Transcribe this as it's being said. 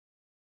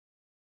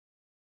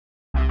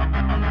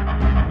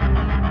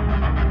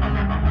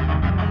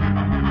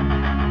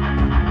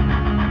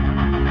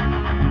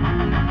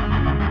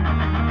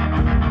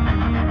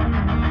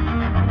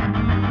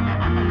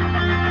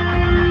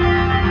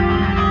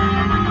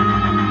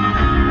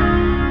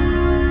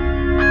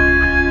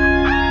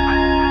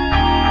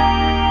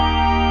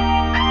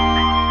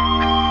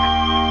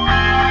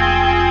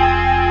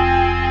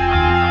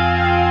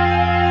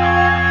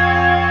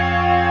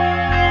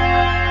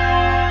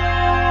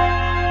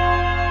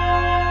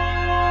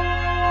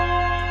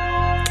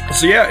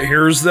So yeah,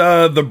 here's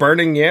the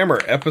Burning Yammer,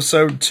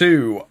 episode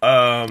 2.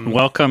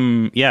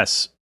 Welcome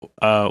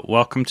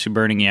to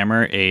Burning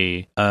Yammer,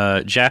 a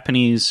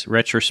Japanese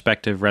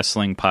retrospective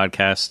wrestling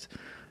podcast.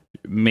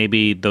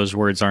 Maybe those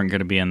words aren't going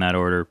to be in that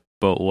order,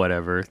 but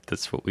whatever.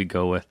 That's what we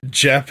go with.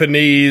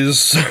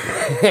 Japanese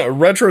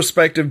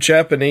retrospective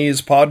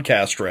Japanese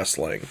podcast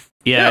wrestling.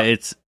 Yeah.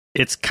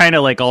 It's kind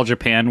of like All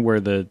Japan, where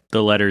the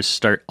letters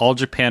start. All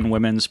Japan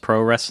Women's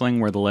Pro Wrestling,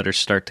 where the letters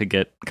start to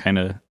get kind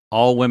of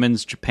All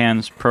Women's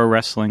Japan's Pro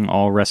Wrestling,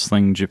 All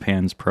Wrestling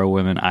Japan's Pro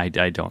Women. I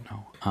don't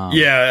know.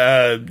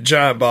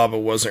 Giant Baba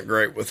wasn't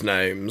great with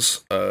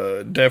names.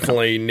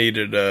 Definitely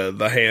needed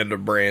the hand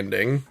of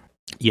branding.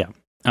 Yeah.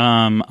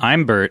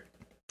 I'm Burt.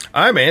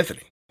 I'm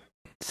Anthony.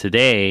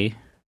 Today,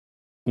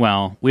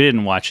 well, we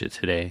didn't watch it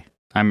today.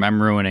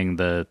 I'm ruining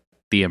the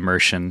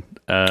immersion.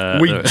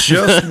 We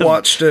just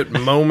watched it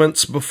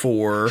moments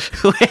before.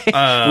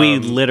 We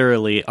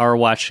literally are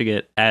watching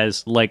it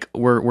as like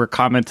we're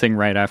commenting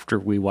right after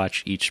we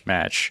watch each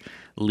match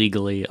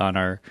legally on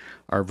our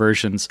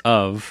versions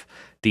of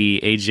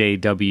the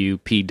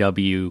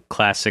AJWPW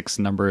Classics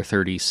number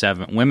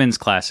 37, Women's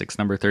Classics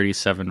number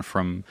 37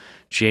 from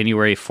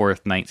January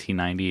 4th,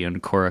 1990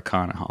 in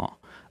Korakuen Hall.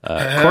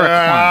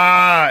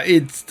 I'll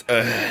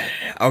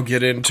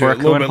get into it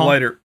a little bit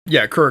later.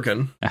 Yeah,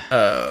 Korakuen.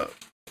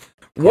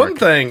 One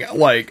thing,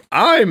 like,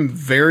 I'm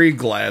very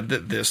glad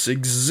that this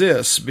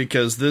exists,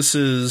 because this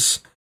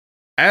is,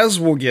 as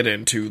we'll get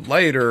into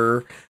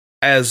later,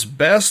 as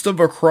best of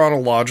a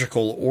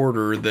chronological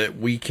order that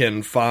we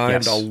can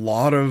find a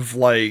lot of,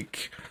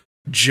 like,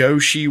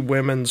 joshi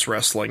women's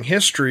wrestling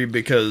history,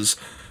 because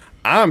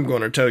I'm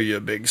going to tell you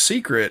a big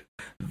secret.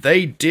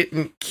 They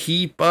didn't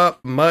keep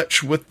up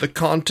much with the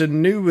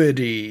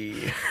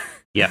continuity.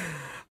 Yeah.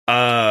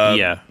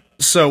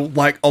 So,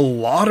 like, a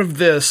lot of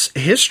this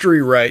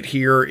history right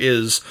here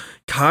is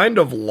kind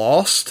of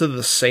lost to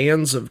the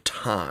sands of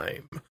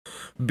time,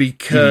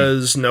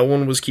 because no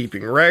one was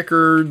keeping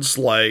records.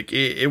 Like,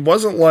 it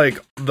wasn't like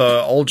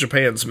the All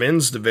Japan's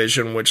men's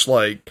division, which,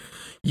 like,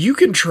 you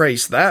can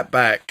trace that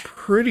back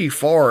pretty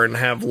far and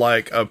have,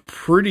 like, a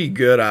pretty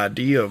good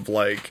idea of,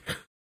 like,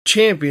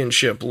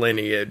 championship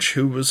lineage,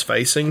 who was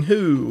facing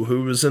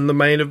who was in the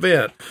main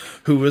event,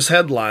 who was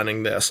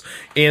headlining this.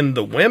 In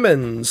the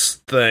women's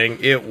thing,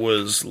 it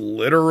was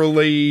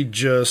literally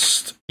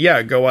just,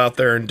 go out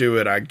there and do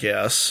it, I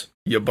guess,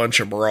 you bunch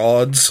of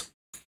broads.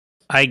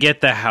 I get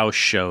the house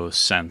show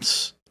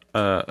sense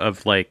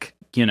of, like,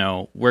 you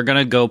know, we're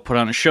gonna go put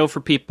on a show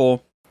for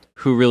people.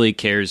 Who really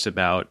cares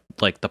about,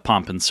 like, the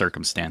pomp and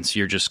circumstance?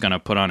 You're just going to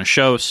put on a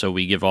show, so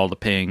we give all the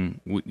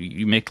paying.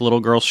 You make the little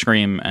girl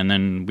scream, and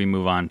then we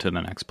move on to the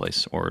next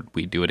place, or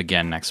we do it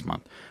again next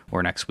month,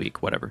 or next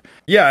week, whatever.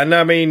 Yeah, and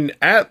I mean,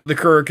 at the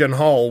Korakuen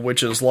Hall,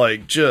 which is,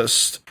 like,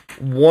 just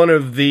one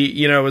of the,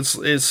 you know,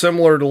 it's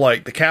similar to,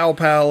 like, the Cow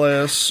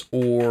Palace,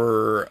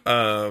 or,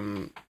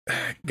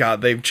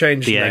 God, they've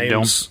changed the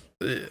names.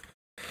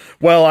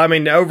 Well, I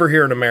mean, over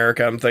here in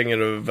America, I'm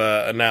thinking of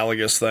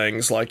analogous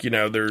things, like, you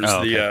know, there's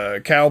the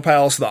Cow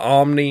Palace, the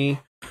Omni.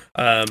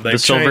 The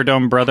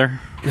Silverdome brother?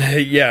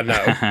 Yeah, no.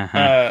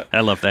 I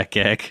love that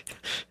gag.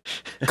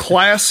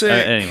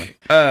 Classic,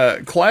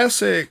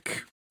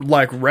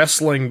 like,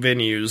 wrestling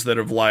venues that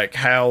have, like,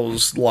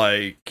 housed,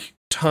 like,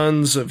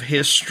 tons of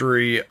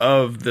history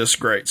of this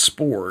great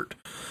sport.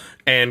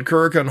 And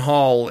Korakuen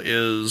Hall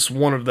is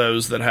one of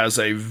those that has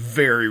a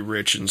very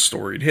rich and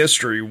storied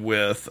history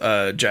with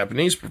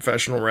Japanese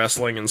professional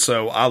wrestling, and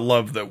so I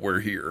love that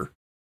we're here.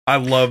 I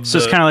love. So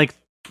it's kind of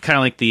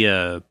like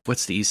the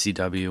what's the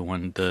ECW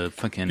one? The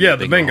fucking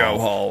the bingo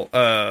hall.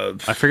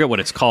 I forget what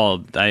it's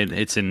called.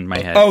 It's in my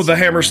head. Oh, the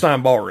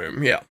Hammerstein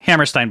Ballroom. Yeah,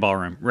 Hammerstein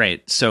Ballroom.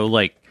 Right. So,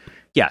 like,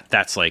 yeah,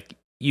 that's like,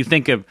 you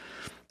think of.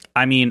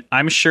 I mean,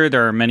 I'm sure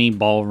there are many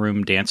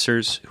ballroom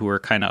dancers who are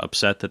kind of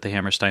upset that the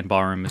Hammerstein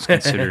Ballroom is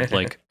considered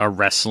like a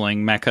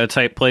wrestling mecca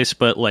type place,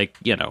 but, like,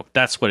 you know,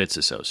 that's what it's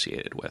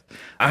associated with.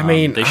 I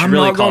mean, they should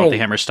really call it the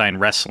Hammerstein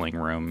Wrestling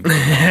Room.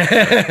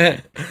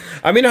 I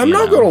mean, I'm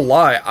not going to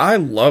lie. I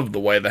love the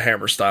way the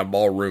Hammerstein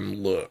Ballroom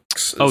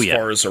looks as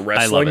far as a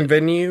wrestling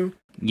venue.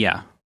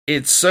 Yeah.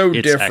 It's so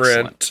different.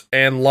 Excellent.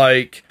 And,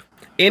 like,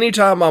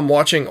 anytime I'm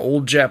watching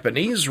old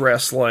Japanese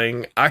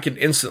wrestling, I can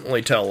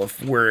instantly tell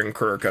if we're in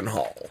Korakuen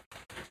Hall.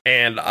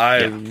 And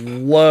I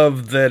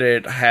love that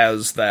it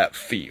has that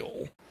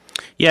feel.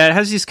 Yeah, it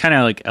has these kind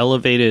of, like,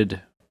 elevated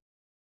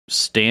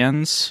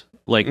stands,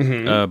 like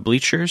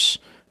bleachers,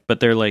 but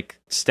they're, like,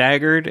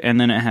 staggered, and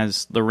then it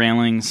has the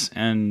railings,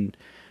 and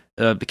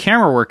the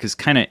camera work is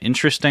kind of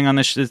interesting on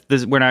this.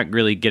 We're not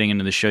really getting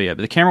into the show yet,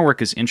 but the camera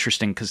work is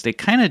interesting because they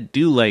kind of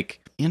do,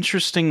 like,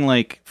 interesting,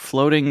 like,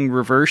 floating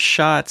reverse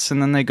shots,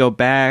 and then they go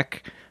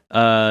back.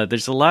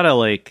 There's a lot of,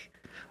 like,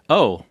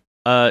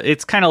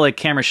 it's kind of like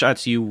camera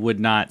shots you would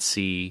not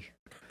see.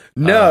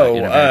 No,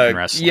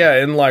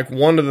 and, like,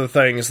 one of the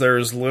things,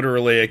 there's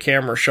literally a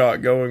camera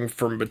shot going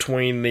from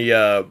between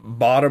the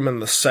bottom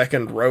and the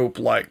second rope,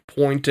 like,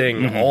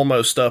 pointing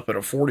almost up at a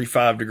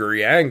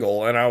 45-degree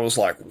angle, and I was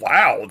like,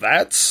 wow,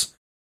 that's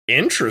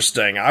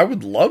interesting. I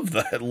would love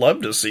that.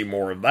 Love to see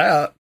more of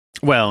that.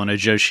 Well, in a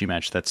joshi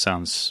match, that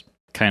sounds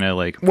kind of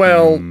like...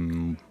 Well...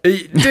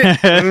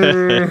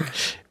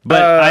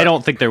 But I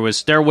don't think there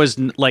was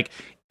like,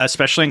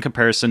 especially in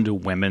comparison to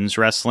women's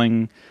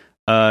wrestling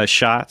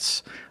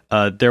shots,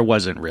 there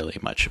wasn't really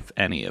much of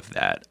any of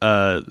that.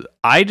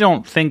 I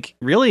don't think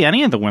really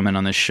any of the women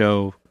on the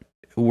show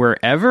were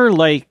ever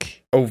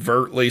like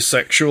overtly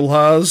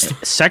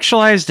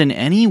sexualized in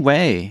any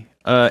way,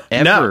 ever.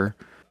 Now,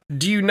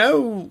 do you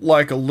know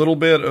like a little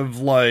bit of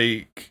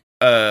like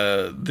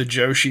the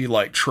joshi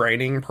like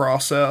training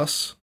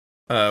process?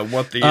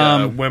 What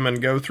the women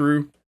go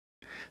through?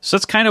 So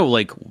that's kind of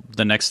like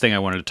the next thing I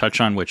wanted to touch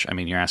on, which, I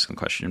mean, you're asking a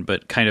question,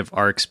 but kind of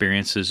our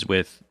experiences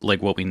with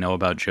like what we know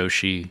about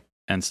joshi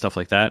and stuff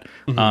like that.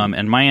 Mm-hmm.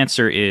 And my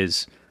answer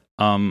is,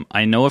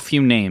 I know a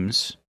few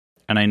names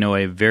and I know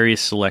a very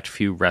select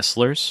few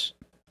wrestlers,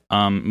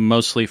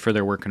 mostly for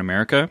their work in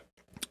America.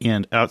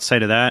 And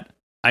outside of that,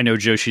 I know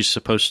joshi's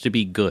supposed to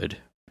be good.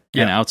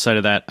 Yeah. And outside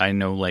of that, I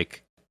know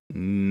like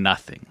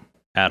nothing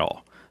at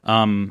all.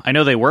 I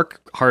know they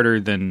work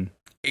harder than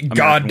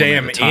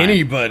goddamn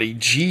anybody.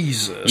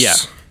 Jesus. Yeah.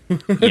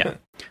 Yeah.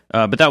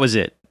 But that was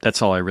it.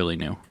 That's all I really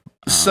knew.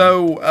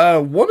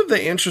 So, one of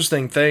the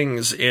interesting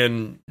things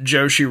in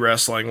joshi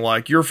wrestling,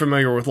 like, you're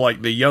familiar with,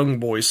 like, the young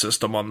boy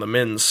system on the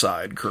men's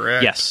side,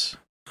 correct? Yes.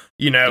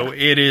 You know,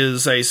 It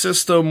is a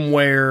system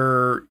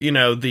where, you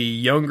know, the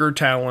younger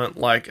talent,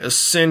 like,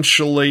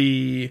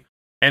 essentially,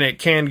 and it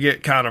can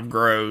get kind of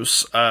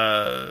gross,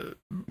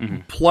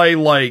 play,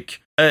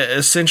 like,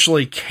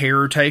 essentially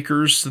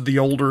caretakers to the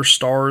older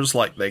stars.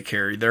 Like, they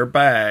carry their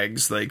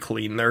bags, they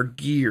clean their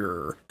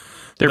gear.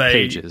 They're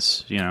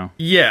pages, you know.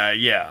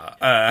 Yeah.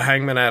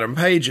 Hangman Adam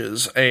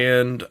pages.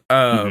 And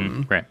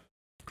right.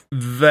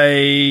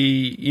 They,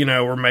 you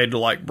know, were made to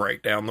like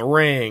break down the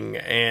ring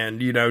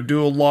and, you know,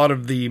 do a lot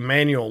of the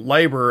manual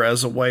labor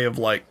as a way of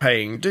like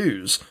paying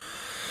dues.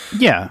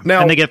 Yeah.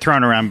 Now, and they get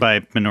thrown around by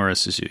Minoru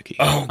Suzuki.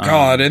 Oh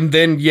God. And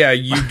then, yeah,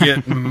 you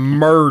get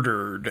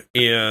murdered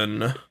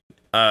in,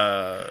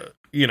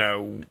 you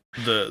know,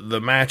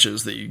 the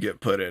matches that you get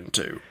put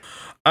into.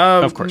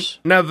 Of course.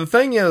 Now, the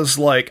thing is,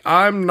 like,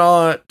 I'm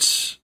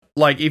not,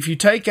 like, if you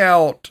take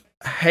out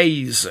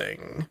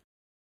hazing,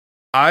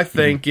 I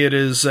think it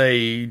is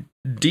a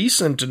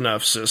decent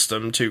enough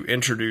system to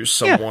introduce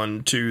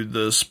someone to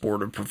the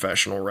sport of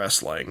professional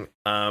wrestling.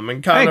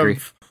 And kind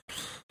of,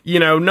 you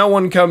know, no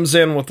one comes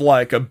in with,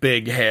 like, a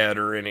big head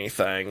or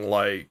anything.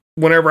 Like,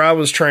 whenever I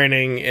was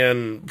training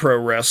in pro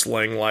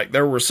wrestling, like,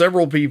 there were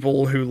several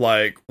people who,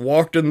 like,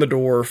 walked in the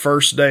door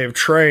first day of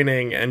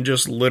training and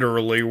just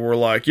literally were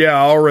like, yeah,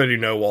 I already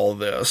know all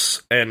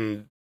this.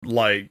 And,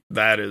 like,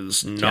 that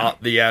is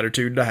not the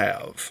attitude to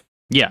have.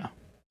 Yeah,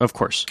 of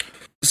course.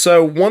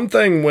 So, one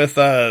thing with,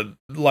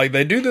 like,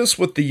 they do this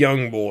with the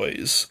young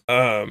boys.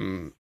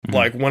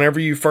 Like, whenever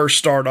you first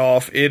start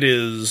off, it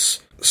is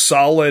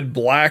solid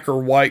black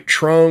or white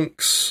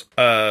trunks,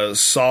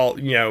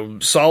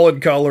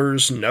 solid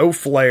colors, no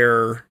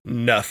flair,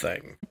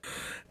 nothing.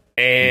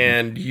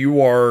 And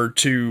you are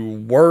to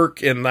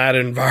work in that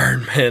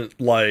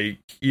environment, like,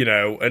 you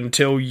know,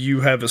 until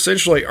you have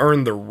essentially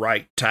earned the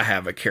right to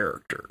have a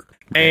character.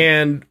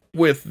 And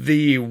with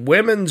the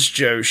women's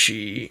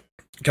joshi,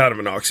 kind of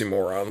an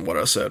oxymoron what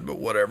I said, but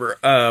whatever,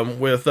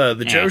 with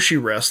the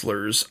joshi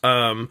wrestlers,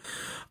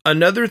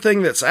 another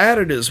thing that's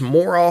added is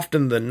more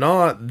often than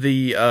not,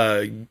 the,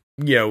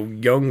 you know,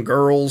 young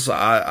girls,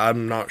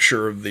 I'm not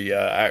sure of the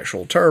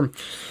actual term,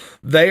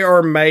 they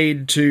are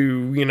made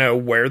to, you know,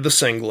 wear the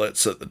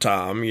singlets at the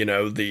time, you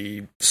know,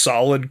 the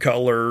solid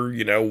color,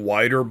 you know,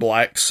 white or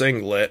black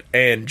singlet,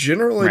 and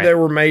generally they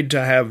were made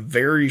to have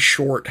very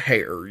short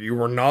hair. You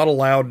were not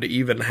allowed to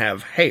even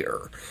have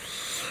hair.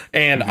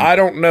 And I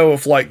don't know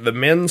if, like, the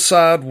men's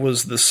side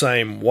was the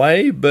same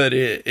way, but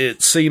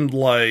it seemed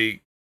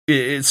like,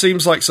 it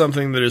seems like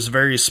something that is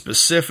very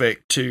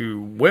specific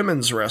to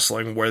women's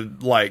wrestling, where,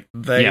 like,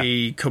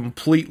 they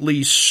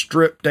completely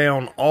strip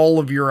down all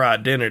of your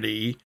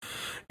identity,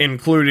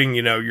 including,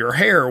 you know, your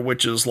hair,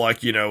 which is,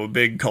 like, you know, a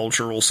big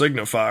cultural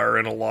signifier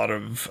in a lot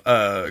of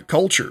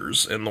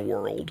cultures in the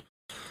world.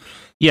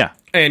 Yeah.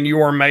 And you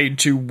are made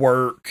to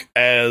work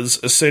as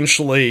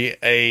essentially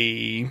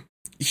a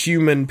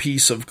human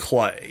piece of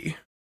clay.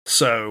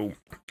 So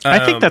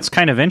I think that's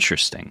kind of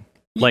interesting.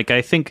 Like,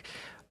 I think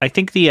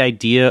the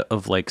idea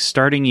of, like,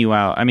 starting you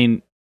out, I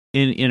mean,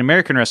 in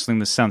American wrestling,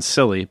 this sounds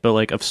silly, but,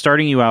 like, of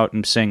starting you out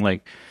and saying,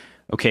 like,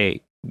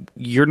 okay,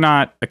 you're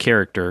not a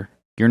character,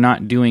 you're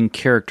not doing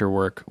character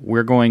work,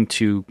 we're going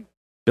to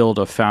build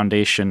a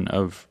foundation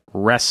of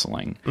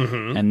wrestling.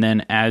 And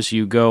then as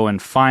you go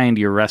and find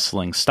your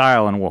wrestling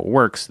style and what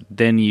works,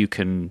 then you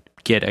can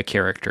get a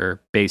character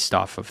based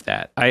off of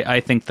that. I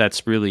think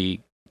that's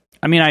really,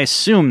 I mean, I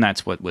assume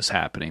that's what was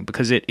happening,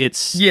 because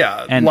it's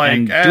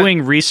and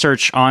doing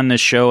research on the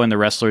show and the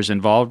wrestlers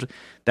involved,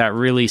 that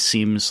really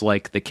seems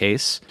like the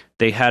case.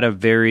 They had a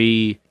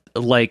very,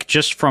 like,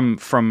 just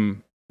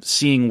from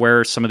seeing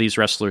where some of these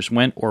wrestlers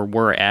went or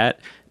were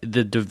at,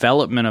 the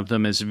development of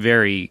them is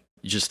very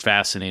just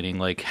fascinating,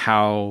 like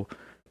how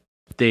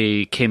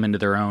they came into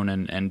their own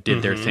and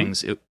did their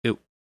things. It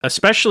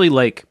especially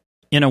like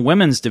in a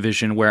women's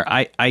division where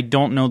I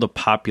don't know the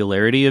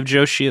popularity of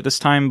joshi at this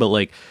time, but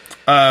like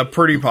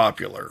pretty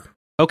popular.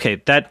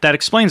 Okay, that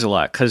explains a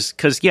lot cuz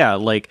yeah,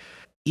 like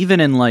even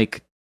in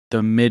like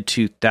the mid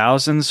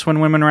 2000s when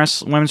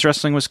women's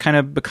wrestling was kind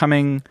of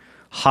becoming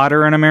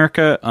hotter in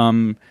America,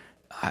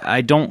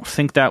 I don't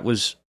think that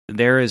was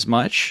there as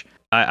much.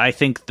 I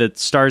think the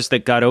stars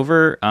that got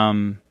over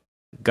on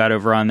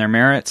their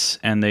merits,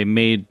 and they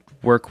made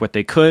work what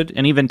they could.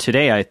 And even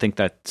today, I think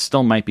that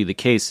still might be the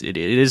case. It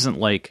isn't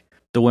like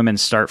the women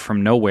start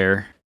from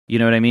nowhere. You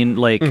know what I mean?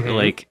 Like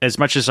like as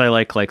much as I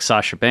like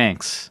Sasha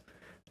Banks,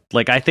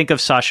 like I think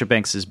of Sasha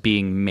Banks as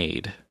being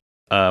made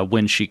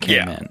when she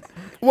came in.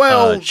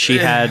 Well, she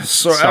had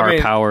star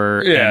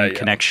power and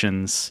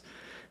connections.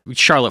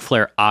 Charlotte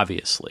Flair,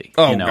 obviously.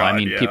 Oh,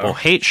 people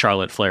hate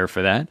Charlotte Flair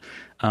for that.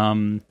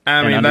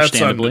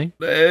 Understandably.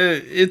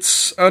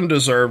 It's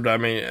undeserved. I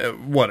mean,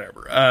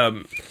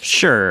 whatever.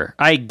 Sure,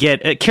 I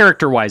get it.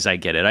 Character-wise, I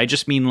get it. I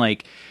just mean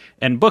like,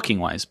 and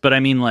booking-wise, but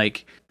I mean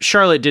like,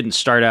 Charlotte didn't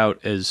start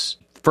out as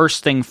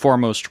first thing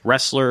foremost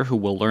wrestler who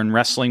will learn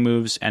wrestling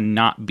moves and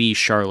not be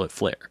Charlotte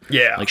Flair.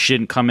 Yeah, like she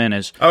didn't come in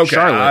as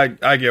Charlotte.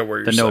 I get where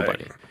you're saying.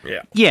 Nobody.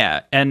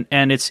 Yeah, and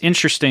it's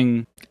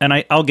interesting,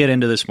 and I'll get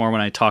into this more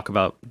when I talk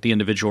about the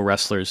individual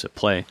wrestlers at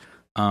play.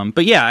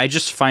 But yeah, I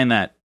just find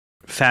that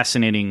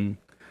fascinating,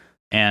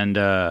 and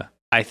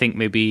I think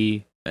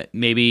maybe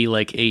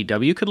like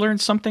AEW could learn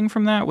something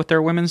from that with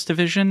their women's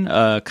division.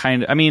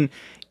 I mean,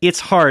 it's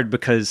hard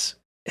because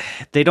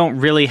they don't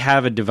really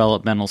have a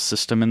developmental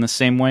system in the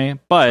same way,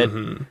 but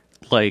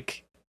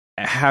like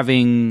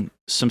having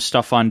some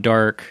stuff on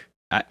Dark,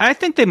 I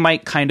think they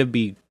might kind of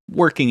be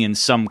working in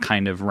some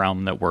kind of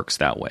realm that works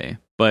that way.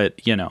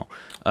 But you know,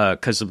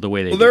 because of the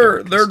way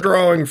they're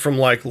drawing from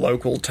like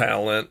local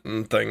talent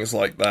and things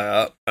like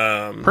that.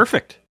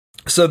 Perfect.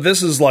 So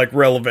this is like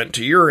relevant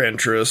to your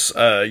interests,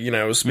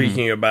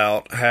 speaking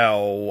about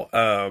how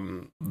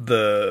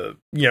the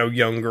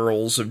young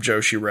girls of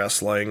joshi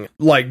wrestling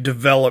like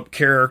develop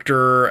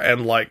character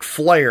and like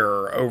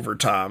flair over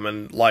time,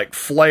 and like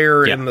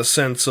flair in the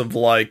sense of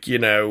like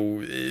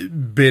Bennigan's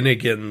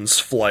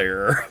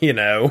flair,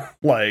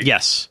 like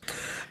yes.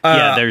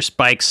 There's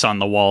bikes on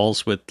the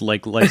walls with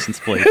like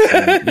license plates.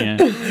 And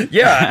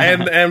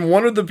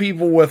one of the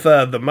people with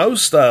the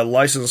most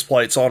license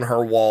plates on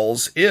her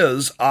walls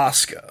is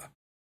Asuka,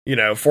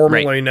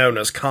 formerly known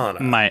as Kana.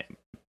 My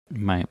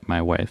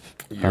wife.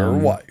 Your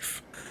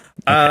wife.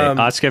 Okay.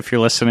 Asuka, if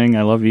you're listening,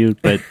 I love you,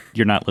 but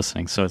you're not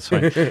listening, so it's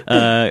fine.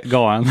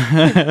 Go on.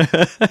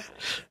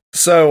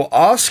 So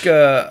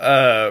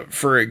Asuka,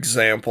 for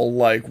example,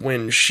 like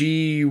when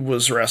she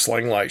was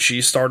wrestling, like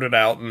she started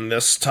out in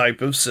this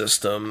type of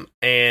system,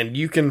 and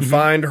you can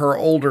find her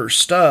older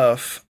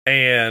stuff,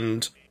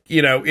 and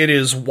it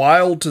is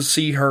wild to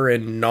see her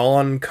in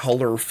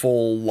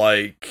non-colorful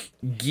like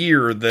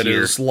gear that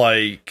is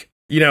like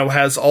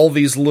has all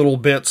these little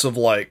bits of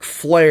like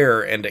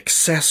flair and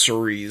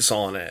accessories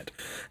on it.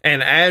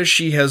 And as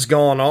she has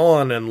gone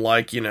on and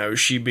like,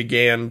 she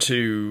began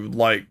to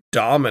like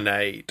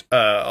dominate,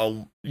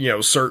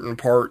 certain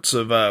parts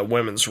of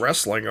women's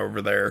wrestling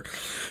over there,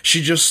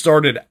 she just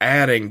started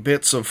adding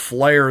bits of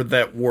flair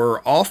that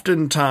were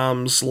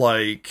oftentimes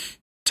like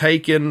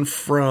taken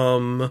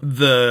from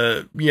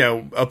the,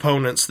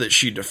 opponents that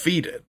she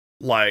defeated.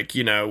 Like,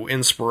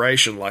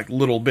 inspiration, like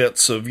little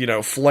bits of,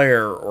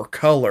 flair or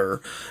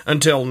color,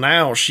 until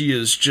now she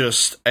is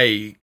just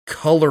a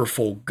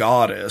colorful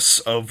goddess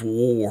of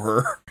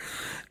war.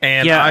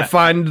 And I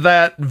find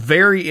that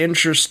very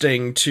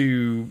interesting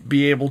to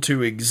be able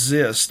to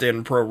exist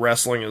in pro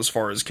wrestling as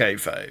far as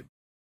kayfabe.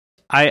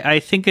 I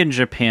think in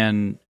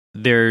Japan,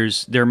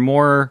 they're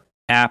more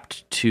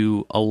apt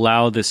to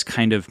allow this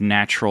kind of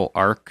natural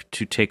arc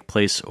to take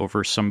place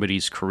over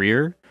somebody's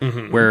career,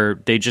 where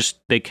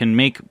they can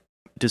make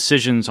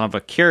decisions of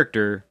a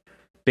character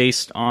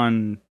based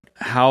on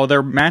how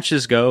their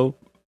matches go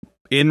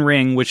in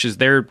ring, which is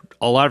a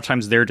lot of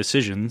times their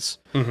decisions.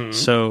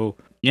 So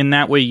in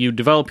that way, you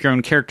develop your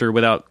own character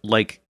without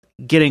like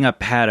getting a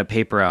pad of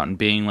paper out and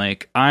being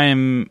like,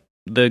 I'm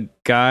the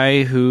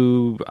guy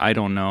who, I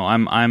don't know,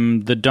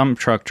 I'm the dump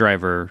truck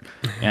driver,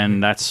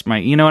 and that's my,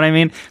 you know what I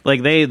mean?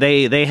 Like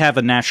they have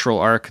a natural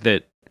arc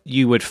that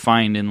you would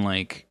find in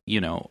like,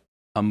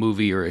 a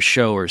movie or a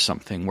show or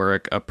something,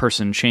 where a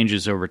person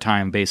changes over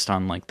time based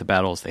on like the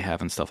battles they have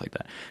and stuff like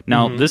that.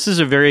 Now, this is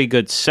a very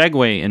good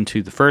segue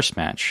into the first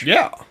match.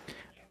 Yeah.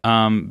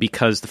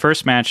 Because the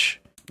first match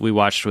we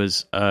watched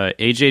was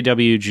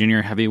AJW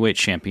Junior Heavyweight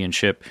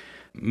Championship.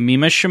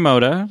 Mima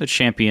Shimoda, the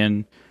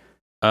champion,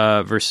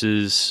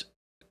 versus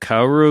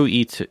Kaoru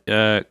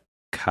Ito.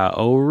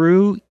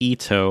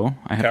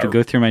 I have to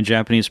go through my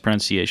Japanese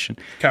pronunciation.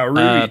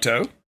 Kaoru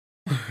Ito.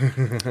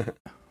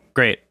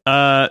 Great.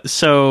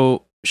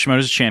 So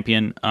Shimoda's a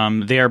champion.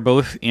 They are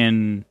both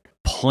in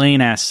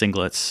plain ass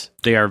singlets.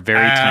 They are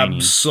very tiny.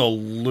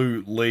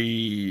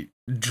 Absolutely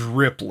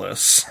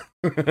dripless.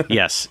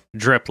 Yes,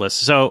 dripless.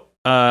 So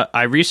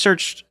I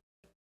researched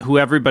who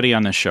everybody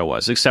on this show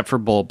was, except for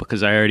Bull,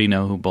 because I already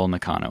know who Bull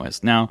Nakano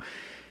is. Now,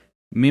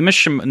 Mima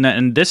Shimoda,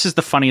 and this is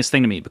the funniest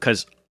thing to me,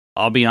 because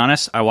I'll be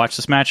honest, I watched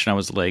this match and I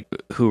was like,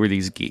 who are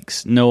these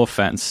geeks? No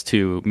offense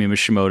to Mima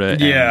Shimoda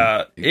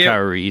and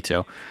Kaoru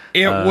Ito.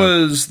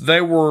 They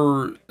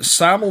were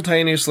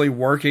simultaneously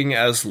working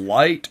as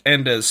light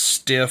and as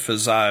stiff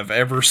as I've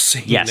ever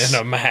seen in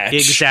a match.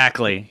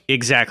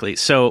 Exactly.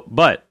 So,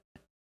 but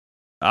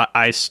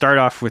I start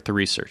off with the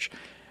research.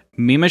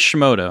 Mima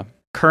Shimoda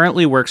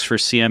currently works for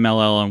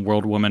CMLL and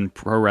World Women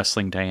Pro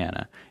Wrestling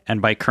Diana.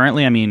 And by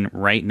currently, I mean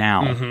right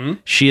now. Mm-hmm.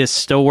 She is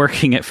still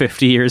working at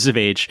 50 years of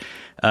age.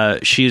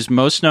 She is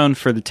most known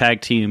for the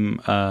tag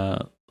team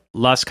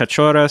Las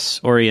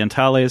Cachorras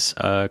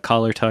Orientales,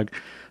 collar tug,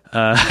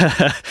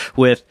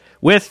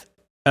 with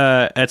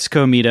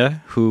Etsuko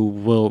Mita, who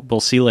we'll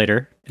see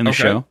later in the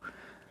show.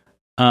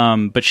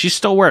 But she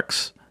still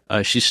works.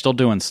 She's still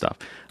doing stuff.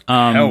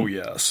 Hell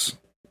yes.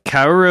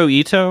 Kaoru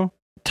Ito,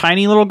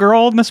 tiny little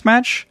girl in this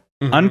match,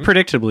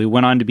 unpredictably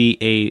went on to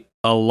be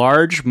a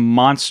large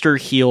monster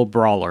heel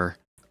brawler.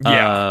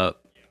 Yeah.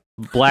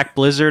 Black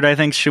Blizzard, I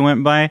think she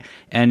went by,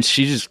 and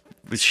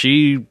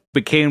she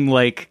became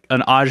like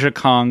an Aja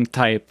Kong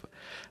type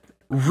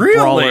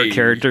brawler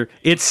character.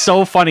 It's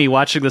so funny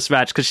watching this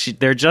match because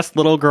they're just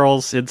little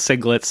girls in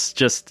singlets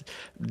just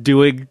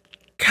doing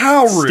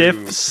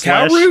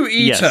Kaoru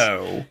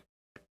Ito.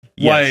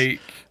 Yes.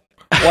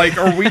 Like,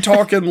 are we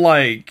talking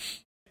like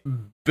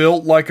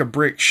built like a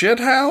brick shit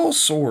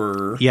house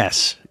or?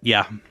 Yes.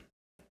 Yeah.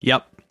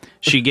 Yep.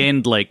 She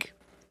gained like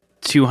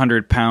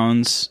 200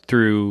 pounds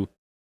through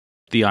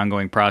the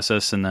ongoing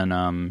process, and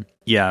then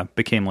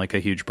became like a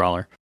huge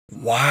brawler.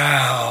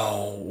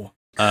 Wow.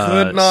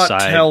 Could not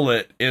tell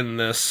it in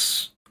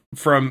this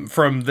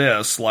from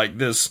this, like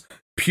this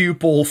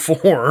pupil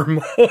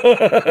form.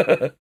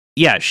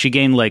 Yeah, she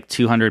gained like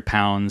 200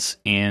 pounds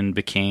and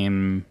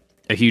became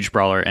a huge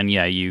brawler, and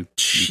you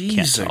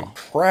can't tell. And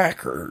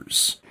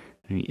crackers.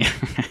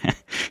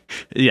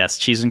 Yes,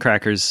 cheese and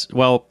crackers.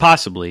 Well,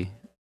 possibly.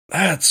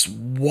 That's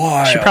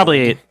wild. She probably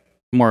ate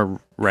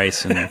more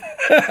rice and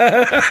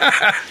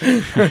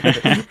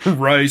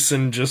rice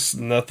and just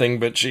nothing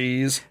but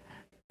cheese.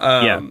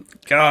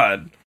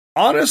 God.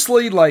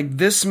 Honestly, like,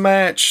 this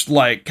match,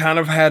 like, kind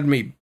of had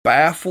me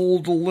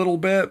baffled a little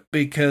bit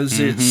because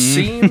it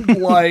seemed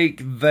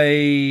like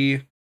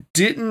they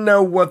didn't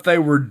know what they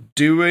were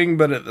doing,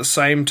 but at the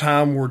same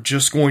time were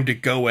just going to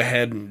go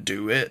ahead and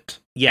do it.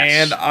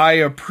 Yes. And I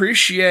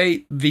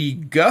appreciate the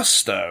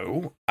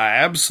gusto. I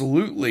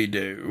absolutely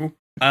do.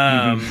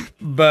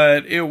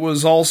 But it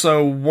was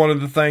also one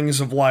of the things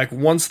of, like,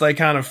 once they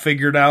kind of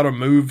figured out a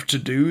move to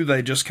do,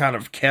 they just kind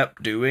of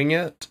kept doing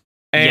it.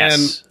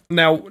 And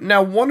now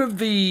one of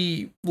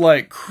the,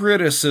 like,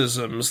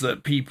 criticisms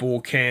that people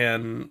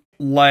can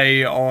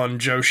lay on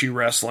Joshi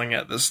wrestling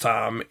at this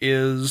time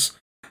is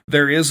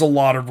there is a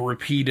lot of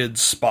repeated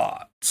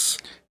spots.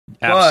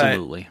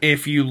 Absolutely. But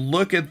if you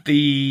look at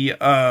the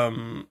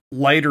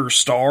later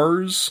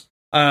stars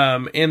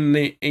in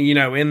the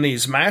in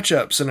these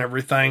matchups and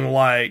everything,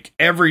 like,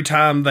 every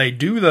time they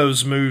do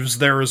those moves,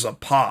 there is a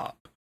pop.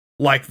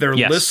 Like, they're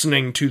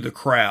listening to the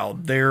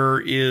crowd. There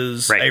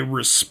is a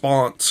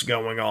response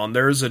going on.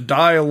 There's a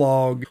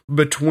dialogue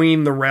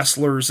between the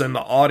wrestlers and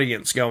the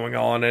audience going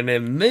on. And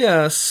in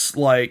this,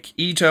 like,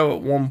 Ito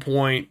at one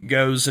point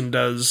goes and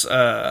does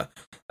a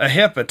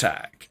hip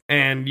attack.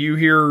 And you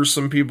hear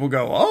some people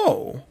go,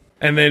 oh.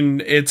 And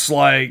then it's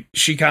like,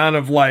 she kind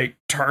of, like,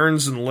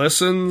 turns and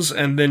listens.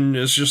 And then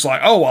is just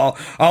like, oh,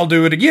 I'll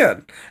do it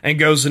again. And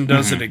goes and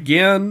does it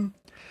again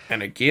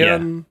and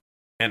again. Yeah.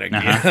 And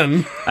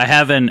again, I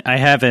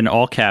have in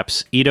all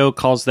caps. Ito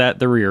calls that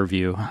the rear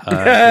view.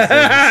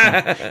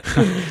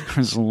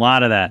 There's a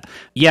lot of that.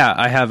 Yeah,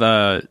 I have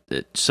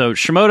so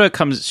Shimoda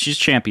comes. She's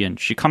champion.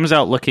 She comes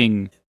out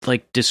looking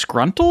like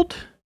disgruntled.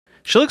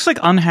 She looks like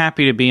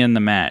unhappy to be in the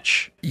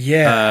match.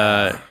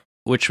 Yeah,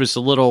 which was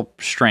a little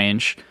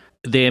strange.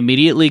 They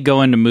immediately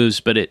go into moves,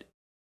 but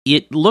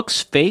it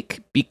looks fake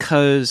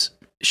because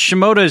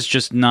Shimoda is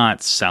just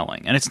not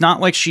selling, and it's not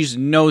like she's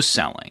no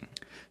selling.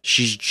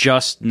 She's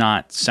just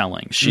not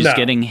selling. She's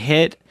getting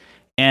hit,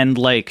 and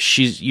like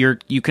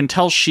you can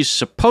tell she's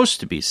supposed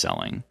to be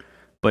selling,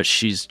 but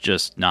she's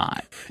just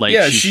not. Like,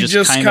 she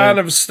just kind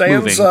of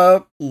stands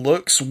up,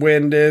 looks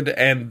winded,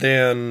 and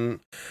then,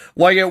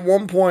 like, at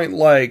one point,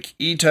 like,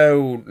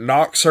 Ito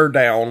knocks her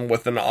down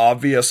with an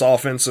obvious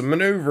offensive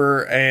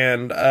maneuver,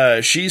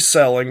 and she's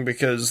selling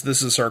because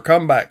this is her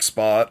comeback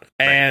spot,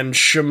 and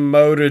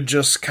Shimoda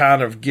just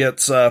kind of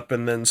gets up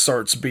and then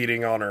starts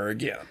beating on her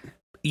again.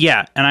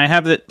 Yeah, and I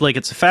have that, like,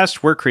 it's a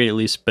fast work rate at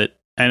least,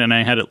 and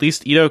I had at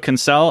least Ito can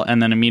sell,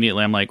 and then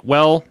immediately I'm like,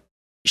 well,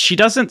 she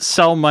doesn't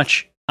sell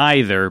much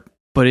either,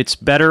 but it's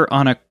better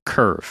on a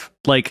curve.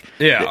 Like,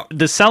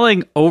 the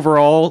selling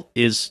overall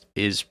is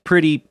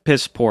pretty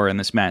piss poor in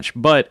this match,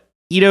 but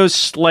Ito's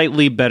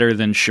slightly better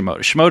than Shimoda.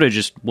 Shimoda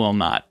just will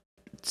not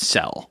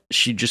sell.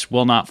 She just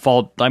will not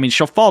fall. I mean,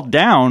 she'll fall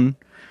down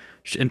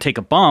and take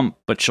a bump,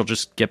 but she'll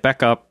just get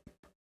back up,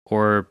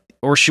 or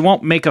or she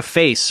won't make a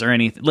face or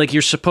anything. Like,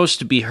 you're supposed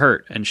to be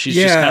hurt, and she's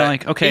just kind of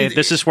like, okay,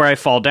 this is where I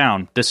fall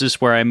down. This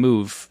is where I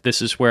move.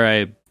 This is where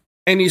I.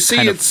 And you see,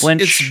 it's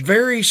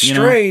very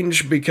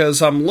strange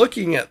because I'm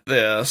looking at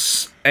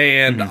this,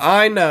 and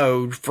I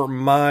know from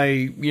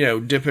my,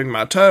 dipping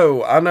my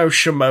toe, I know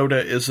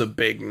Shimoda is a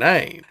big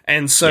name.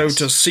 And so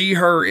to see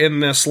her in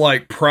this,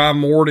 like,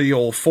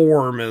 primordial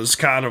form is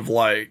kind of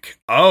like,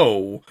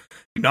 oh,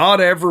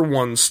 not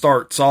everyone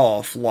starts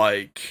off,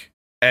 like,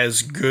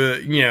 as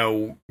good,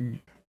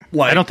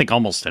 like, I don't think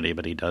almost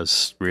anybody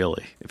does,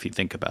 really, if you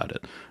think about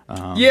it.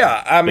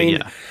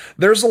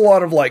 There's a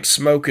lot of, like,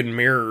 smoke and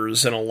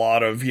mirrors and a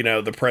lot of,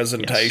 the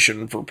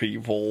presentation for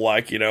people.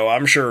 Like,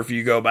 I'm sure if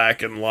you go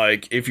back and,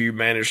 like, if you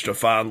manage to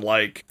find,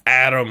 like,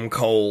 Adam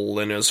Cole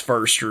in his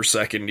first or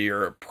second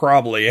year, it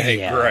probably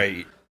ain't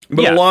great.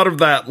 But a lot of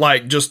that,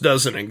 like, just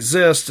doesn't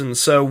exist. And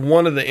so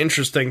one of the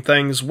interesting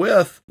things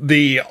with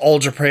the All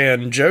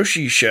Japan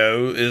Joshi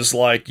show is,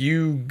 like,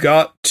 you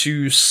got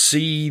to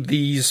see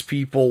these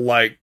people,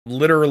 like,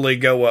 literally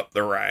go up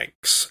the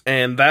ranks.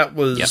 And that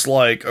was,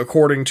 like,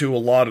 according to a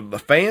lot of the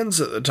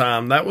fans at the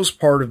time, that was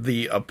part of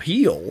the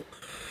appeal,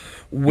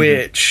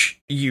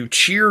 which you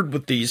cheered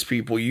with these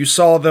people. You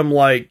saw them,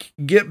 like,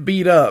 get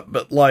beat up,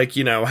 but, like,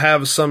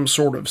 have some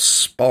sort of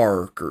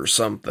spark or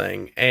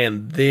something.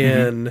 And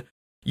then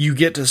you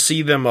get to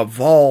see them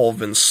evolve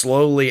and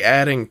slowly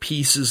adding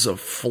pieces of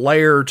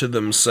flair to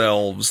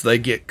themselves. They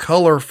get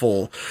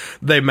colorful.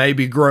 They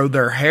maybe grow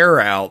their hair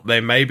out. They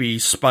maybe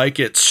spike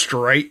it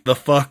straight the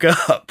fuck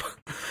up.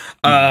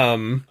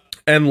 And,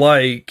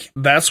 like,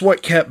 that's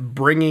what kept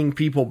bringing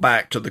people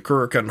back to the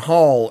Kurikan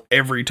Hall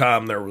every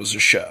time there was a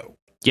show.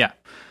 Yeah.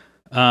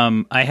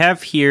 I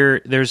have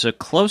here, there's a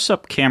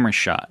close-up camera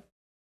shot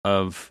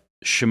of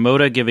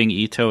Shimoda giving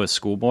Ito a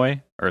schoolboy,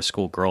 or a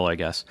schoolgirl, I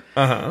guess.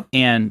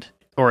 And...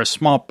 or a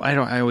small,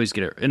 I always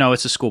get it. No,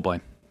 it's a schoolboy.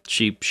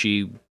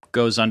 She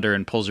goes under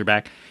and pulls her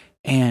back,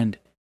 and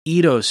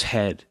Ito's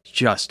head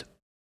just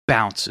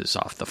bounces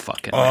off the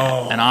fucking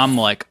mat. And I'm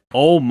like,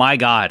 oh my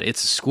god,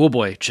 it's a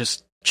schoolboy.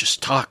 Just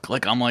talk.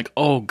 Like, I'm like,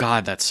 oh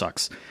god, that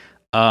sucks.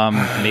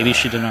 Maybe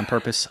she did it on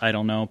purpose. I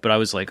don't know. But I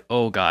was like,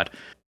 oh god.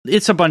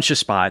 It's a bunch of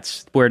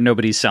spots where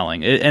nobody's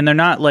selling. And they're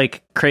not,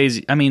 like,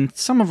 crazy. I mean,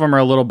 some of them are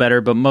a little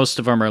better, but most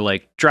of them are,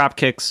 like, drop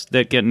kicks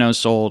that get no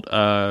sold,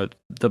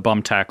 the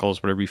bum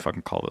tackles, whatever you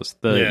fucking call those.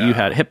 You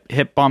had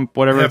hip bump,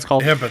 whatever it's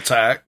called. Hip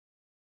attack.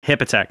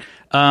 Hip attack.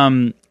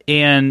 And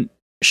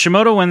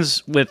Shimoda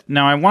wins with...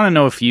 Now, I want to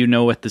know if you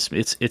know what this...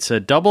 It's a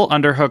double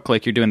underhook,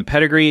 like you're doing the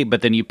pedigree,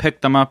 but then you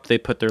pick them up, they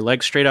put their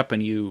legs straight up,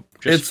 and you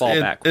just fall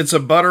backwards. It's a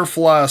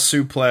butterfly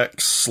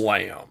suplex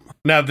slam.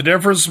 Now, the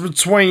difference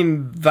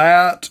between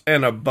that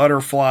and a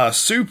butterfly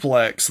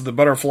suplex, the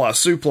butterfly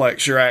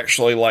suplex, you're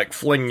actually, like,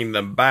 flinging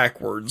them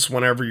backwards.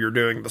 Whenever you're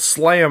doing the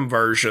slam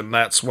version,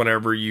 that's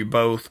whenever you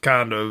both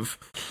kind of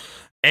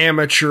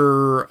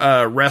amateur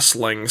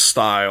wrestling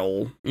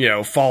style,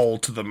 fall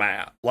to the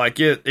mat. Like,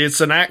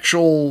 it's an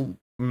actual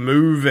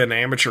move in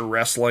amateur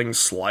wrestling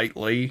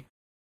slightly,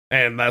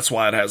 and that's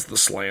why it has the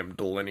slam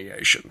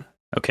delineation.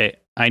 Okay,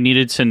 I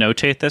needed to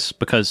notate this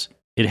because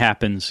it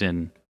happens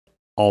in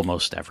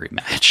almost every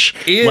match.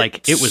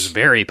 It was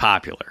very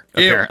popular,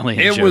 apparently.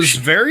 It was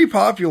very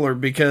popular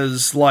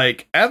because,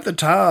 like, at the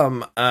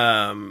time,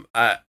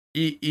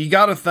 you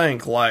gotta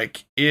think,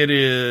 like, it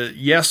is,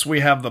 yes,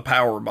 we have the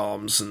power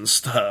bombs and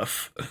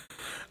stuff.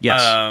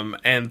 Yes.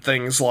 And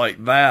things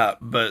like that,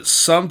 but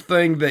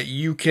something that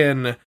you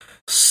can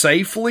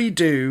safely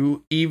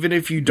do, even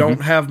if you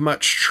don't have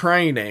much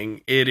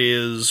training, it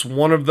is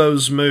one of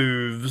those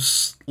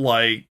moves,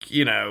 like,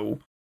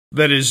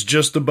 that is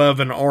just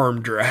above an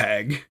arm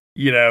drag.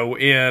 In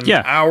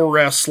our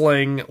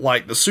wrestling,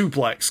 like, the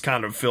suplex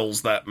kind of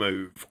fills that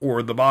move,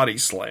 or the body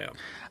slam.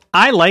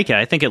 I like it.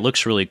 I think it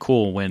looks really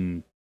cool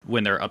when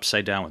they're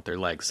upside down with their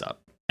legs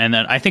up. And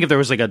then I think if there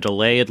was, like, a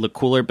delay, it'd look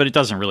cooler, but it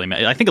doesn't really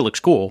matter. I think it looks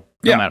cool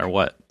no matter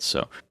what.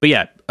 So, but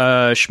yeah,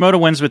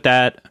 Shimoda wins with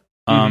that.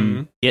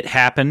 It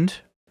happened.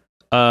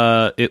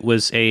 It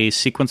was a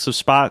sequence of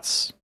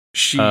spots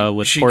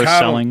with poor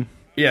selling.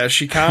 Yeah,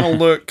 she kind of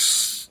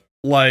looks...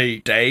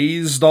 like,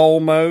 dazed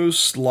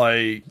almost,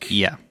 like...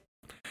 Yeah.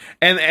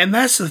 And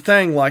that's the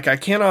thing, like, I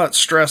cannot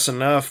stress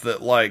enough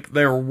that, like,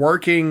 they're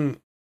working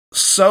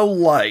so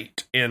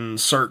light in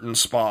certain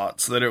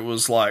spots that it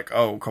was like,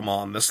 oh, come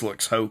on, this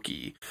looks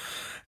hokey.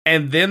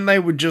 And then they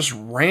would just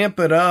ramp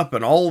it up,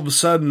 and all of a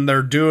sudden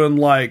they're doing,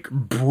 like,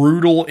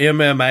 brutal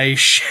MMA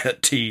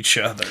shit to each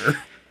other.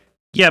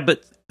 Yeah,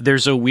 but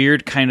there's a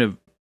weird kind of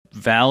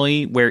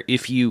valley where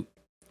if you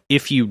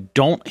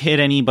don't hit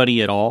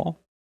anybody at all,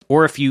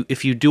 or if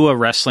you do a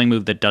wrestling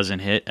move that doesn't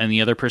hit and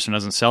the other person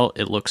doesn't sell,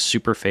 it looks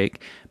super fake.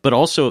 But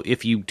also,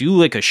 if you do,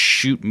 like, a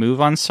shoot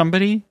move on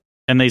somebody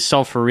and they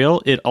sell for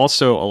real, it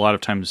also, a lot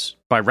of times,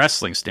 by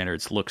wrestling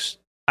standards, looks...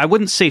 I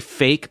wouldn't say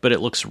fake, but it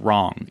looks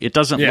wrong. It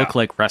doesn't look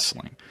like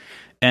wrestling.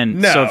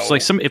 And so it's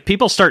like if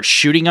people start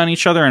shooting on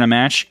each other in a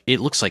match, it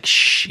looks like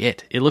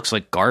shit. It looks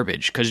like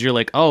garbage because you're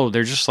like, oh,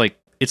 they're just like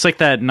It's like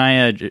that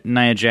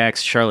Nia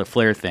Jax, Charlotte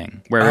Flair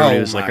thing, where everybody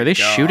was like, are they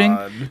shooting?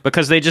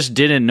 Because they just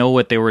didn't know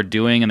what they were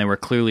doing, and they were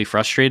clearly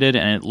frustrated,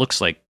 and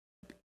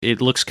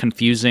it looks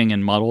confusing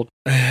and muddled.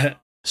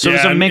 So it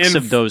was a mix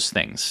of those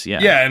things. Yeah.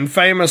 Yeah, in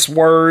famous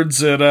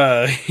words, it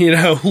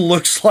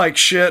looks like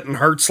shit and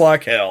hurts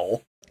like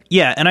hell.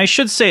 Yeah, and I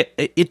should say,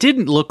 it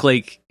didn't look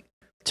like,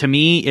 to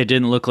me, it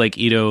didn't look like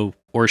Ito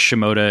or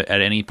Shimoda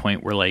at any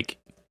point were like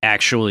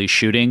actually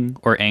shooting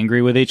or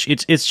angry with each.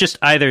 It's just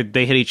either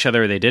they hit each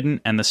other or they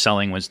didn't, and the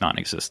selling was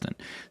non-existent.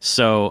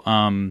 So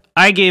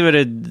I gave it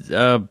a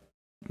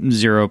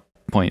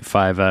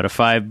 0.5 out of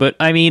 5, but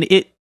I mean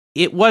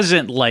it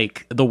wasn't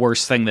like the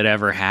worst thing that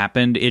ever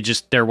happened. It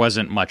just, there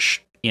wasn't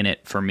much in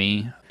it for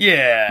me.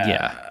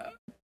 Yeah.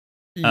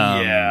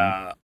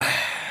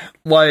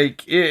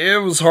 Like,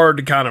 it was hard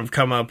to kind of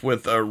come up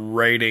with a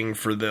rating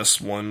for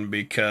this one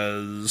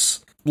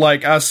because,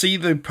 like, I see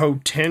the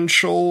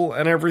potential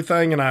and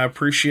everything, and I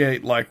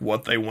appreciate, like,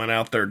 what they went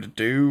out there to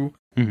do.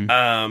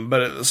 Mm-hmm.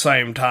 But at the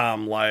same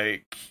time,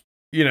 like,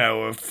 you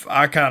know, if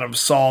I kind of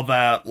saw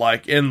that,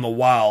 like, in the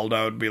wild,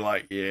 I would be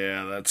like,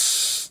 yeah,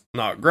 that's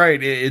not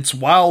great. It's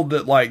wild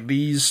that, like,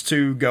 these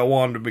two go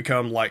on to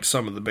become, like,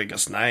 some of the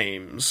biggest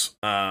names.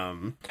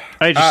 I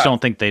just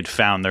don't think they'd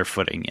found their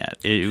footing yet.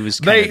 It was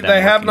they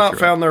have not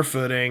found their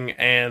footing,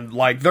 and,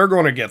 like, they're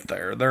going to get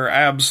there. They're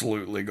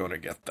absolutely going to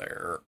get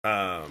there.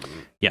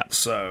 Yeah.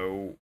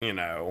 So, you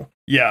know,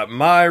 yeah,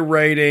 my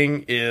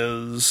rating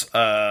is,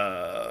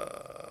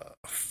 I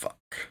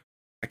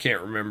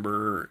can't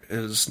remember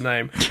his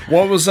name.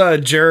 What was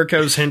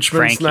Jericho's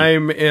henchman's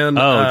name in...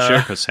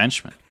 Jericho's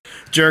henchman.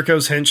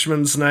 Jericho's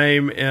henchman's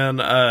name in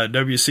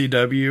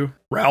WCW?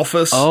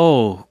 Ralphus?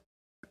 Oh,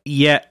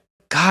 yeah.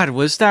 God,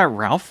 was that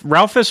Ralph?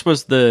 Ralphus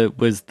was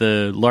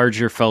the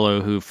larger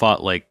fellow who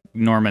fought like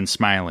Norman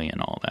Smiley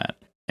and all that,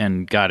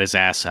 and got his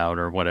ass out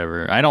or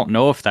whatever. I don't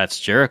know if that's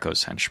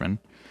Jericho's henchman.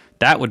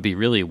 That would be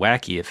really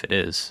wacky if it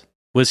is.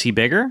 Was he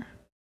bigger?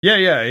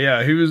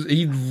 Yeah.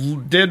 He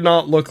did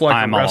not look like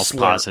I'm a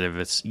wrestler. Almost positive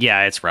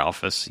it's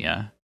Ralphus.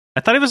 Yeah,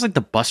 I thought he was like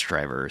the bus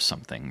driver or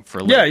something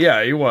for.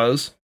 Yeah, he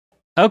was.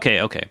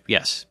 Okay,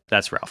 yes,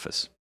 that's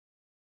Ralphus.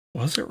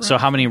 Was it Ralphus? So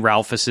how many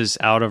Ralphuses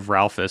out of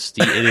Ralphus?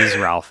 It is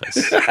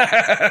Ralphus.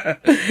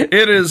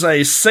 It is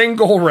a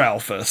single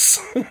Ralphus.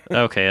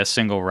 Okay, a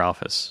single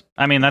Ralphus.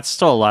 I mean, that's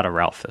still a lot of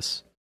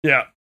Ralphus.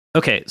 Yeah.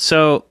 Okay,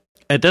 so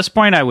at this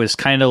point I was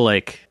kind of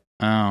like,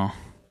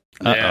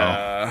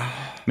 Yeah.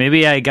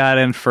 Maybe I got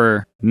in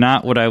for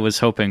not what I was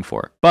hoping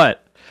for.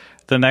 But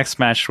the next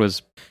match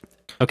was...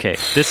 Okay,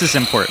 this is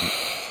important.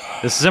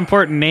 This is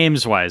important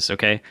names-wise,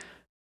 okay?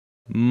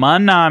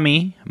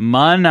 Manami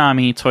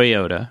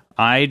Toyota.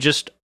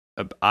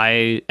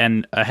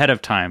 And ahead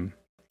of time,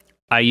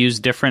 I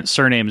used different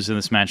surnames in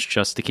this match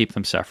just to keep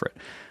them separate.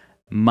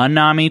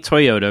 Manami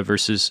Toyota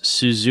versus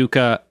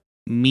Suzuka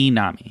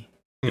Minami.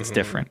 It's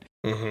different.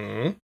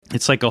 Mm-hmm.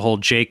 It's like a whole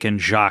Jake and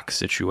Jacques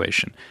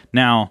situation.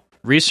 Now,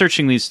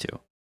 researching these two,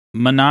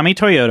 Manami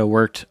Toyota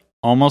worked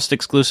almost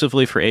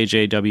exclusively for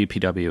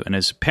AJWPW and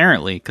is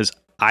apparently, because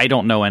I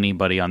don't know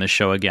anybody on this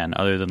show again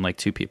other than like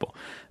two people,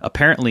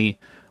 apparently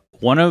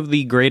one of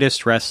the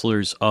greatest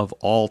wrestlers of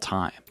all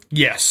time.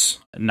 Yes.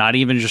 Not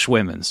even just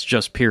women's,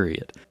 just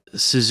period.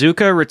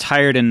 Suzuka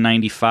retired in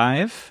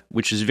 95,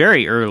 which is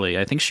very early.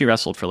 I think she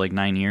wrestled for like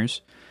 9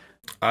 years.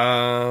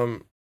 I'll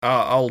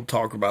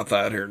talk about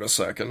that here in a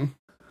second.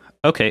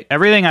 Okay,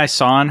 everything I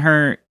saw on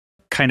her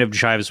kind of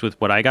jives with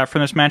what I got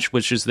from this match,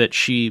 which is that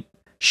she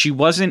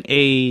wasn't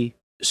a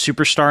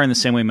superstar in the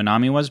same way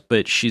Manami was,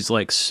 but she's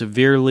like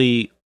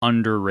severely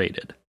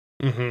underrated.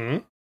 Mm-hmm.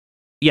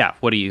 Yeah,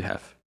 what do you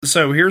have?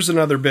 So here's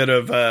another bit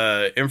of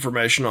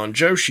information on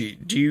Joshi.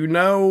 Do you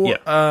know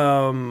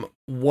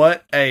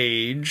what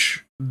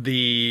age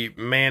the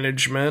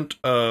management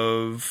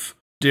of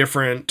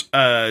different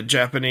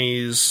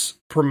Japanese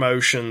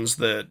promotions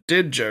that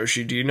did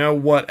Joshi, do you know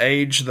what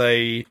age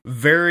they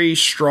very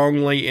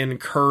strongly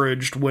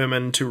encouraged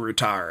women to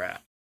retire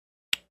at?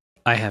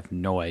 I have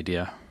no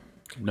idea.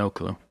 No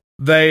clue.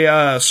 They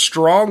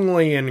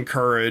strongly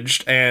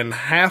encouraged and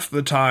half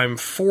the time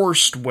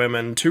forced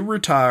women to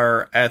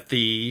retire at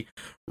the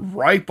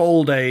ripe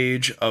old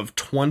age of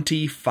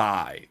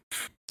 25.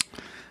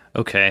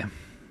 Okay.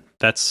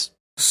 That's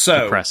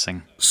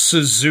depressing.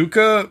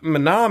 Suzuka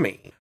Minami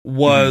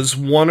was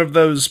one of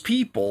those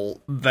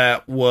people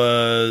that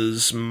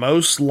was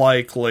most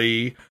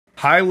likely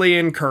highly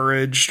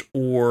encouraged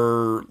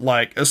or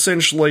like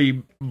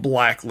essentially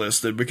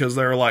blacklisted because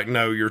they're like,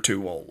 no, you're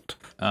too old.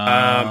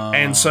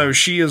 And so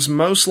she is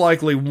most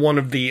likely one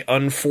of the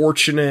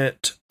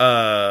unfortunate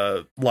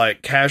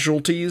like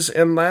casualties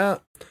in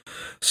that.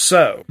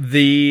 So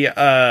the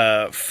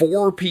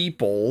four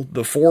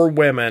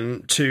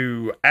women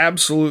to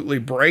absolutely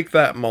break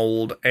that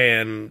mold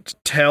and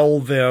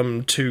tell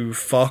them to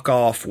fuck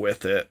off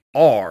with it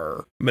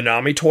are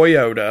Manami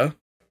Toyota,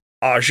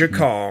 Aja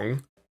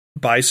Kong,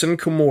 Bison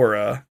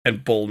Kimura,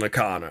 and Bull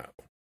Nakano.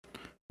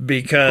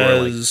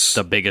 Because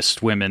like the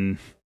biggest women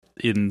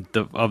in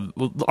the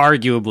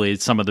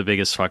arguably some of the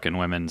biggest fucking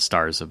women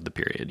stars of the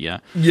period. Yeah.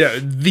 Yeah.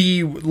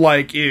 We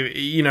want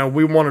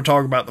to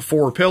talk about the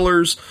 4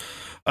 pillars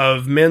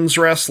of men's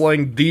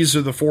wrestling. These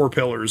are the 4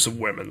 pillars of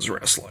women's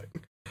wrestling.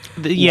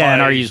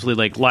 And are usually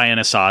like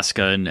Lioness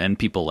Asuka and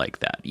people like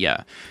that.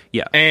 Yeah.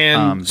 Yeah.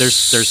 And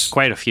there's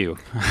quite a few.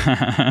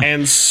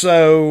 And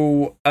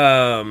so,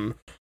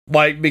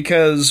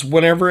 because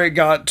whenever it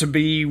got to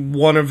be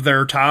one of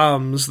their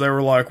times, they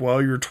were like,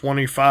 well, you're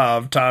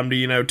 25, time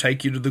to,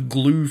 take you to the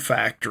glue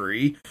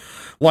factory.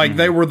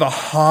 They were the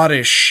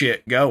hottest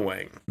shit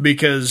going,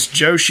 because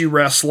Joshi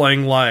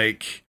wrestling,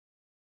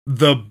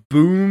 the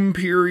boom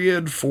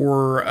period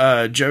for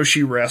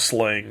Joshi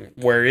wrestling,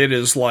 where it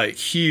is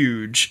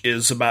huge,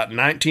 is about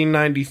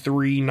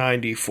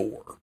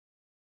 1993-94.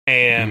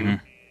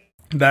 And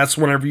that's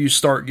whenever you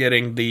start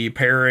getting the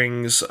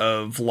pairings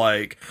of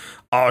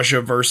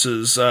Aja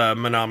versus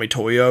Manami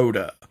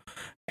Toyota,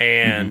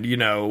 and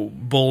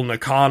Bull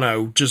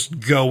Nakano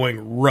just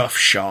going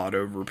roughshod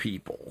over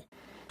people.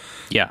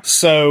 Yeah.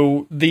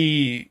 So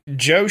the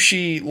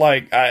Joshi,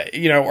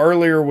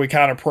 earlier we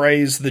kind of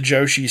praised the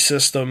Joshi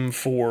system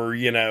for,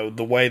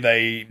 the way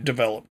they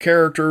develop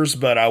characters,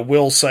 but I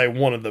will say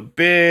one of the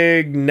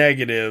big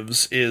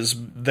negatives is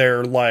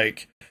their,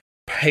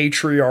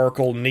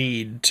 patriarchal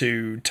need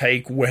to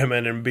take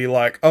women and be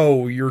like,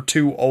 oh, you're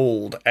too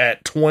old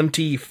at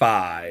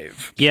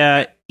 25.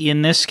 Yeah,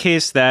 in this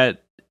case, that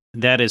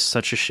is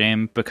such a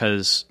shame,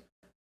 because,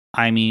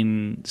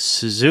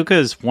 Suzuka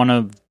is one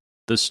of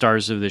the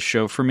stars of this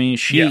show for me.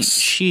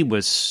 She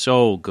was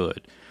so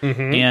good.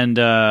 And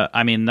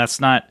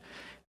that's not,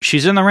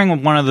 she's in the ring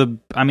with one of the,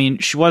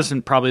 she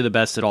wasn't probably the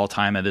best at all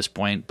time at this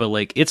point, but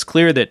it's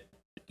clear that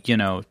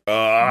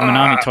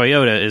Manami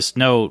Toyota is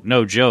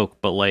no joke,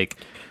 but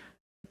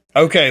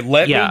okay,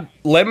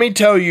 let me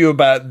tell you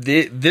about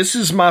this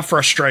is my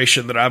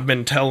frustration that I've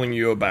been telling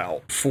you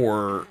about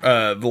for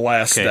the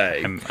last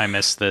day. I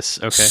missed this.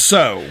 Okay.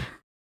 So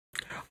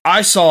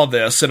I saw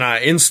this and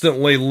I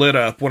instantly lit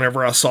up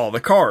whenever I saw the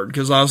card,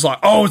 because I was like,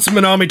 oh, it's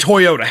Manami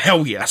Toyota.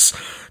 Hell yes.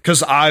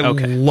 Because I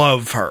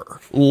love her.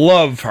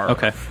 Love her.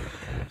 Okay.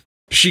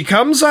 She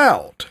comes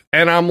out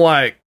and I'm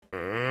like,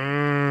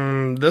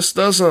 this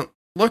doesn't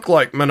look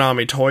like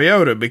Manami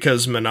Toyota,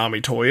 because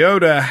Manami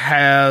Toyota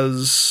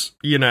has,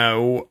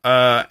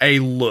 a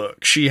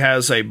look. She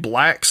has a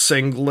black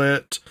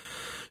singlet,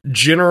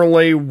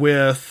 generally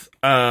with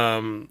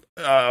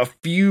a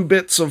few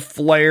bits of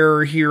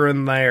flair here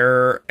and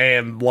there,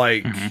 and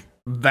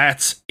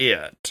that's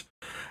it.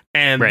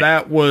 And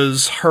that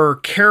was her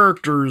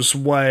character's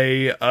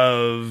way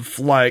of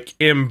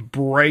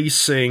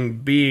embracing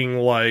being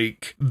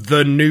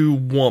the new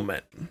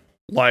woman.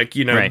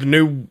 The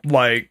new,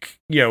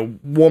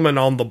 woman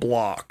on the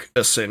block,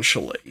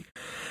 essentially.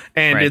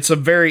 And it's a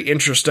very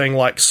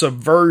interesting,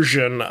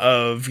 subversion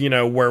of,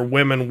 where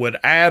women would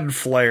add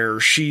flair.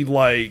 She,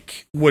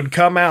 would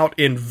come out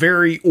in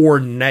very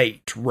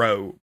ornate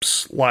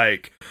robes,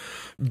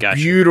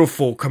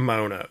 beautiful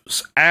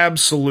kimonos,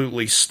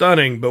 absolutely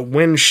stunning. But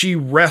when she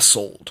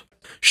wrestled,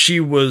 she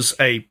was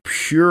a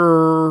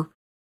pure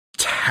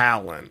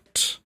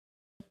talent.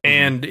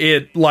 And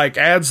it,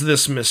 adds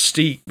this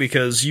mystique,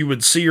 because you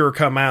would see her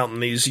come out in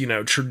these,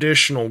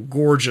 traditional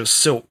gorgeous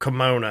silk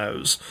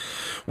kimonos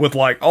with,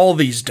 all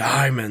these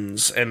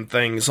diamonds and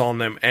things on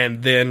them,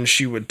 and then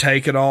she would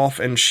take it off,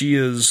 and she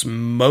is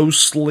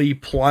mostly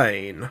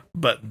plain,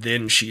 but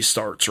then she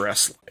starts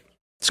wrestling.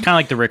 It's kind of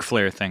like the Ric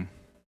Flair thing.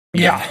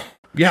 Yeah.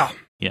 Yeah.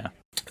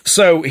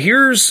 So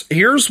here's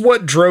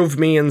what drove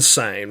me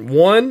insane.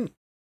 One,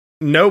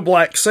 no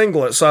black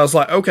singlet, so I was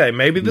like, okay,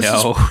 maybe this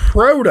is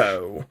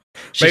proto.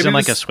 She's in a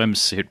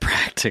swimsuit,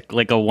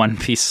 practically, a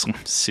one-piece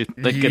swimsuit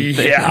looking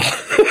thing. Yeah.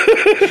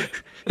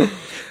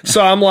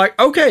 So I'm like,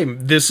 okay,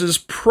 this is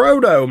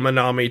proto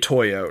Manami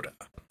Toyota.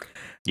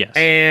 Yes.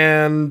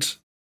 And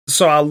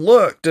so I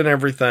looked and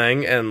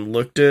everything, and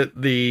looked at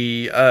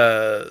the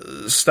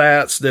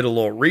stats, did a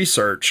little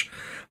research.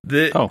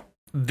 This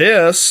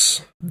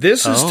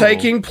is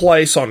taking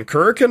place on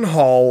Kurikan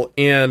Hall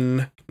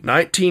in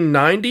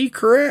 1990,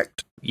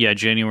 correct? Yeah,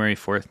 January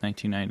 4th,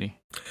 1990.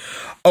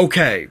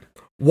 Okay,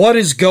 what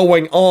is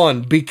going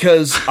on?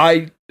 Because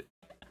I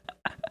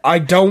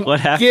don't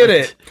get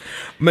it.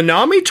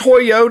 Manami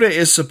Toyota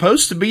is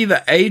supposed to be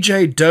the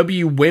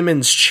AJW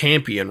Women's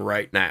Champion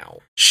right now.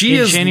 She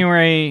won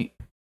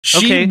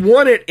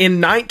it in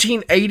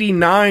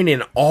 1989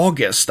 in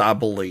August, I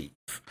believe.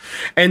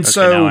 And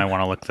so now I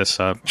want to look this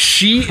up.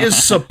 She is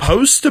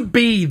supposed to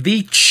be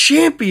the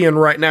champion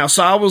right now.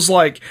 So I was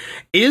like,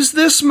 is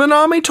this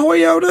Manami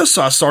Toyota?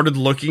 So I started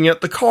looking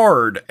at the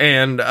card,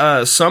 and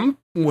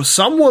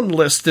someone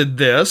listed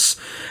this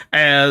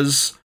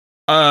as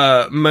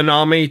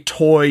Manami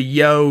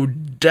Toyota.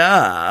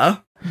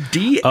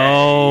 DA.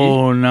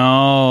 Oh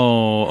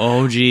no.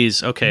 Oh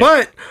geez. Okay.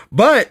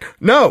 But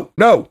no.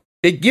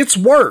 It gets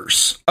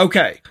worse.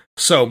 Okay.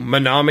 So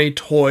Manami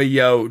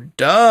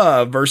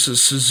Toyota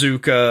versus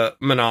Suzuka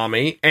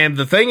Manami. And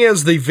the thing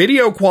is, the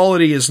video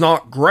quality is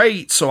not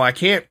great, so I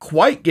can't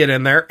quite get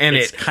in there. And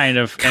it's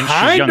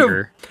she's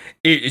younger.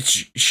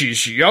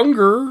 She's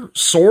younger,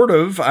 sort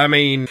of. I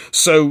mean,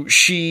 so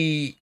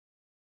she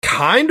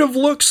kind of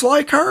looks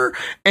like her,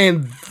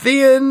 and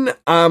then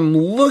I'm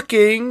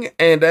looking,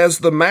 and as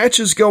the match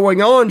is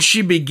going on,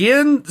 she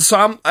begins,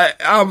 so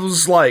I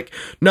was like,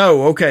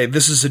 no, okay,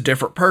 this is a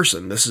different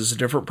person, this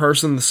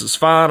is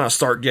fine. I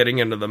start getting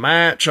into the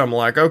match, I'm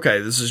like,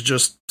 okay, this is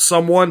just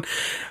someone,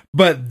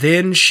 but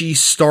then she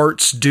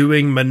starts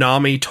doing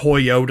Manami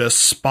Toyota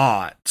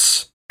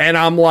spots, and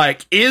I'm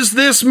like, is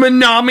this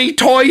Manami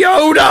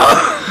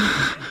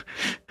Toyota?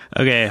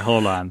 Okay,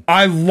 hold on.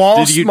 I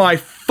lost my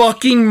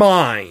fucking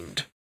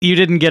mind. You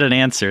didn't get an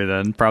answer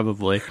then,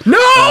 probably.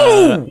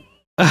 No!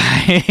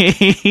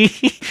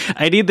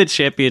 I need the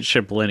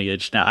championship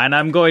lineage now, and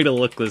I'm going to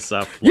look this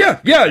up. Yeah.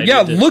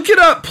 Look it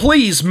up,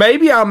 please.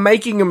 Maybe I'm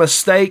making a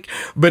mistake,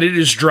 but it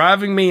is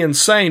driving me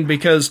insane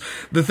because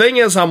the thing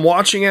is, I'm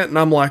watching it and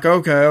I'm like,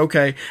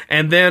 okay.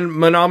 And then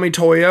Manami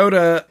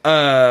Toyota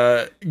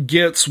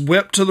gets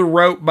whipped to the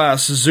rope by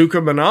Suzuka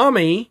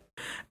Manami,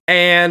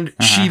 and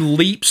she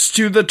leaps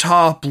to the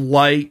top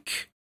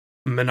like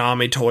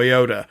Manami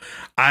Toyota.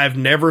 I've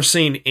never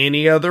seen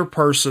any other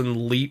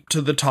person leap to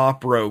the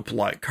top rope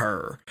like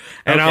her.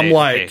 And I'm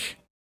like,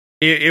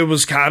 it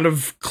was kind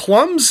of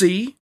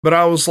clumsy, but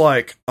I was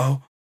like,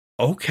 oh,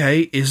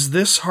 okay, is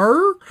this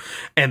her?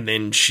 And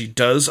then she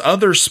does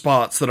other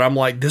spots that I'm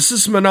like, this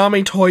is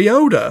Manami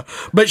Toyota,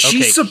 but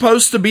she's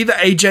supposed to be the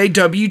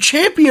AJW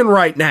champion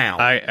right now. All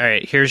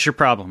right, here's your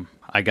problem.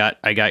 I got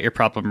your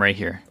problem right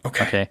here.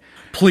 Okay.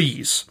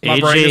 Please. My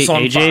brain is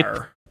on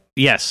fire.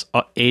 Yes.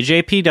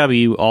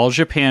 AJPW, All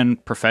Japan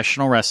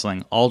Professional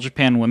Wrestling, All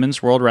Japan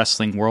Women's World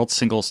Wrestling, World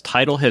Singles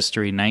Title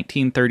History,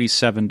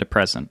 1937 to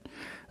present.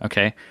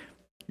 Okay.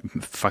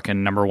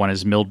 Fucking number one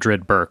is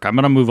Mildred Burke. I'm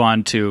going to move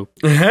on to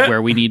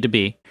where we need to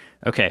be.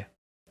 Okay.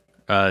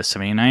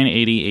 79,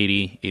 80,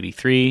 80,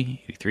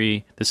 83,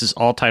 83. This is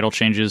all title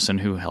changes and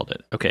who held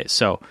it. Okay.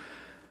 So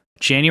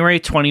January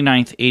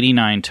 29th,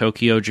 89,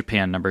 Tokyo,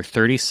 Japan, number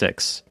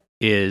 36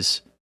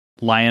 is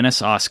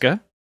Lioness Asuka.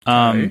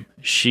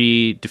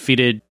 She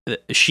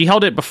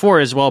held it before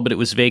as well, but it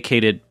was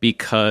vacated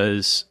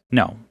because,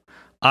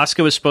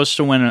 Asuka was supposed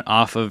to win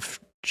off of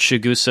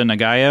Chigusa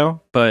Nagayo,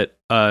 but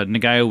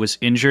Nagayo was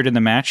injured in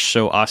the match,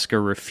 so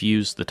Asuka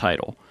refused the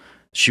title.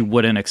 She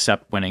wouldn't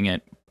accept winning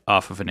it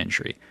off of an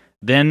injury.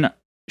 Then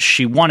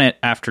she won it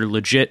after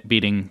legit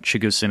beating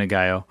Chigusa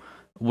Nagayo.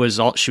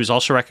 She was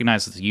also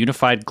recognized as the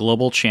unified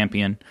global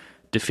champion,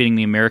 defeating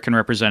the American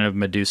representative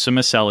Medusa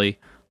Maselli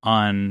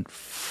on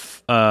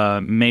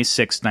May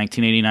 6,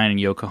 1989 in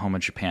Yokohama,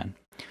 Japan.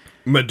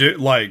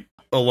 Like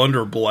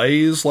Alundra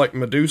Blaze, like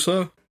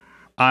Medusa?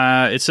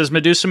 It says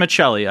Medusa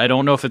Macelli. I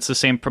don't know if it's the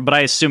same, but I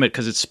assume it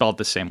because it's spelled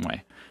the same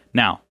way.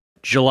 Now,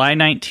 July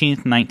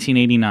 19th,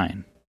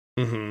 1989,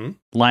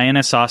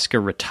 Lioness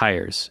Asuka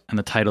retires, and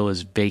the title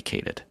is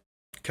vacated.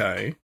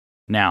 Okay.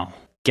 Now,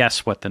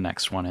 guess what the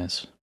next one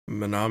is?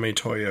 Manami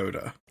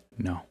Toyota.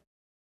 No.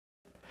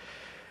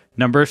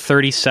 Number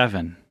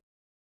 37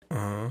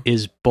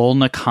 is Bull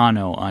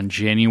Nakano on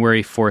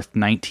January 4th,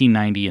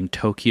 1990 in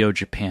Tokyo,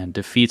 Japan.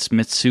 Defeats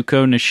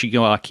Mitsuko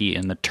Nishiwaki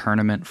in the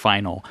tournament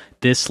final.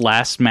 This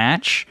last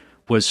match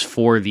was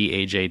for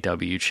the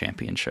AJW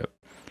championship.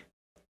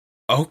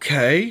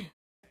 Okay.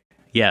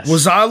 Yes.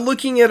 Was I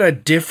looking at a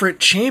different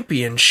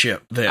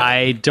championship then?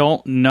 I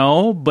don't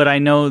know, but I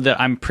know that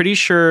I'm pretty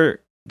sure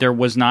there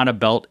was not a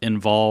belt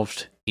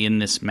involved in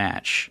this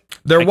match.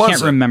 I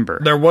can't remember.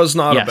 There was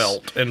not a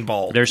belt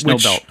involved. There's no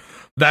belt.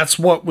 That's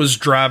what was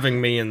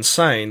driving me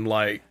insane.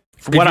 Like,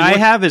 what I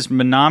have is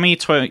Manami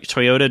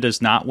Toyota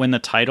does not win the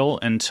title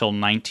until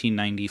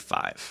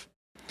 1995.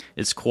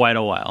 It's quite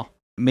a while.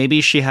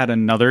 Maybe she had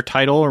another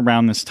title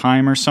around this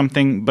time or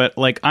something, but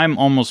like I'm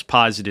almost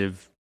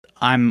positive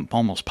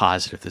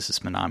this is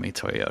Manami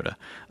Toyota.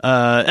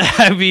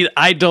 I mean,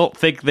 I don't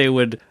think they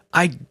would.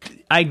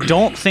 I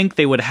don't think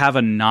they would have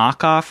a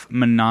knockoff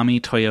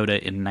Manami Toyota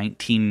in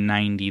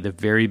 1990, the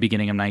very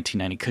beginning of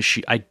 1990,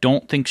 because I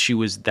don't think she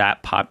was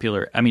that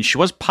popular. I mean, she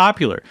was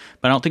popular,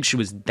 but I don't think she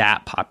was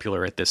that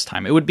popular at this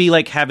time. It would be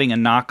like having a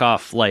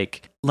knockoff,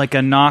 like a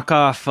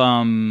knockoff.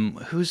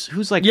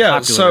 Who's like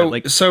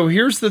popular? So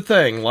here's the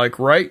thing, like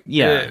right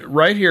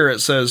here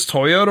it says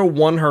Toyota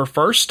won her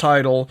first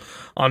title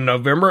on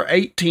November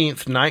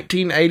 18th,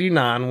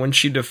 1989, when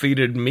she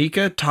defeated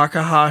Mika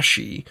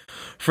Takahashi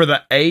for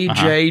the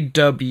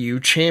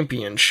AJW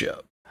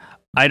Championship.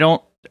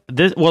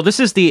 This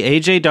is the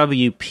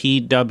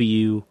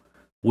AJWPW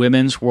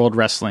Women's World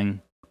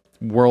Wrestling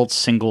World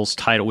Singles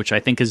title, which I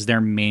think is their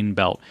main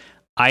belt.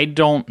 I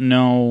don't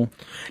know.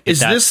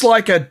 Is this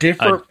like a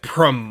different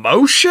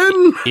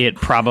promotion? It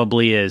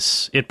probably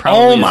is.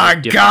 Oh my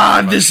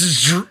god, this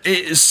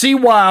is... See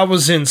why I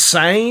was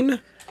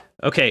insane?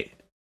 Okay,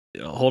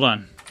 hold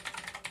on.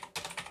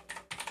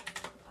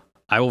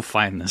 I will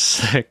find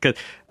this.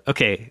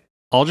 Okay,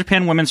 All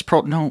Japan Women's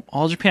Pro. No,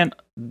 All Japan.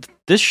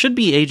 This should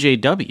be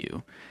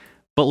AJW.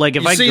 But like,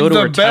 if I go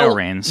to her title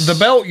reigns, the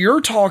belt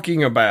you're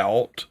talking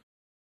about,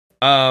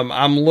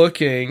 I'm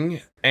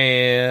looking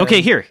and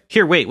okay, here,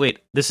 wait.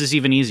 This is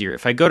even easier.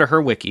 If I go to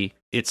her wiki,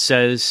 it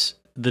says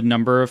the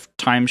number of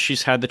times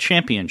she's had the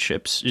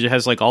championships. It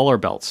has like all her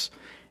belts,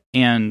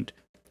 and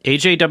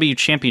AJW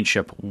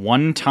Championship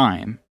 1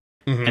 time.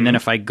 Mm-hmm. And then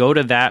if I go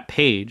to that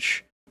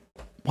page,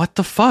 what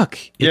the fuck?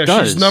 It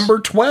does. She's number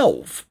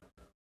 12.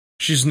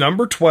 She's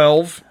number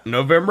 12,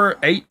 November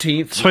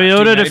 18th.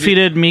 Toyota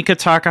defeated Mika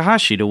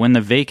Takahashi to win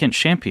the vacant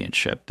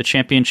championship. The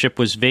championship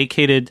was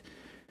vacated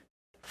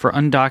for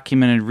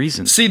undocumented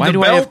reasons. See, why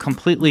do I have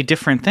completely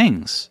different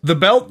things? The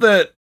belt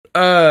that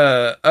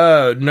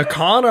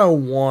Nakano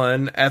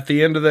won at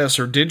the end of this,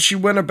 or did she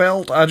win a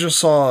belt? I just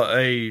saw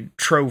a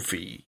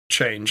trophy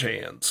change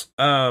hands.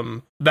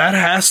 That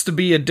has to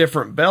be a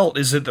different belt.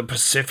 Is it the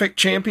Pacific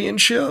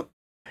Championship?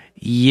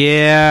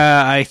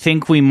 Yeah, I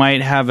think we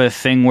might have a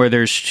thing where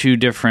there's 2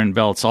 different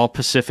belts. All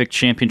Pacific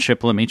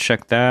Championship, let me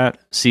check that.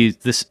 See,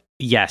 this,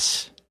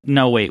 yes.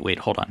 No, wait,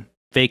 hold on.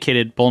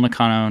 Vacated, Bull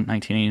Nakano,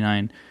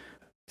 1989.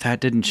 That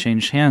didn't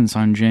change hands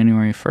on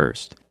January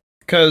 1st.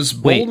 Because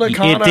Bull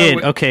Nakano... It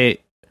did, okay.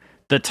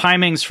 The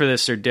timings for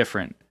this are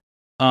different.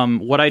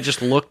 What I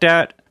just looked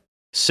at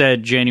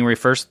said January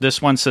 1st.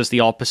 This one says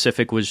the All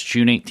Pacific was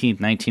June 18th,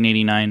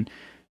 1989.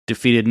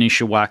 Defeated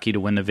Nishiwaki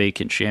to win the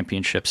vacant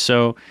championship.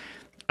 So...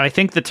 I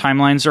think the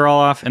timelines are all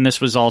off, and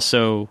this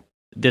also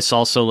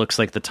looks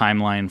like the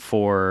timeline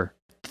for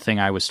the thing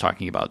I was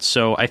talking about.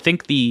 So I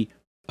think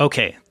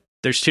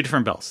there's 2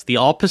 different belts. The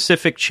All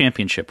Pacific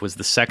Championship was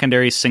the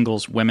secondary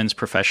singles women's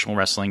professional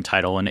wrestling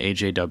title in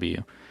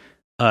AJW.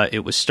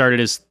 It was started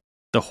as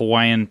the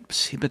Hawaiian,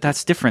 but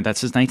that's different. That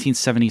says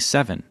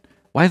 1977.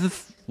 Why?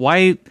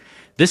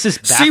 This is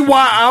baffling. See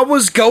why I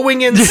was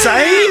going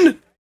insane?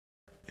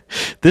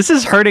 This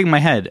is hurting my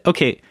head.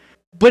 Okay.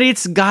 But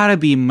it's gotta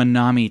be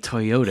Manami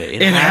Toyota.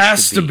 It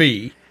has to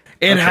be.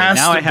 It has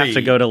to be. Now I have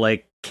to go to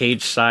like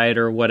cage side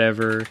or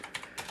whatever.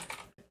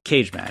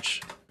 Cage match.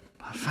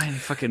 Fine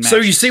fucking match. So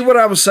you see what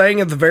I was saying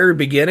at the very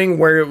beginning,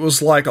 where it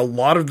was like a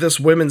lot of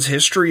this women's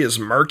history is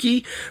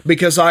murky?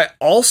 Because I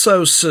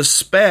also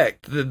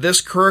suspect that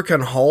this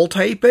Kurikan Hall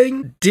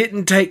taping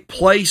didn't take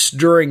place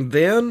during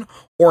then,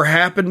 or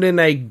happened in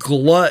a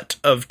glut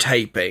of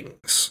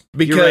tapings.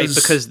 Because you're right,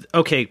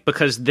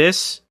 because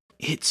this...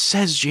 It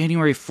says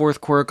January 4th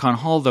Kurikan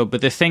Hall, though, but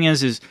the thing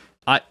is it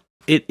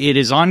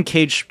is on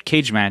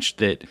Cage Match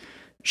that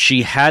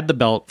she had the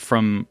belt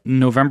from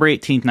November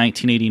 18th,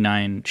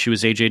 1989. She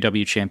was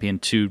AJW champion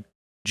to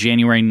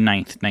January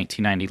 9th,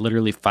 1990,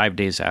 literally 5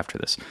 days after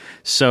this.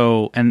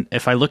 So, and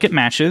if I look at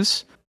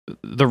matches,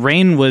 the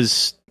reign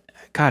was,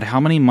 God, how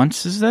many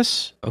months is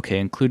this? Okay,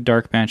 include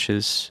dark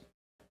matches.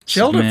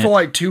 She held it for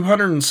like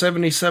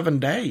 277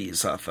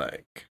 days, I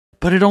think.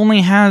 But it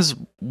only has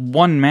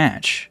 1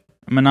 match.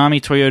 Manami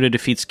Toyota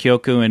defeats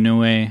Kyoko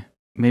Inoue.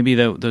 Maybe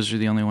those are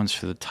the only ones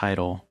for the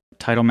title.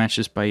 Title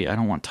matches I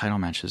don't want title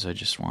matches,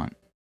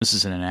 this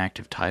is an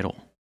inactive title.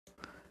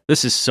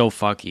 This is so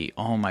fucky.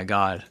 Oh my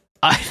god.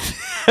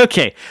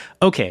 Okay.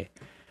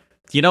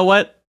 You know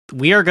what?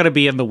 We are going to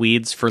be in the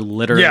weeds for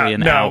literally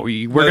an hour.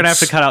 We're going to have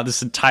to cut out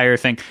this entire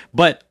thing.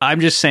 But I'm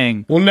just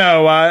saying... Well,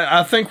 no,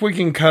 I think we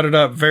can cut it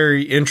up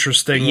very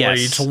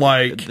interestingly to,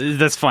 like...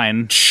 That's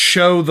fine.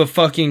 Show the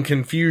fucking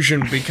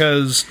confusion,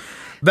 because...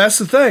 That's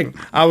the thing.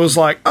 I was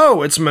like,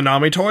 oh, it's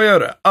Manami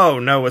Toyota. Oh,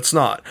 no, it's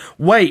not.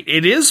 Wait,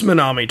 it is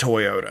Manami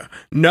Toyota.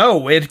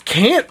 No, it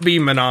can't be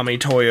Manami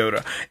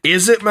Toyota.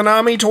 Is it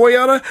Manami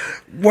Toyota?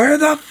 Where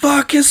the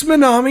fuck is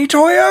Manami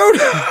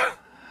Toyota?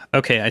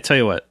 Okay, I tell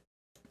you what.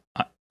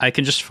 I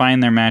can just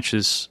find their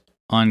matches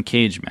on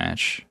Cage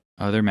Match.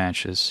 Other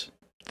matches.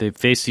 They've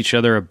faced each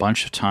other a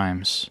bunch of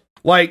times.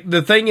 Like,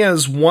 the thing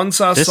is,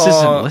 once I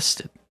saw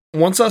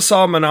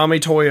Manami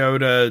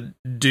Toyota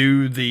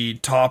do the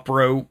top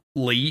rope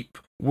leap,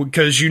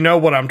 because you know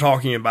what I'm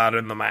talking about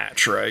in the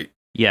match, right?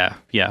 Yeah.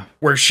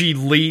 Where she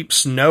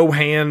leaps, no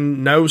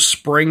hand, no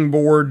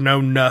springboard, no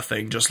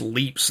nothing, just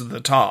leaps to the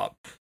top.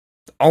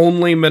 I've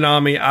only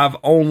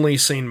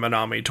seen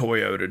Manami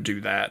Toyota do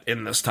that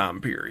in this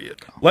time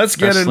period. Let's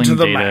get into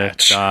the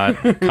match.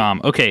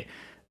 Okay,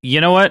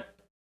 you know what?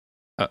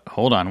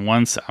 Hold on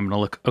once. I'm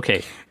gonna look.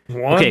 Okay,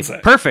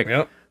 sec. Perfect.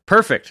 Yep.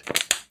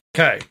 Perfect.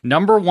 Okay.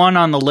 Number 1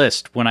 on the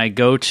list when I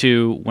go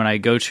to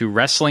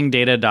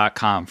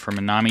WrestlingData.com for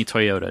Manami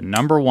Toyota.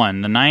 Number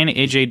 1, the 9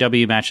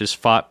 AJW matches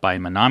fought by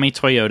Manami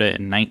Toyota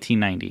in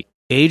 1990.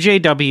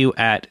 AJW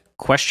at ?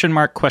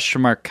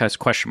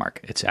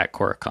 It's at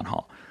Kurikan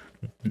Hall.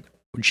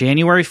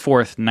 January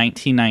 4th,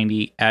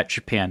 1990 at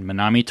Japan.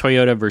 Manami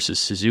Toyota versus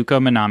Suzuko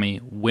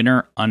Manami.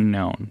 Winner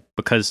unknown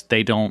because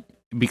they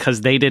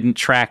didn't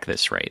track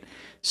this right.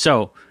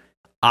 So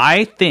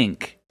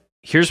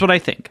here's what I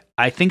think.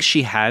 I think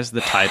she has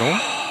the title,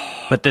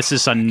 but this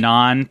is a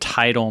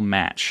non-title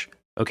match.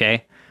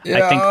 Okay?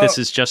 Yeah. I think this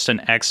is just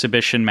an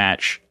exhibition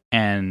match,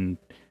 and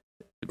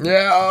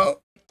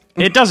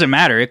it doesn't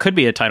matter. It could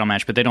be a title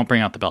match, but they don't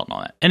bring out the belt and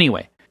all that.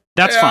 Anyway,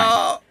 that's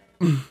fine.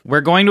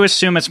 We're going to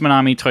assume it's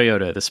Manami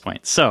Toyota at this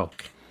point. So,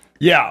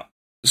 yeah,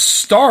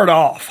 start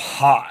off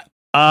hot.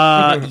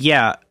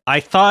 Yeah, I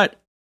thought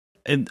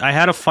I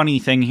had a funny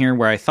thing here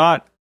where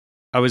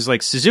I was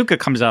like, Suzuka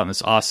comes out in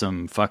this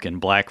awesome fucking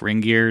black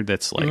ring gear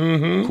that's like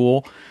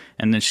cool,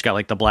 and then she's got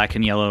like the black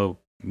and yellow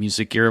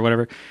music gear or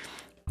whatever.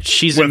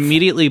 She's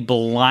immediately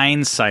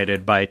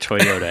blindsided by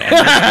Toyota,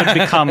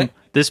 and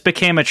this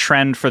became a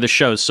trend for the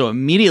show. So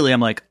immediately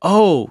I'm like,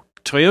 oh,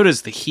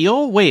 Toyota's the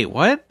heel? Wait,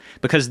 what?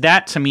 Because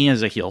that to me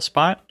is a heel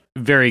spot.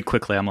 Very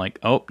quickly I'm like,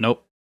 oh,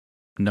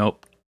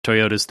 nope,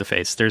 Toyota's the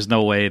face. There's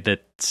no way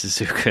that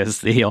Suzuka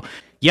is the heel.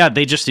 Yeah,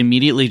 they just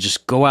immediately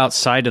just go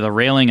outside to the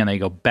railing and they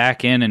go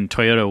back in, and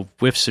Toyota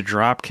whiffs a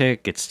drop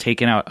kick, gets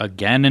taken out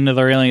again into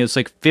the railing. It's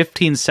like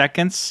 15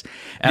 seconds,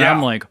 and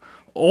I'm like,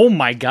 oh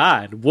my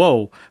god,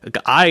 whoa.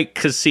 I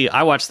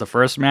watched the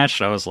first match,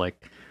 and I was like,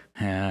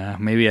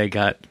 maybe I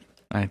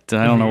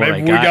don't know what I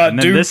got. And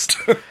then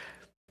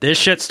this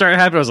shit started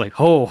happening. I was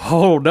like,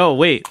 oh no,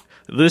 wait,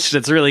 this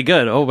shit's really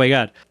good. Oh my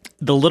god.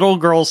 The little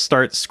girls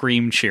start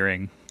scream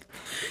cheering.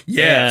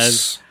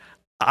 Yes.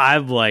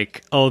 I'm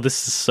like, oh,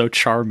 this is so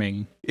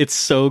charming. It's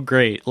so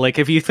great. Like,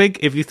 if you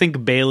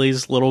think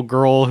Bailey's little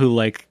girl who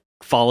like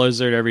follows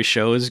her at every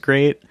show is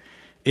great,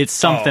 it's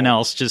something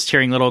else. Just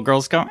hearing little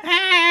girls go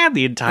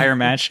the entire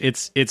match,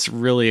 it's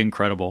really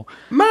incredible.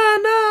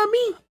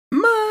 Manami.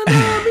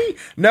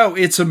 No,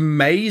 it's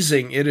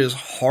amazing. It is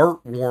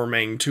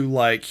heartwarming to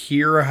like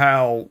hear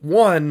how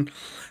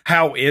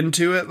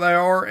into it they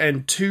are,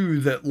 and two,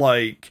 that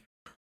like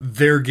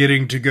they're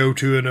getting to go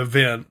to an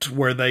event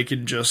where they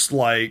can just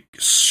like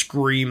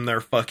scream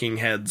their fucking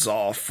heads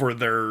off for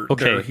their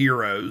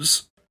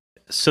heroes.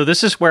 So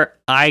this is where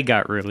I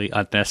got really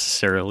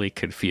unnecessarily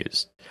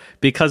confused,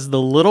 because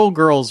the little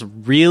girls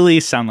really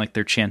sound like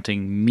they're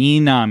chanting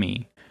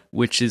Minami,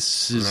 which is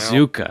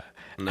Suzuka.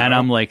 No. And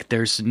I'm like,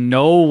 there's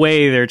no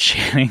way they're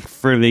chanting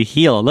for the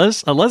heel,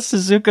 unless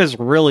Suzuka's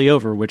really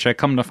over, which I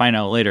come to find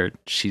out later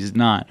she's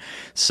not.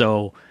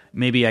 So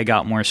maybe I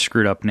got more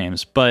screwed up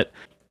names, but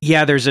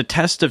yeah, there's a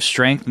test of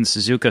strength, and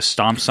Suzuka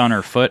stomps on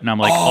her foot, and I'm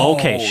like,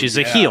 okay, she's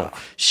a heel.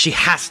 She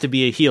has to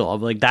be a heel.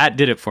 I'm like, that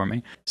did it for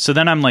me. So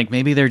then I'm like,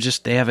 maybe they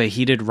have a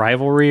heated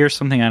rivalry or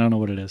something. I don't know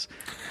what it is.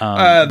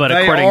 But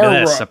according to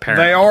this,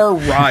 apparently they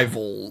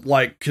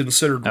are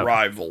considered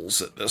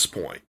rivals at this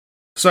point.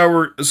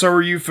 So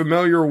are you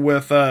familiar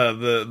with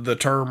the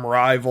term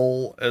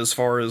rival as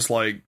far as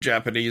like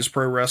Japanese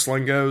pro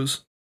wrestling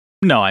goes?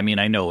 No, I mean,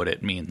 I know what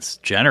it means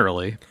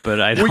generally, but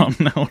I don't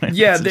know what it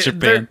means in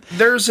Japan.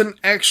 There's an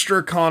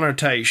extra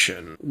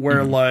connotation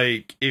where,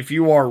 like, if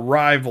you are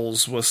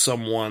rivals with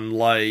someone,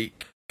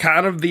 like,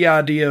 kind of the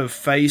idea of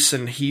face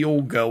and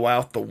heel go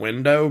out the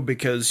window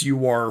because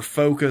you are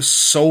focused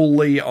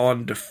solely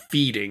on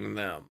defeating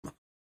them.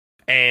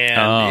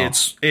 And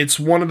it's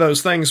one of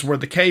those things where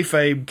the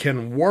kayfabe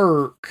can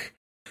work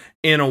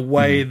in a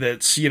way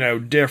that's,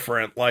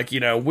 different. Like,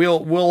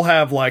 we'll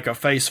have like a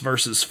face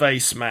versus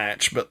face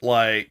match, but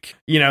like,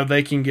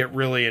 they can get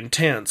really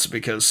intense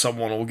because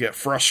someone will get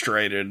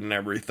frustrated and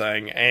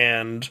everything.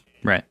 And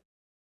right,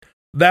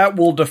 that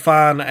will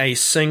define a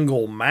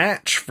single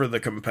match for the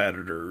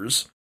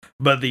competitors.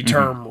 But the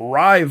term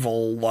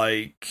rival,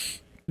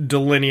 like,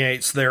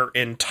 delineates their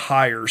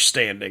entire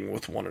standing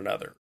with one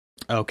another.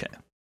 Okay.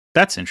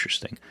 That's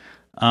interesting.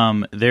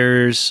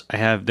 There's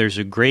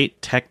a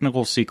great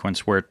technical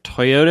sequence where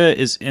Toyota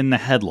is in the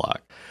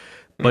headlock,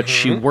 but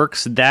she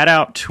works that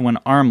out to an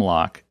arm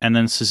lock, and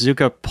then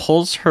Suzuka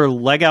pulls her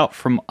leg out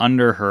from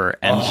under her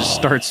and just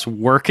starts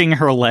working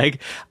her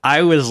leg.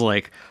 I was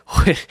like,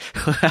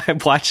 I'm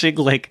watching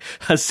like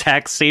a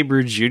Zack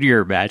Sabre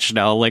Jr. match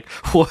now. Like,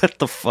 what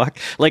the fuck?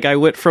 Like, I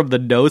went from the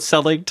no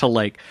selling to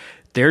like,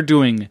 they're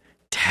doing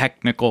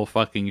technical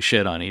fucking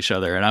shit on each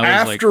other, and I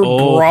was after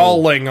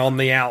brawling on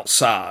the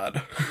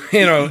outside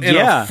in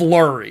a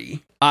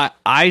flurry.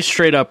 I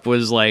straight up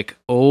was like,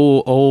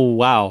 oh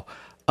wow,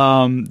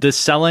 the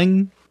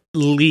selling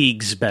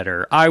leagues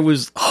better. I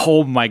was,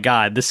 oh my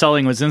god, the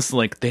selling was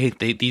instantly like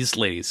these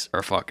ladies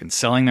are fucking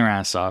selling their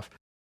ass off.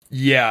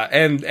 Yeah,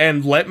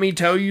 and let me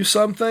tell you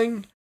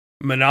something,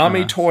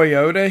 Manami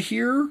Toyota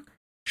here,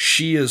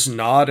 she is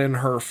not in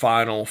her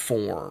final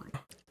form.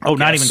 Oh,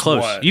 not even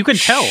close. What? You can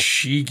tell.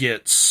 She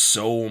gets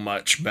so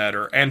much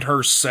better. And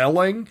her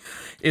selling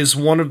is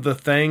one of the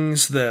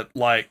things that,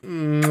 like,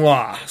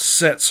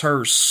 sets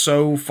her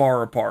so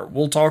far apart.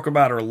 We'll talk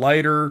about her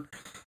later.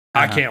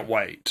 I can't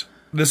wait.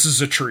 This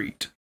is a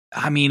treat.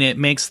 I mean, it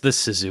makes the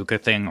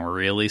Suzuka thing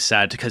really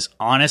sad because,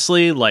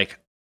 honestly, like,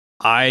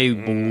 I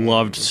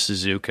loved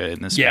Suzuka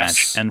in this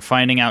match. And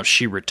finding out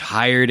she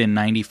retired in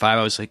 95,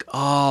 I was like,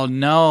 oh,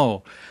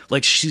 no.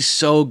 Like, she's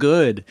so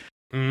good.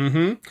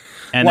 And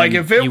like,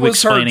 if it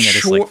was her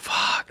choice, like,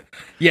 fuck.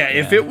 Yeah,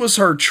 if it was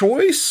her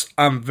choice,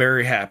 I'm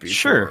very happy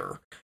for her.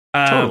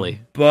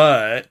 Totally.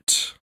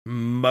 But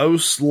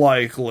most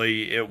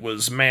likely it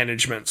was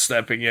management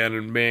stepping in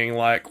and being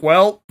like,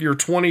 well, you're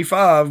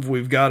 25,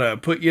 we've got to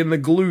put you in the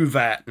glue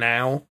vat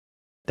now.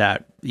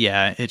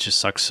 it just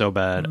sucks so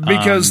bad.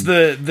 Because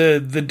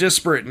the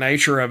disparate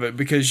nature of it,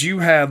 because you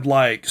had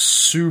like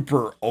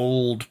super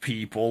old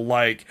people,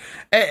 like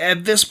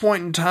at this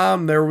point in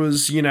time, there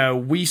was,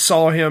 we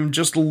saw him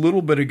just a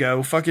little bit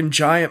ago, fucking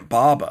Giant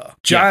Baba.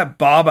 Giant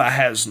Baba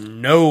has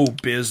no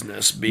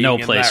business being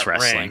in that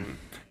wrestling. Ring.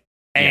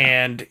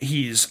 And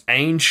he's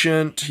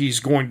ancient, he's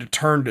going to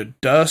turn to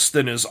dust,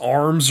 and his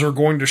arms are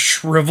going to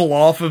shrivel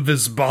off of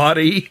his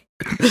body.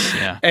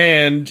 Yeah.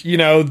 And,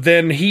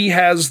 then he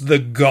has the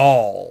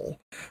gall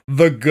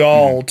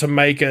to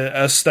make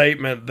a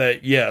statement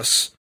that,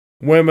 yes,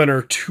 women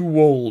are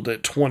too old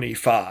at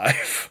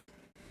 25.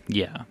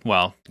 Yeah,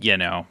 well,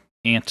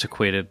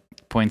 antiquated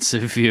points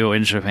of view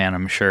in Japan,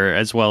 I'm sure,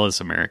 as well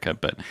as America.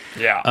 But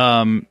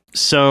yeah.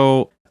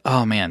 So,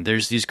 oh man,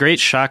 there's these great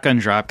shotgun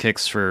drop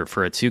kicks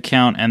for a 2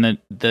 count, and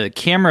the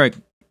camera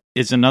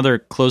is another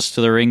close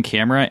to the ring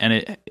camera, and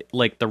it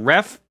like the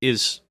ref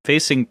is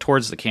facing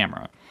towards the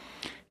camera,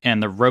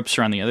 and the ropes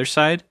are on the other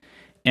side,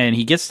 and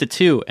he gets to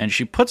 2, and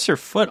she puts her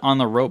foot on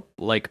the rope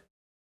like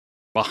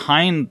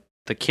behind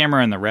the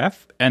camera and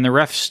the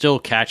ref still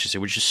catches it,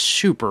 which is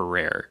super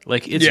rare.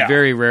 Like, it's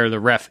very rare the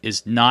ref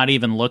is not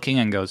even looking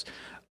and goes,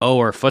 oh,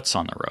 her foot's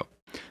on the rope.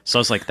 So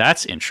I was like,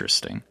 that's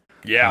interesting.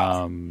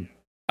 Yeah.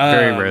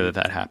 Very rare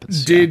that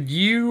happens. Did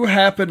you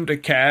happen to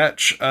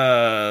catch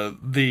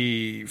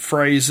the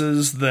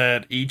phrases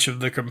that each of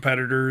the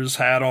competitors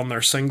had on their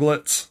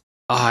singlets?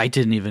 Oh, I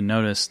didn't even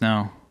notice,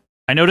 no.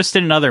 I noticed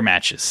it in other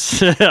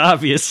matches,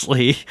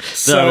 obviously.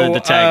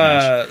 The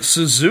tag match.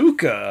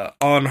 Suzuka,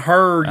 on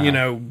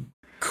her,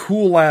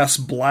 cool-ass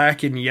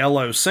black and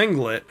yellow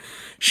singlet,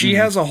 she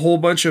has a whole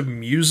bunch of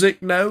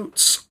music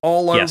notes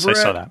all over it,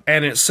 saw that.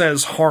 And it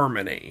says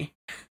Harmony.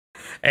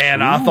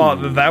 And I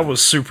thought that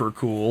was super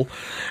cool.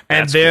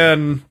 And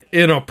then,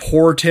 in a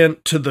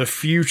portent to the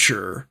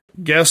future,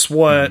 guess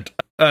what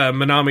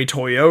Manami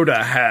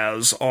Toyota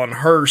has on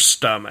her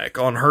stomach,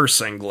 on her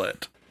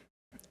singlet?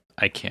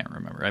 I can't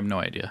remember. I have no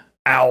idea.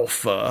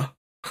 Alpha.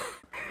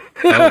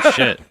 Oh,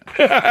 shit.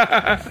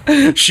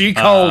 She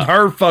called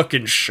her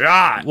fucking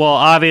shot. Well,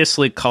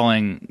 obviously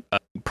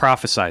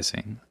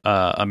prophesizing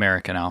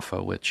American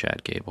Alpha with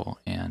Chad Gable.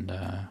 And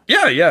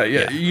Yeah.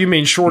 You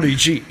mean Shorty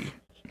G.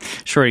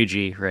 Shorty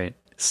G, right.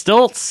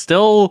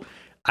 Still,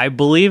 I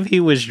believe he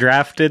was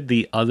drafted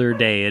the other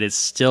day. It is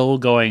still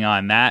going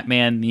on. That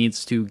man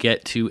needs to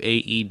get to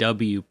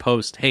AEW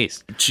post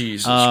haste.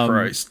 Jesus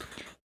Christ.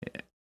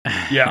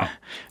 Yeah.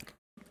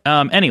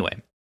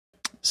 Anyway,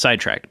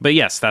 sidetracked. But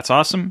yes, that's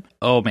awesome.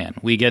 Oh man,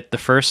 we get the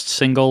first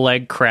single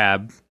leg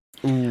crab.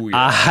 Ooh,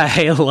 yeah.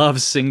 I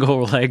love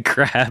single leg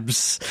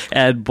crabs,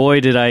 and boy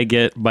did I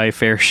get my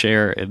fair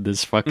share in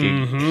this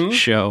fucking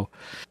show.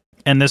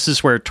 And this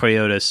is where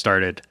Toyota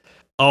started.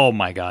 Oh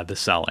my god, the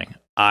selling.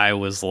 I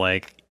was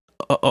like,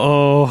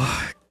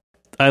 oh,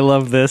 I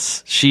love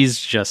this. She's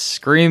just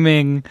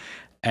screaming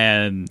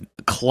and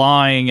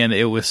clawing, and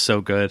it was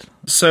so good.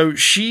 So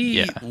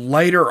she,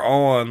 later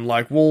on,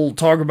 like, we'll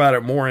talk about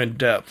it more in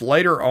depth.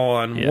 Later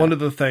on, one of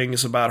the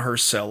things about her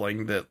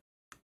selling that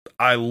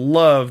I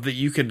love that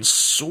you can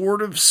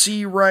sort of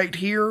see right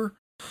here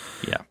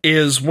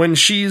is when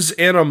she's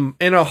in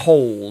a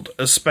hold,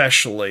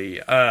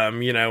 especially,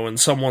 and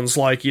someone's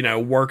like,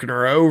 working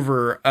her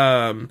over,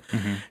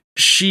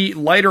 she,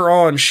 later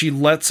on, she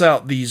lets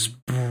out these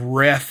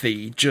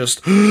breathy,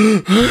 just,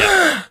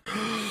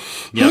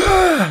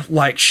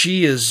 like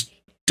she is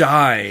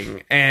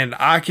dying. And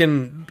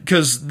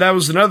because that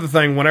was another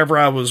thing, whenever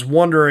I was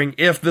wondering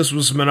if this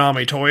was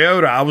Manami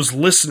Toyota, I was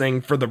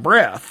listening for the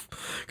breath.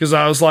 Because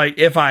I was like,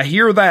 if I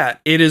hear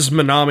that, it is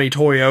Manami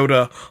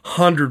Toyota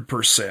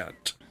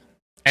 100%.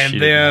 And she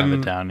then didn't have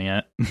it down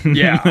yet.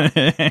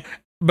 Yeah.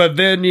 But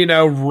then,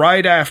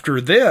 right after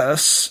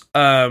this,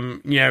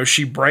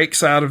 she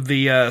breaks out of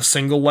the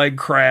single leg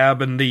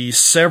crab and the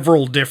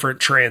several different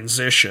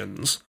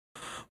transitions.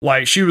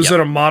 Like, she was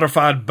in a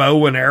modified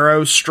bow and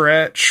arrow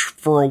stretch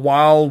for a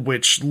while,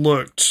 which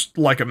looked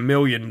like $1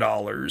 million.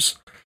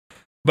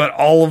 But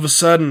all of a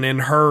sudden, in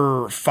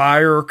her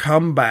fire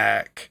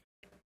comeback,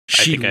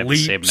 she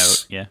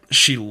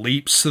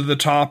leaps to the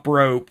top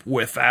rope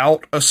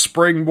without a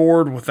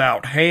springboard,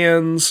 without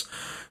hands,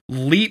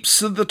 leaps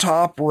to the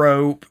top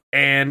rope,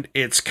 and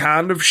it's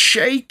kind of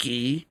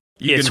shaky.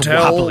 It's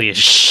wobbly as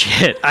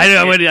shit.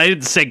 I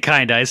didn't say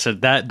kind of. I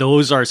said that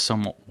those are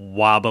some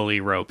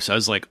wobbly ropes. I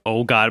was like,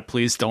 oh god,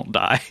 please don't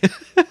die.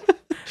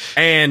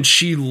 And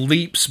she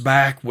leaps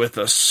back with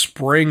a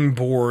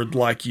springboard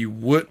like you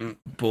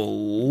wouldn't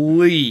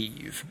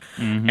believe.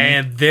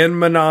 And then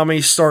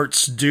Manami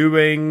starts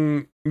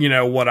doing,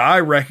 what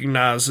I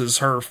recognize as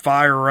her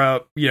fire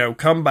up,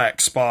 comeback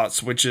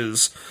spots, which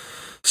is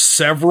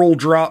several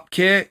drop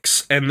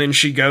kicks, and then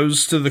she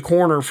goes to the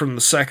corner from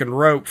the second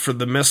rope for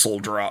the missile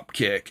drop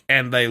kick,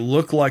 and they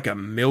look like $1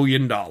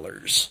 million.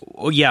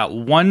 Oh, yeah,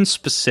 one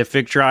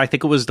specific drop, I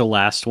think it was the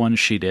last one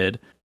she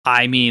did.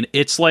 I mean,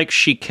 it's like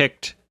she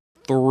kicked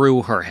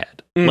through her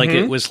head. Like,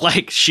 it was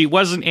like she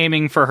wasn't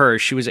aiming for her,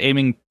 she was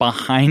aiming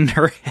behind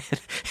her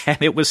head,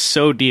 and it was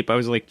so deep. I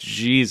was like,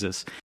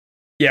 Jesus.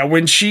 Yeah,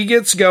 when she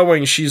gets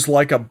going, she's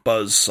like a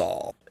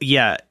buzzsaw.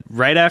 Yeah,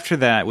 right after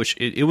that, which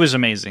it was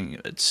amazing.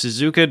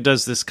 Suzuka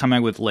does this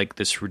comeback with like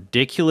this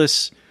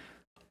ridiculous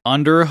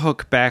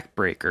underhook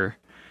backbreaker.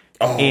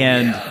 Oh,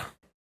 yeah.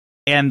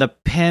 And the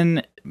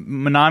pin,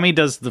 Manami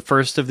does the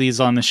first of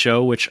these on the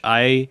show, which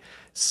I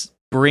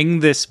bring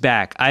this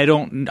back. I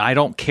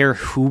don't care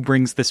who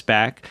brings this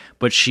back,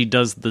 but she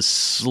does the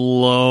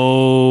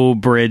slow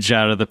bridge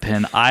out of the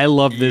pin. I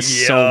love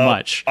this so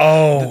much.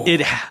 Oh,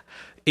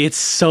 it's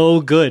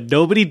so good.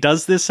 Nobody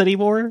does this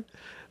anymore.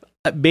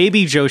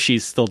 Maybe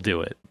Joshis still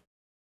do it,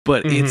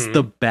 but it's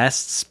the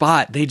best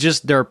spot.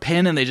 They're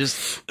pin and they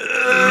just bridge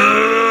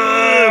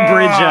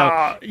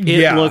out.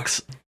 It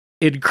looks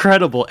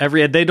incredible.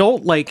 They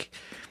don't like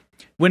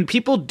when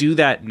people do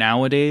that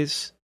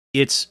nowadays.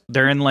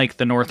 They're in like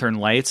the Northern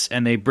Lights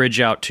and they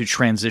bridge out to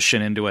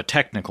transition into a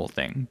technical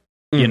thing.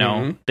 You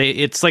know,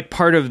 it's like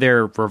part of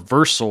their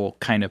reversal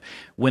kind of.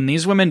 When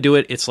these women do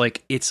it, it's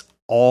like it's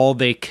all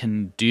they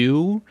can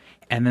do,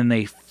 and then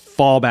they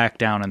fall back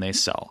down and they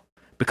sell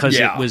because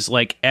it was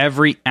like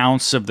every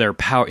ounce of their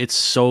power. It's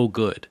so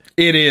good.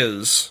 It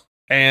is.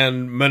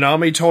 And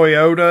Manami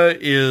Toyota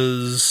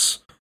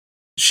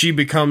she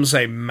becomes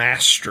a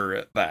master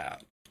at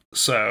that.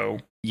 So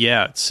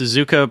yeah,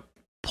 Suzuka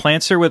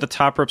plants her with a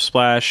top rope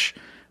splash,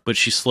 but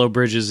she slow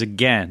bridges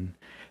again.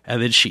 And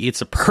then she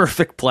eats a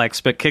perfect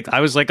plex, but kick.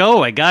 I was like, oh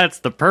my god, it's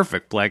the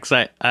perfect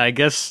plex. I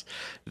guess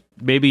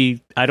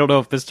maybe, I don't know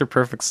if Mr.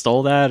 Perfect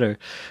stole that or...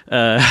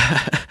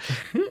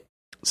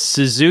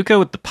 Suzuka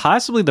with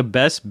possibly the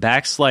best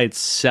backslide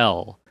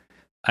sell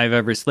I've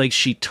ever... Like,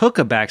 she took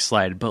a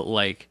backslide, but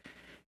like,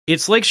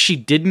 it's like she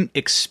didn't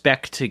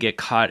expect to get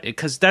caught.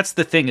 Because that's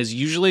the thing, is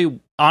usually,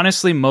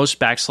 honestly, most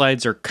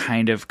backslides are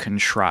kind of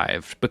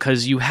contrived.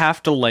 Because you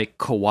have to like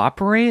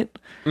cooperate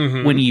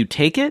when you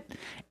take it.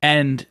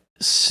 And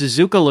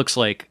Suzuka looks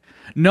like,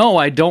 no,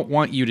 I don't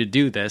want you to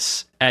do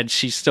this, and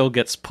she still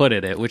gets put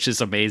in it, which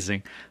is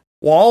amazing.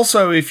 Well,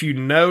 also, if you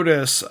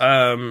notice,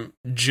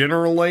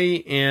 generally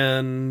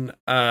in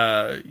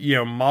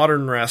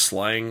modern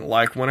wrestling,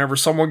 like whenever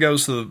someone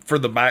goes for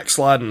the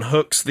backslide and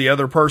hooks the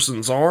other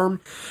person's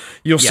arm,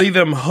 you'll see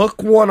them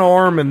hook one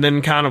arm and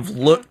then kind of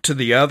look to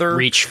the other,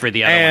 reach for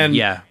the other one.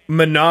 Yeah,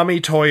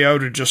 Manami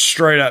Toyota just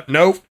straight up,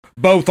 nope,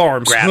 both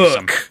arms grabs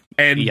hook,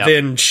 and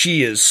then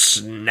she is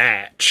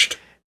snatched.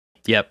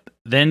 Yep.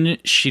 Then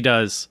she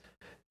does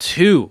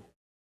two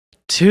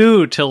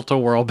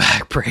tilt-a-whirl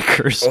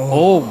backbreakers.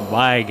 Oh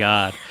my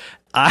god.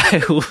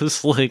 I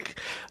was like,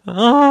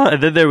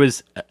 and then there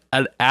was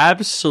an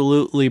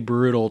absolutely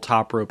brutal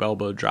top rope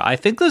elbow drop. I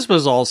think this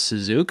was all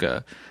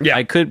Suzuka. Yeah.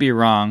 I could be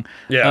wrong.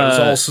 Yeah, it was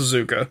all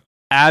Suzuka.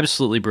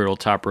 Absolutely brutal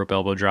top rope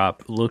elbow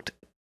drop. Looked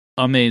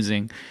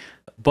amazing.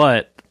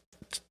 But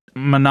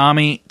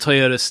Manami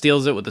Toyota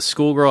steals it with the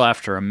schoolgirl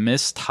after a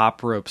missed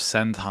top rope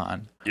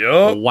senton.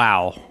 Yup.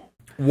 Wow.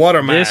 What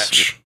a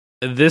match.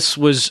 This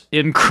was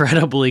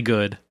incredibly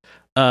good.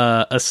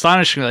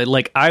 Astonishingly,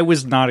 like, I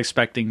was not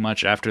expecting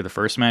much after the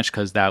first match,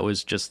 because that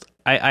was just...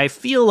 I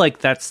feel like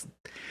it's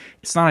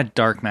not a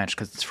dark match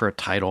because it's for a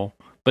title,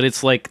 but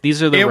it's like,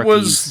 these are the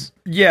rookies.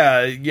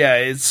 Yeah,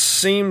 it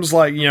seems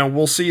like,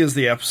 we'll see as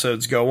the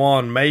episodes go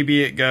on.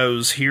 Maybe it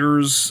goes,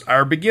 here's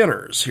our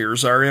beginners,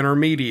 here's our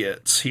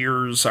intermediates,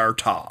 here's our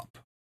top.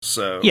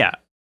 So yeah.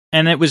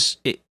 And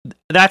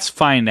that's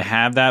fine to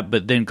have that,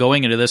 but then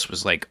going into this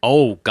was like,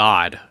 oh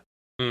god,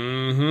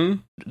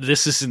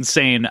 this is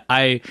insane.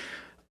 I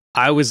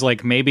was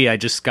like, maybe I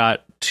just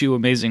got two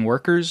amazing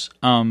workers.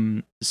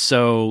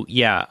 So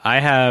yeah, I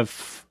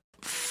have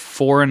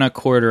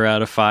 4.25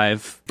 out of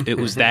 5. It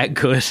was that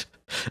good.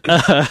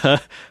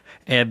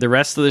 And the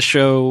rest of the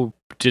show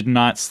did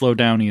not slow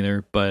down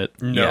either, but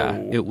yeah,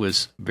 it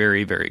was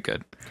very, very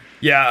good.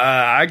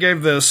 Yeah, I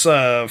gave this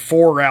 4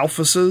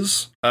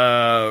 Ralphuses.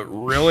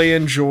 Really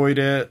enjoyed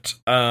it.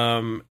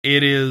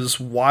 It is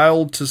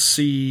wild to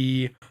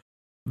see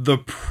the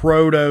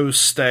proto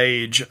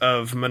stage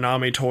of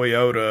Manami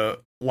Toyota.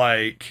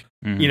 Like,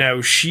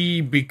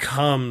 she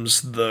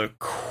becomes the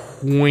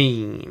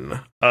queen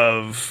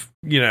of,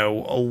 a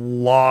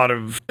lot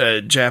of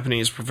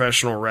Japanese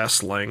professional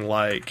wrestling.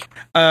 Like,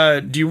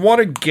 do you want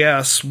to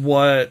guess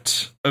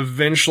what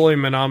eventually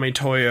Manami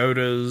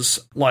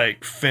Toyota's,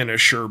 like,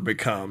 finisher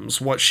becomes?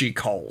 What she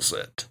calls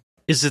it?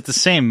 Is it the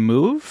same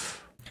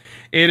move?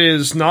 It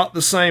is not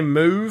the same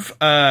move.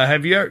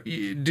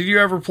 Did you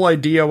ever play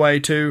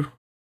DOA 2?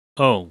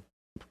 Oh,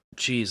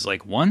 geez,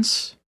 like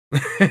once?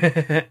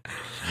 Once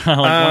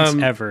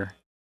ever.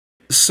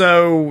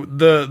 So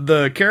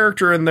the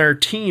character in there,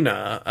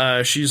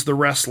 Tina, she's the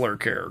wrestler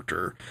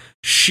character.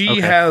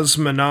 She has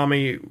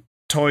Manami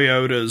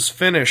Toyota's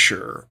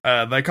finisher.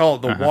 They call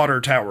it the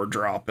water tower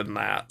drop in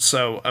that.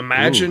 So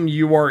imagine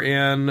you are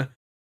in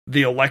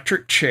the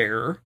electric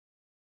chair.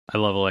 I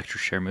love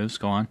electric chair moves.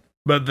 Go on.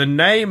 But the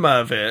name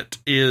of it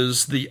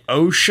is the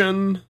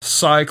Ocean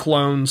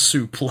Cyclone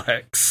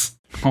Suplex.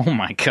 Oh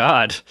my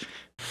god.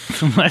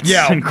 That's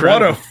incredible.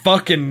 What a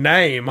fucking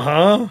name,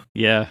 huh?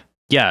 Yeah.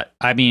 Yeah,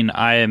 I mean,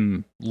 I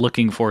am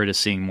looking forward to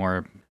seeing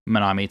more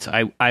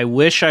Manami. I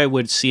wish I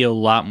would see a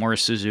lot more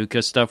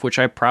Suzuka stuff, which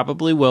I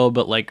probably will,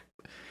 but like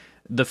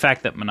the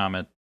fact that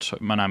Manami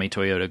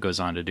Toyota goes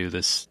on to do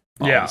this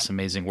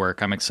amazing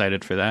work, I'm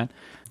excited for that.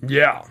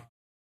 Yeah.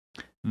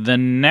 The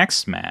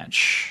next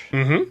match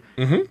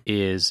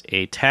is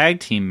a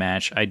tag team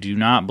match. I do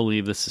not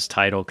believe this is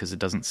title because it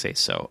doesn't say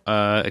so.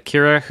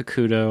 Akira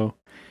Hokuto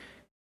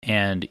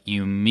and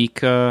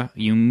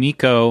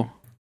Yumiko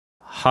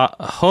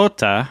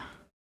Hota.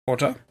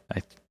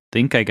 I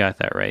think I got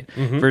that right.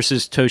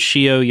 Versus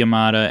Toshio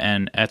Yamada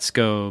and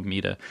Etsuko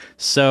Mita.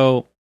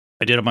 So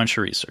I did a bunch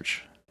of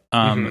research.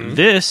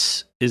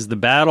 This is the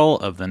battle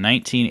of the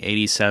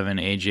 1987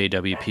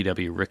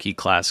 AJWPW rookie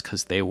class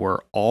because they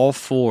were all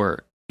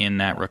four in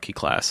that rookie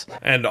class.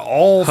 And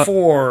all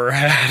four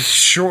had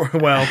short,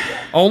 well,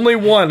 only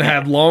one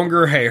had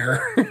longer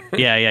hair.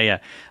 Yeah.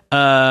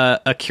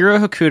 Akira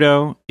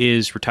Hokuto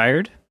is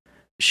retired.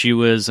 She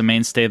was a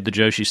mainstay of the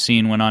joshi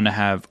scene, went on to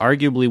have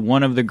arguably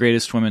one of the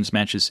greatest women's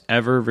matches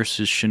ever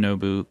versus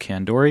Shinobu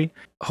Kandori.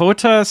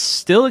 Hota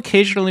still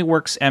occasionally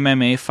works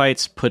MMA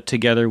fights put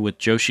together with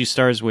joshi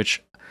stars,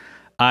 which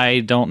I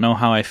don't know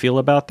how I feel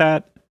about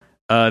that.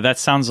 That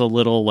sounds a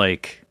little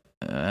like...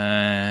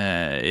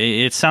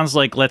 it sounds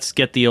like let's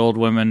get the old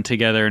women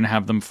together and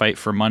have them fight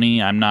for money.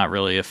 I'm not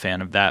really a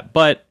fan of that,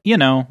 but you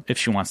know, if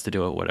she wants to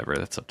do it, whatever,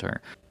 that's up to her.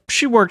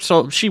 She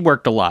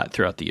worked a lot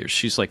throughout the years.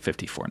 She's like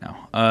 54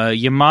 now.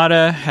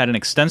 Yamada had an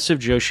extensive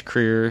joshi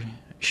career.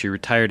 She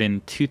retired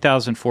in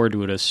 2004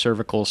 due to a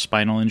cervical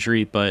spinal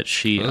injury, but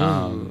she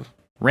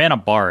ran a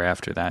bar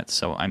after that,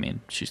 so I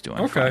mean, she's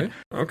doing fine.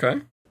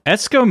 Okay.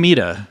 Etsuko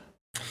Mita,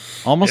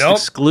 almost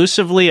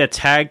exclusively a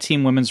tag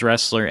team women's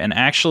wrestler, and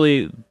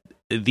actually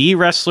the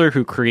wrestler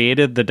who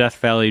created the Death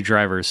Valley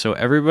Driver. So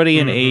everybody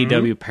in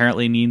AEW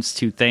apparently needs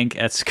to thank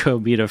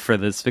Etsuko Mita for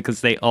this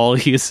because they all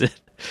use it.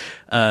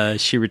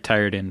 She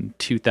retired in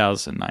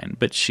 2009,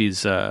 but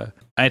she's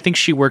I think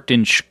she worked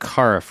in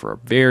Shikara for a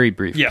very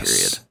brief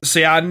period.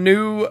 See, I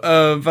knew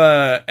of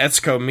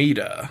Etsuko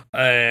Mita,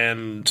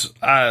 and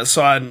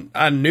so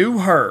I knew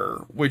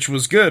her, which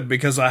was good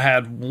because I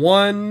had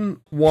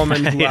one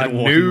woman who I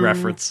knew.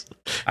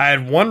 I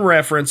had one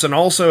reference, and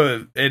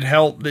also it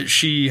helped that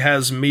she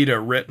has Mita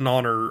written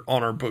on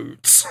her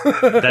boots.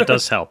 That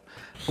does help.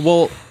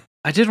 Well,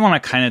 I did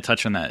want to kind of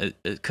touch on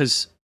that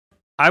because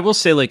I will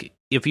say, like,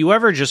 if you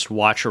ever just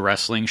watch a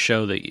wrestling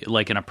show that,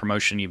 like, in a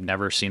promotion you've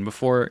never seen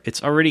before,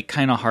 it's already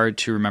kind of hard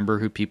to remember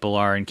who people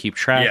are and keep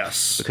track.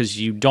 Yes. Because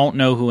you don't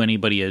know who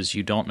anybody is.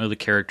 You don't know the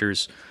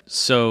characters.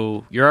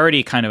 So you're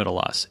already kind of at a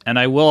loss. And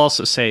I will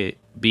also say,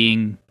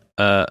 being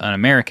an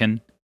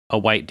American, a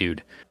white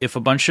dude, if a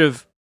bunch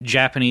of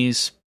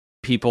Japanese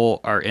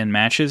people are in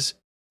matches,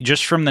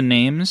 just from the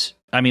names,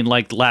 I mean,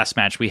 like last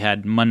match we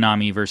had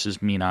Manami versus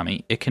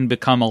Minami, it can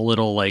become a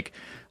little, like,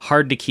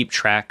 hard to keep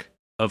track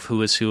of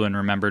who is who and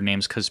remember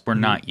names because we're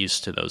not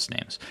used to those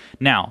names.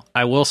 Now,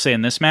 I will say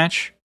in this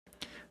match,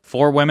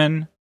 4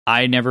 women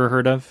I never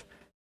heard of,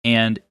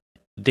 and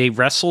they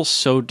wrestle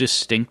so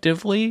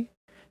distinctively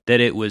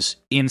that it was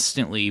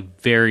instantly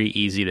very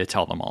easy to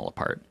tell them all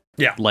apart.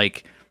 Yeah.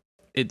 Like,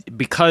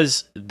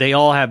 because they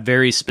all have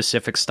very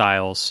specific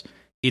styles,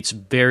 it's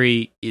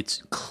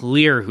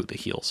clear who the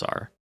heels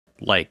are,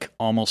 like,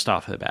 almost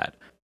off the bat.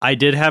 I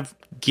did have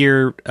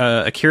gear.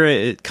 Akira,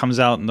 it comes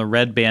out in the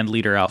red band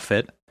leader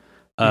outfit.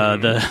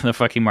 The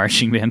fucking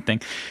marching band thing.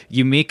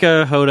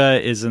 Yumika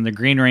Hoda is in the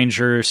Green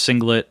Ranger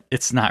singlet.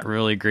 It's not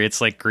really green.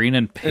 It's like green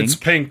and pink. It's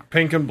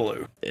pink and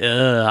blue.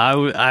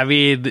 I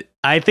mean,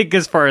 I think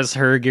as far as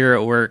her gear,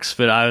 it works,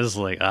 but I was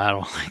like, I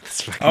don't like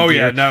this fucking gear.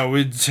 Yeah, no,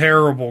 it's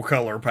terrible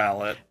color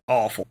palette.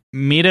 Awful.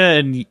 Mita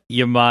and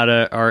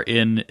Yamada are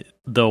in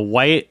the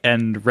white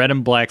and red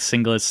and black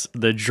singlets,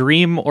 the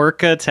Dream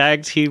Orca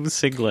tag team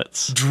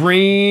singlets.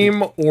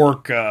 Dream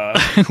Orca.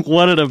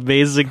 What an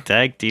amazing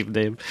tag team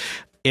name.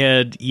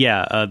 And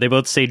yeah, they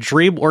both say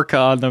Dream Orca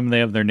on them. They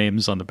have their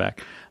names on the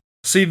back.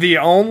 See, the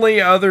only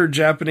other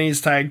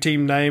Japanese tag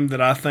team name that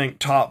I think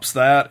tops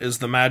that is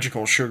the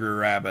Magical Sugar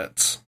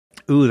Rabbits.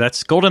 Ooh,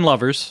 that's Golden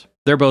Lovers.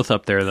 They're both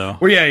up there, though.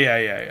 Well,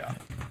 yeah.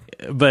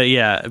 But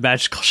yeah,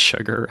 Magical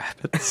Sugar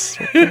Rabbits.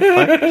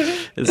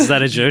 Is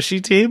that a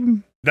Joshi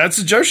team? That's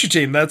a Joshi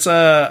team. That's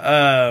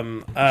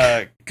the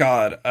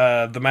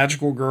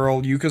Magical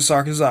Girl Yuka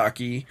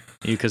Sakazaki.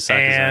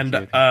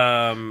 And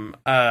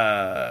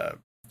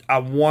I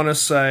want to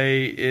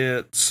say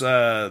it's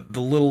the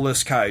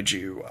Littlest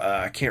Kaiju.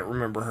 I can't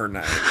remember her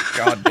name.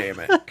 God damn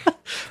it.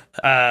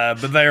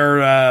 But they're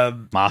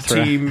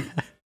Mothra. Team.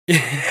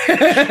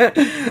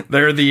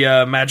 They're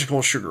the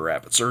Magical Sugar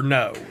Rabbits. Or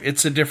no,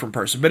 it's a different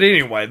person. But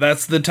anyway,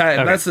 that's the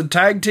That's the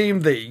tag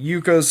team that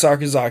Yuka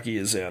Sakazaki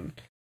is in.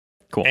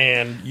 Cool.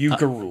 And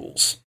Yuka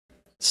rules.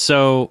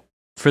 So,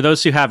 for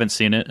those who haven't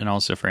seen it, and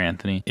also for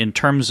Anthony, in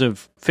terms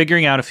of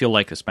figuring out if you'll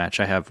like this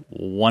match, I have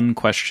one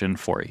question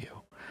for you.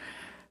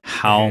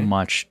 How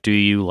much do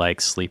you like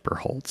sleeper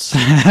holds?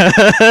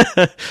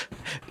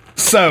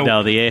 So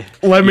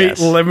let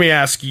me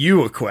ask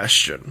you a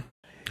question.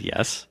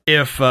 Yes.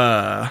 If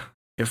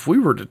if we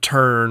were to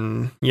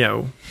turn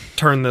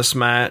this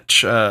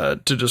match, to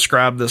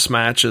describe this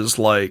match as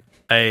like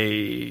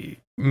a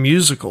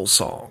musical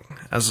song,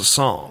 as a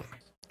song,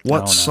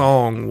 what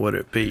song would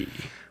it be?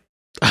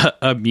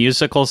 A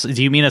musical?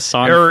 Do you mean a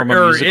song from a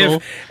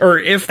musical?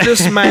 If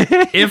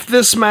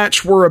this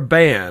match were a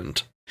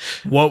band,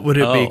 what would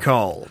it be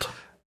called?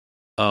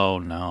 Oh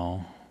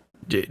no!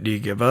 Do you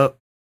give up?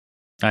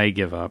 I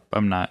give up.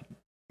 I'm not.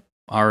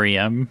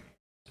 REM.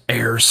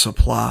 Air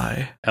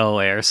Supply. Oh,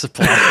 Air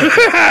Supply.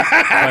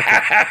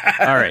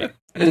 Okay. All right.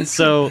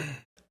 So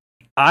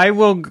I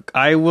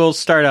will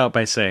start out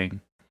by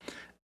saying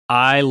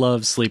I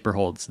love sleeper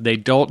holds. They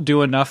don't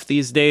do enough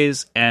these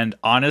days, and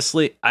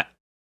honestly,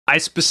 I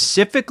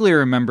specifically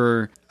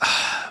remember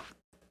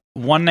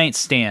One Night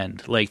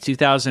Stand, like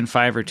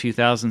 2005 or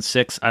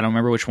 2006. I don't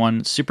remember which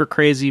one. Super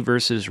Crazy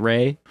versus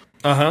Ray.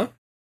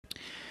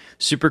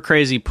 Super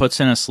Crazy puts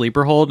in a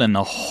sleeper hold, and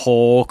the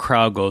whole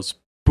crowd goes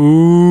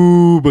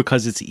boo,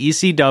 because it's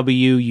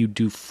ECW. You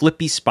do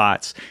flippy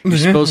spots. You're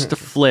supposed to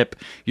flip.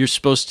 You're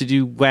supposed to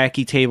do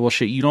wacky table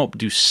shit. You don't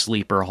do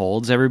sleeper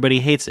holds. Everybody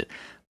hates it.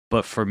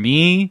 But for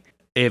me,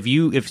 if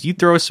you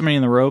throw somebody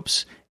in the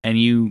ropes and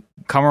you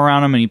come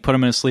around them and you put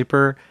them in a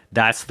sleeper,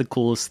 that's the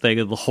coolest thing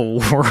in the whole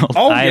world.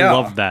 I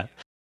love that.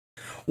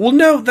 Well,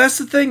 no, that's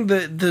the thing.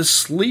 The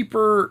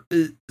sleeper.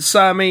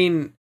 So I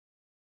mean,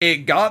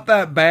 it got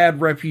that bad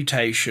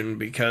reputation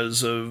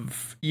because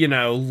of,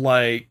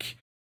 like,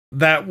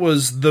 that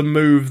was the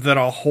move that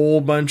a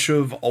whole bunch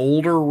of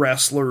older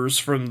wrestlers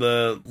from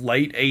the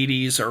late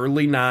 80s,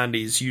 early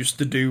 90s used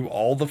to do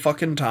all the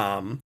fucking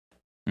time.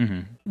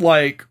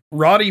 Like,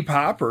 Roddy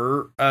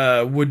Piper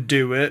would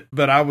do it,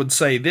 but I would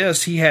say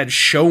this, he had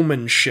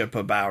showmanship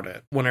about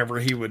it whenever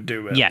he would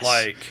do it. Yes.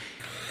 Like,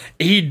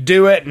 he'd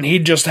do it and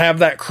he'd just have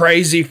that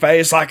crazy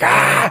face like,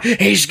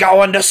 he's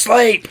going to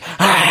sleep.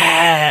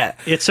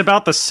 It's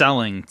about the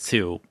selling,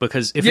 too,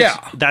 because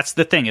that's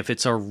the thing. If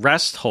it's a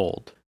rest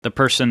hold, the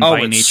person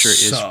by nature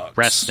is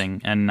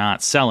resting and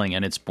not selling,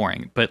 and it's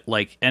boring. But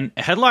and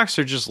headlocks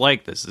are just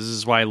like this. This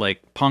is why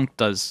Punk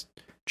does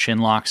chin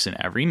locks in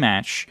every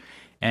match,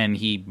 and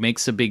he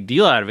makes a big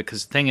deal out of it,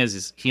 because the thing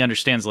is he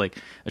understands a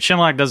chin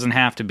lock doesn't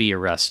have to be a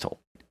rest hold.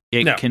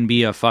 It can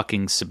be a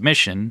fucking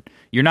submission.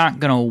 You're not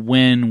gonna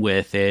win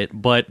with it,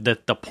 but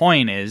the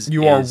point is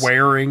you are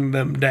wearing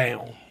them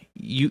down.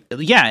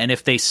 And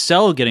if they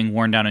sell getting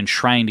worn down and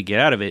trying to get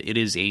out of it, it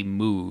is a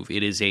move.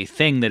 It is a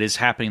thing that is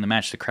happening in the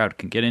match the crowd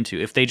can get into.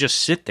 If they just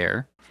sit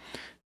there,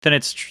 then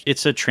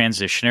it's a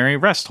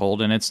transitionary rest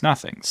hold and it's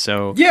nothing.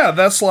 So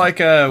that's like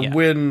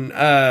when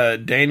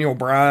Daniel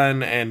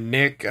Bryan and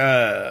Nick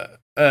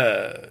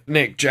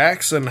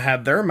Jackson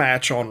had their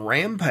match on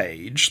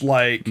Rampage.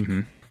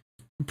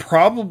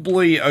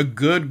 Probably a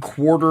good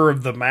quarter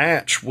of the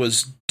match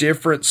was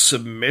different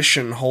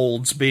submission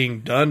holds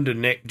being done to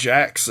Nick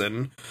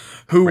Jackson,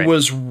 who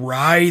was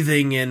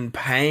writhing in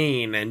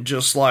pain and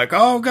just like,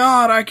 oh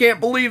God, I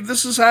can't believe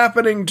this is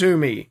happening to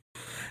me.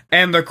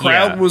 And the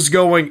crowd was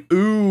going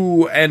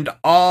ooh and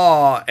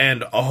ah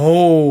and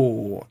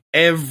oh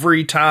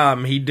every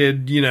time he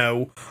did,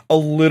 a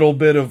little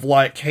bit of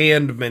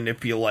hand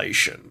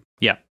manipulation.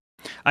 Yeah.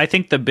 I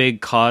think the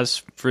big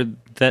cause for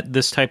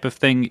this type of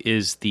thing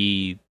is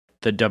the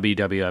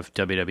WWF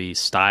WWE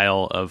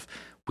style of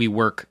we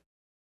work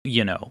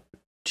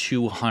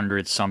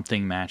 200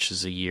 something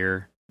matches a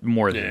year,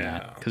 more than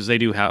that, because they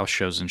do house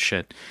shows and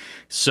shit.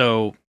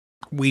 So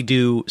we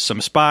do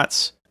some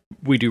spots,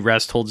 we do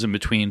rest holds in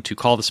between to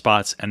call the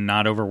spots and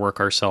not overwork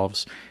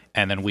ourselves,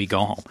 and then we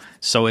go home.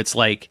 So it's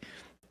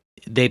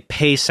they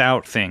pace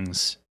out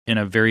things in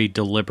a very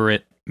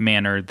deliberate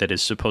manner that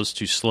is supposed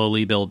to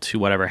slowly build to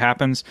whatever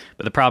happens.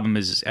 But the problem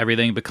is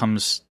everything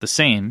becomes the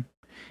same,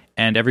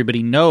 and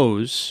everybody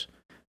knows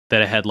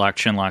that a headlock,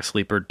 chinlock,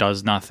 sleeper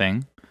does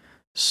nothing.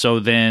 So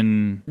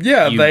then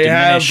they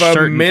have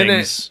a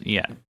minute. Things.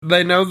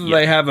 They know that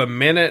they have a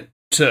minute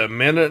to a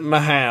minute and a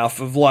half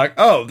of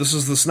this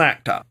is the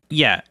snack time.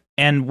 Yeah,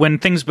 and when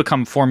things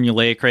become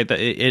formulaic, right,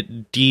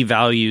 it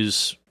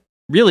devalues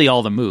really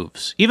all the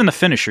moves, even the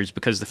finishers,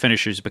 because the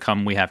finishers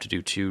become we have to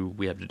do 2,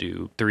 we have to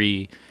do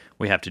 3,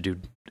 we have to do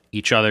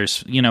each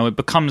other's. It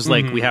becomes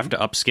we have to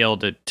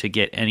upscale to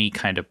get any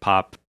kind of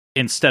pop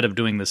instead of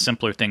doing the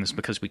simpler things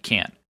because we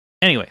can't.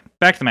 Anyway,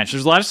 back to the match.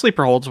 There's a lot of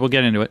sleeper holds. We'll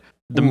get into it.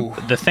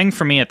 The thing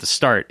for me at the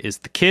start is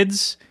the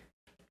kids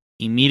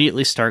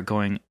immediately start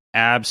going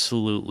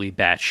absolutely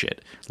batshit.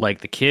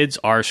 The kids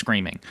are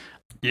screaming.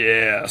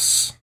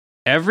 Yes.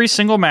 Every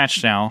single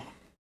match now,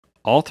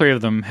 all 3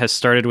 of them has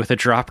started with a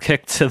drop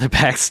kick to the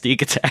back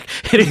sneak attack.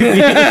 It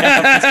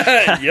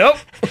happens. Yep.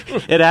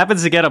 It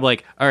happens again. I'm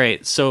like, all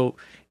right, so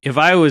if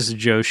I was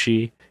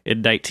Joshi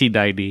in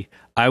 1990,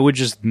 I would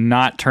just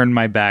not turn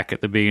my back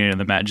at the beginning of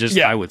the match.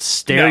 I would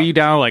stare you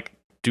down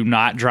do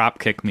not drop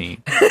kick me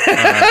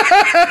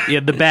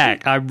in the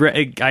back.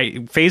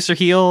 I face or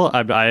heel.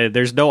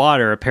 There's no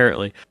honor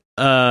apparently.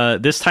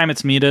 This time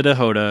it's Mita to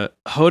Hoda.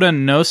 Hoda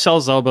no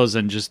sells elbows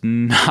and just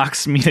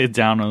knocks Mita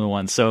down on the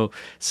one. So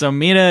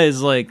Mita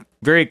is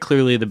very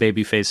clearly the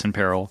babyface in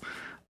peril.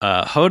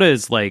 Hoda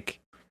is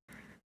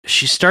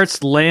she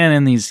starts laying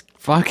in these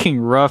fucking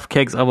rough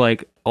kicks. I'm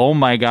like, oh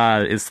my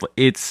god,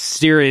 it's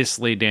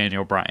seriously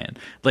Daniel Bryan.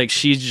 Like,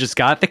 she's just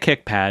got the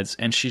kick pads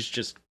and she's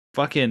just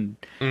fucking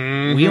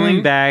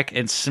wheeling back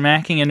and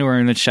smacking into her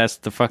in the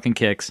chest. The fucking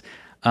kicks.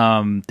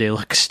 They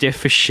look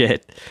stiff as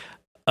shit.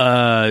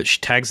 She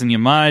tags in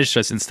Yamada. She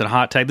does instant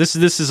hot tag. This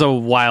is a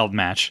wild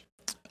match.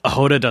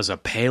 Hoda does a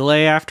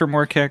Pele after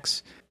more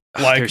kicks.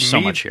 Like, there's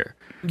so much here.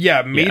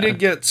 Yeah, Mita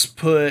gets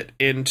put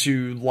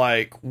into,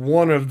 like,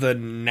 one of the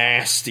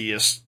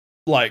nastiest,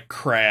 like,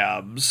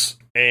 crabs,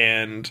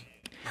 and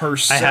her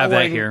selling, I have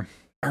that here.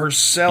 Her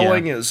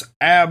selling is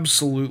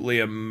absolutely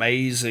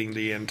amazing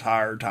the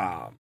entire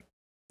time.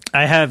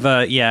 I have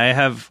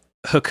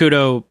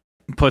Hakuto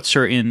puts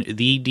her in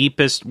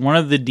one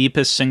of the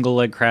deepest single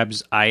leg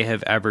crabs I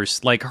have ever,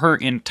 like, her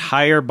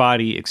entire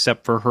body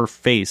except for her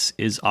face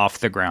is off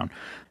the ground.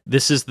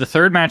 This is the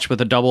third match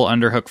with a double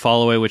underhook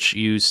follow-away, which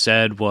you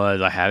said was,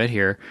 I have it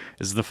here,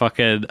 is the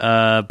fucking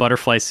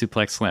butterfly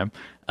suplex slam.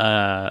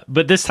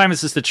 But this time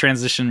it's just the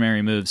transition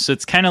Mary moves. So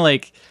it's kind of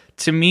like,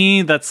 to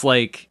me, that's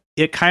like,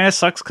 it kind of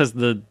sucks because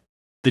the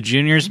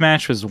juniors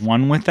match was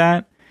won with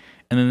that,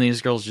 and then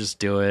these girls just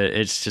do it.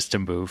 It's just a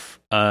move.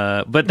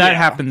 But that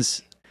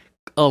happens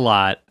a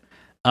lot.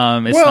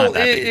 It's not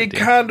that big a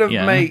deal. Kind of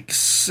makes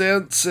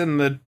sense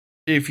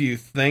if you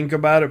think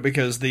about it,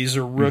 because these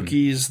are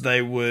rookies.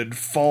 They would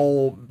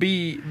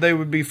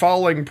be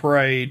falling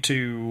prey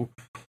to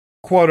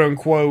quote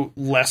unquote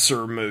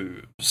lesser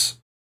moves.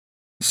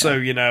 So,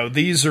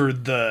 these are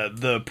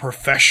the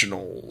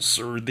professionals,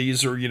 or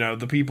these are,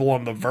 the people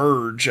on the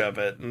verge of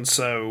it. And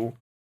so,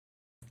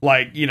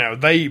 like,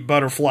 they eat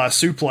butterfly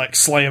suplex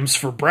slams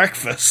for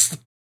breakfast.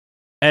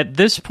 At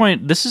this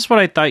point, this is what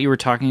I thought you were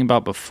talking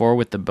about before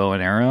with the bow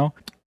and arrow.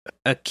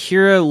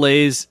 Akira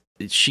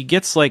she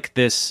gets like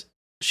this,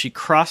 she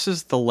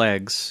crosses the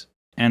legs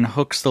and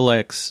hooks the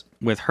legs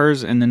with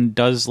hers, and then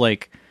does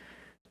like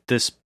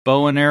this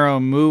bow and arrow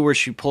move where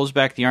she pulls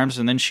back the arms,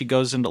 and then she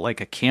goes into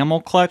like a camel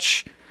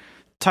clutch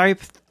type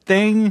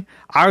thing.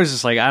 I was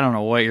just like, I don't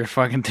know what you're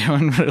fucking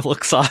doing, but it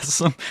looks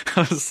awesome.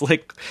 I was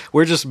like,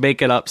 we're just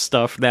making up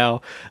stuff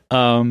now.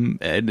 And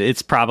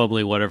it's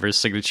probably whatever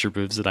signature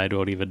moves that I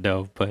don't even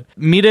know. But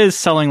Mita is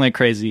selling like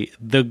crazy.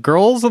 The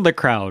girls of the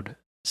crowd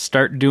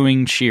start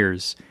doing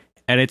cheers,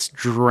 and it's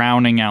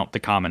drowning out the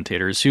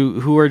commentators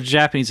who are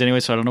Japanese anyway,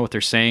 so I don't know what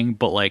they're saying,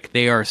 but like,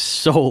 they are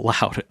so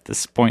loud at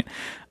this point.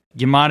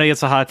 Yamada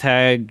gets a hot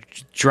tag,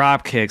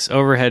 drop kicks,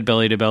 overhead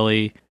belly to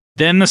belly.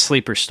 Then the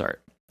sleepers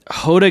start.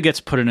 Hoda gets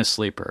put in a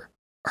sleeper.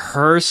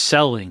 Her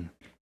selling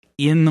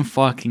in the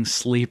fucking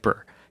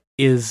sleeper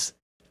is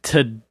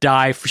to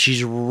die for.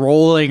 She's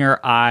rolling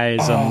her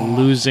eyes and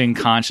losing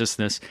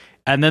consciousness.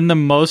 And then the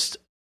most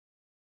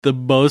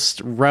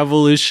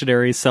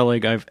revolutionary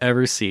selling I've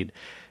ever seen.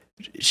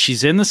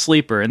 She's in the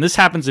sleeper, and this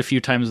happens a few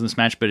times in this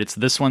match, but it's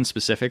this one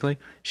specifically.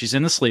 She's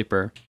in the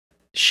sleeper.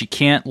 She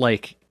can't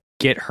like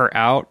get her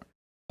out,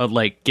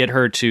 like get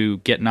her to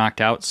get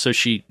knocked out. So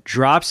she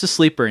drops the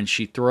sleeper and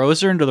she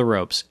throws her into the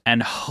ropes,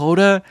 and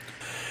Hoda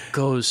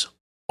goes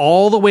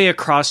all the way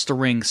across the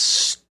ring,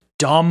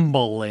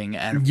 stumbling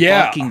and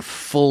fucking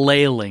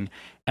flailing,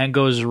 and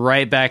goes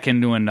right back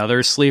into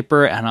another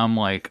sleeper. And I'm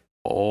like,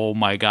 oh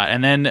my god.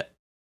 And then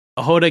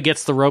Hoda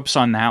gets the ropes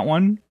on that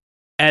one,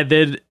 and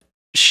then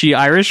she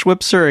Irish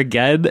whips her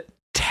again,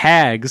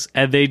 tags,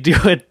 and they do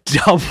a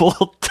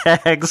double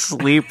tag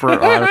sleeper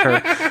on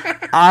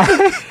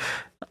her.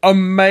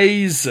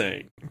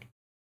 Amazing.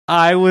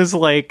 I was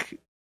like,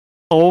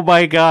 oh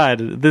my god,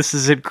 this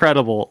is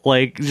incredible.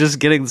 Like, just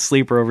getting the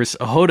sleeper over.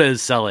 Hoda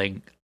is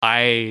selling.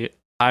 I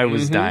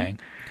was dying.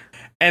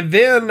 And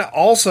then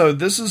also,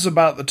 this is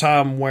about the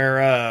time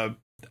where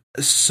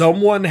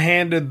someone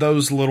handed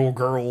those little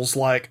girls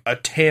like a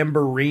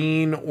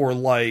tambourine, or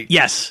like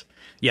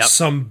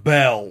some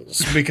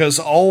bells, because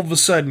all of a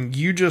sudden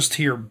you just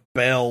hear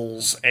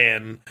bells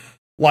and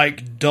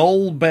like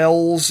dull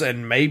bells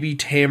and maybe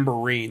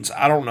tambourines.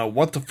 I don't know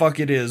what the fuck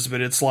it is,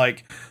 but it's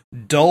like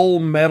dull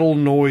metal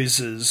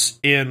noises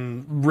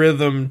in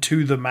rhythm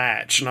to the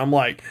match. And I'm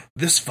like,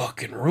 this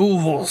fucking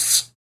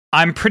rules.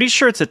 I'm pretty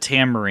sure it's a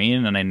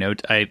tambourine, and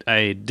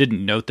I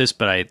didn't note this,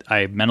 but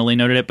I mentally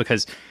noted it,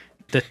 because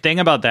the thing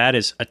about that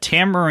is a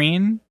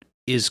tambourine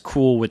is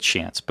cool with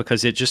chants,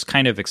 because it just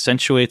kind of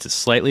accentuates it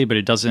slightly, but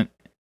it doesn't.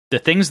 The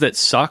things that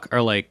suck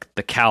are like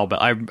the cowbell.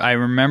 I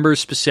remember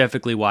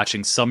specifically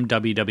watching some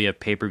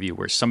WWF pay-per-view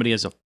where somebody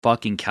has a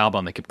fucking cowbell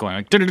and they kept going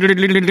like,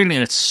 and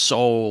it's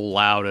so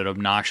loud and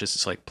obnoxious.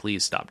 It's like,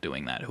 please stop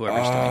doing that,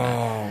 whoever's doing that.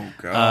 Oh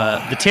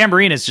god. The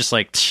tambourine is just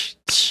like,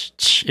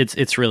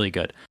 it's really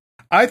good.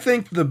 I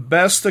think the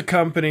best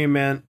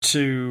accompaniment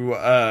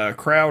to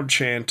crowd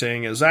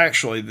chanting is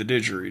actually the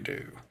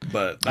didgeridoo,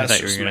 but that's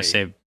just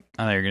me.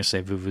 I thought you were going to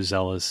say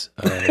vuvuzelas.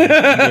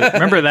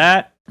 Remember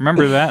that?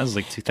 It was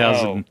like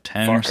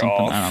 2010 or something.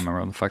 Off. I don't remember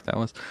what the fuck that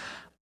was.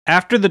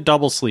 After the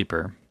double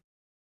sleeper,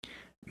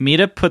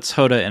 Mita puts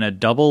Hoda in a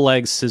double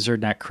leg scissor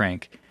neck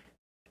crank,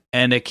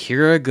 and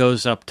Akira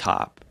goes up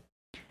top,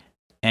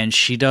 and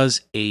she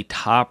does a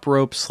top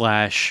rope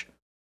slash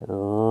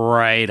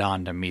right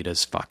onto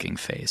Mita's fucking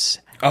face.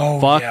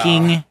 Oh,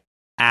 fucking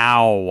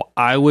ow.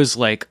 I was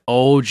like,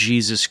 oh,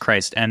 Jesus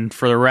Christ. And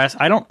for the rest,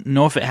 I don't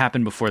know if it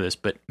happened before this,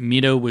 but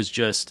Mita was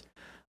just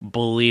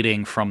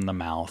bleeding from the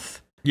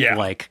mouth. Yeah.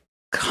 Like,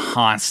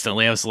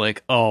 constantly. I was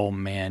like, oh,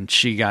 man,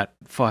 she got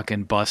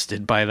fucking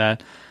busted by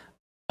that.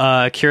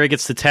 Kira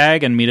gets the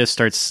tag, and Mita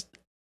starts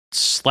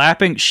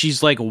slapping.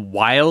 She's, like,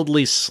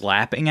 wildly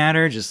slapping at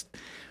her, just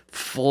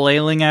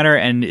flailing at her,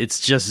 and it's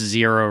just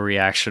zero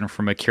reaction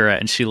from Akira,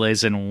 and she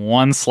lays in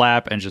one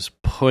slap and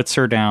just puts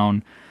her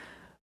down.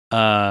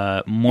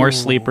 More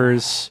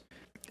sleepers.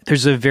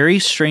 There's a very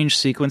strange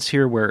sequence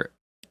here where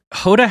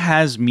Hoda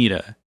has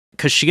Mita,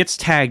 because she gets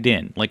tagged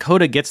in. Like,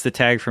 Hoda gets the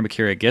tag from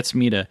Akira, gets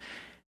Mita,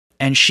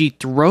 and she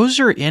throws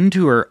her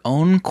into her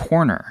own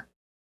corner.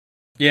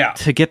 Yeah.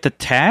 To get the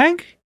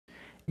tag?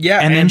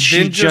 Yeah, and then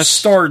she just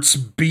starts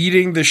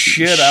beating the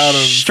shit out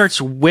of... Starts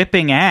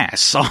whipping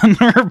ass on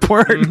her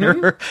partner.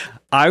 Mm-hmm.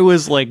 I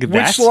was like,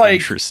 that's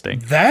interesting.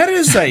 That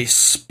is a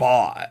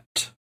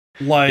spot.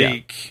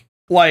 Like... Yeah.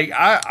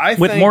 I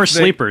with think more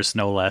sleepers,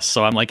 no less.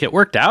 So I'm like, it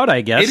worked out,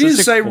 I guess. It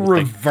is a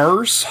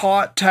reverse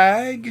hot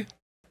tag.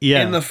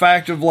 Yeah. In the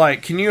fact of,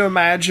 like, can you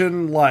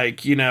imagine,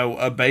 like, you know,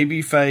 a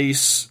baby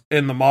face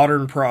in the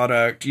modern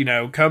product, you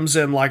know, comes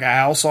in like a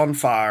house on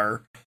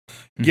fire,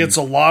 gets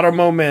a lot of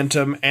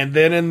momentum, and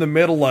then in the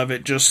middle of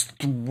it just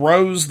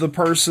throws the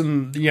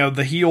person, you know,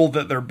 the heel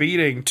that they're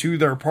beating to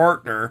their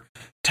partner,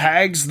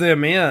 tags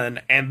them in,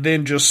 and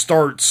then just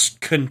starts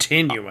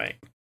continuing.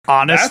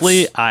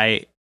 Honestly,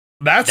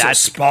 That's a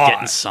spot.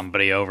 Getting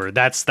somebody over.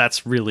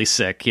 That's really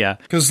sick, yeah.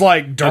 Because,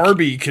 like,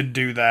 Darby could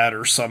do that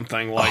or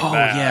something like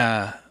that. Oh,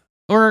 yeah.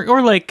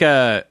 Or like,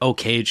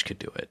 Cage could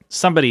do it.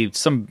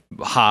 Some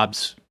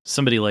Hobbs,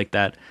 somebody like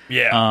that.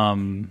 Yeah.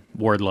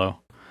 Wardlow.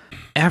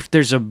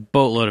 There's a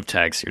boatload of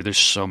tags here. There's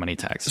so many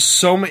tags.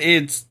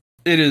 It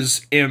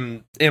is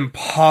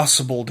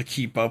impossible to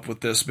keep up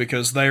with this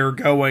because they are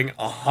going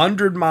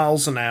 100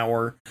 miles an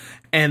hour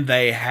and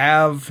they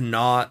have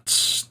not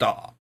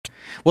stopped.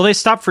 Well, they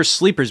stop for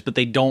sleepers, but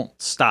they don't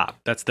stop.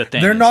 That's the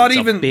thing. They're not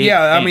even,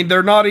 I mean,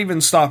 they're not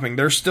even stopping.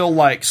 They're still,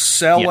 like,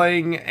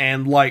 selling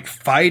and, like,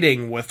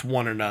 fighting with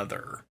one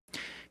another.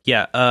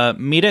 Yeah,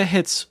 Mita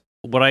hits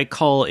what I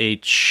call a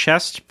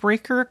chest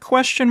breaker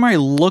question mark. It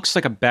looks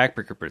like a back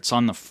breaker, but it's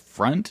on the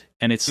front,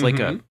 and it's like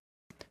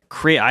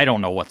I don't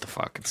know what the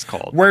fuck it's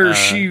called. Where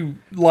she,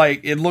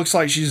 like, it looks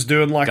like she's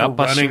doing, like, a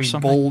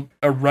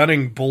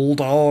running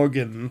bulldog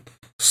and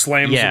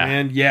slams him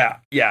in. Yeah,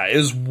 it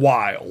is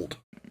wild.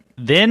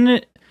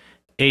 Then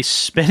a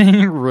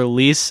spinning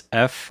release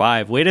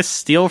F5. Way to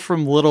steal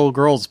from little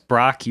girls,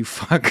 Brock, you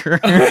fucker.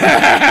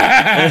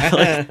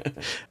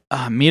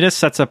 Mita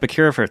sets up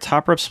Akira for a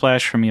top rope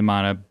splash from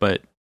Yamada,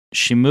 but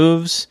she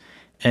moves,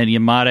 and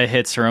Yamada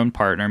hits her own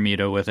partner,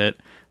 Mita, with it,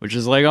 which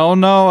is like, oh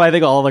no. I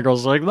think all the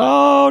girls are like,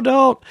 no,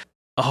 don't.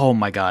 Oh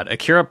my god.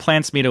 Akira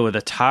plants Mita with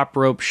a top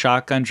rope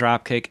shotgun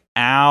dropkick.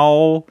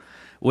 Ow.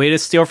 Way to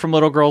steal from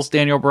little girls,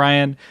 Daniel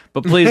Bryan.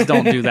 But please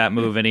don't do that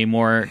move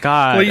anymore.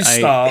 God. Please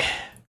stop.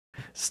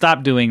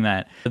 Stop doing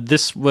that.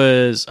 This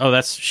was...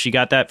 Oh, she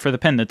got that for the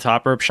pin. The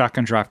top rope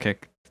shotgun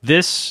dropkick.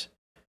 This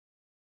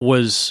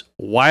was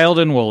wild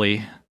and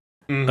woolly.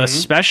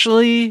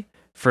 Especially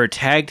for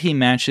tag team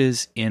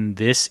matches in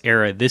this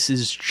era. This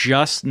is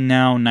just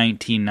now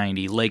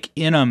 1990. Like,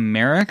 in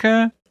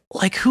America...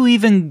 Like, who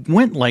even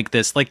went like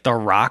this? Like, the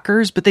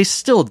Rockers? But they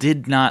still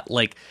did not,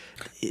 like...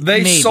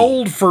 They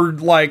sold for,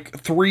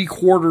 like,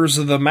 3/4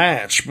 of the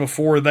match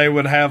before they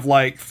would have,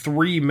 like,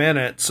 3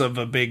 minutes of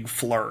a big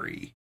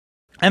flurry.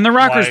 And the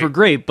Rockers were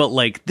great, but,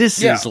 like,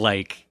 this is,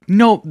 like...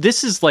 No,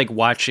 this is, like,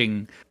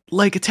 watching,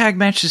 like, tag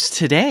matches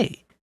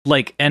today.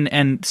 Like,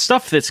 and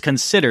stuff that's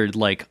considered,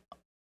 like,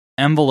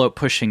 envelope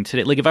pushing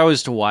today. Like, if I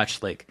was to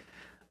watch, like,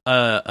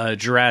 a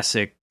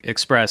Jurassic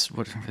Express...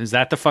 Is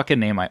that the fucking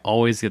name? I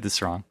always get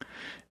this wrong.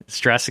 It's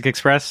Jurassic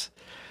Express?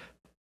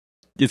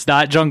 It's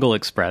not Jungle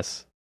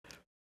Express.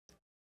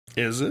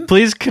 Is it?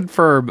 Please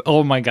confirm.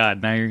 Oh my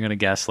god, now you're going to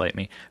gaslight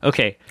me.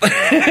 Okay.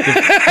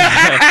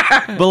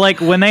 But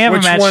like when they have a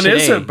match Which one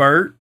today, is it,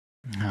 Bert?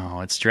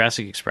 No, it's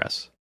Jurassic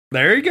Express.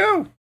 There you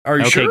go. Are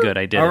you sure? Okay, good.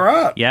 I did. All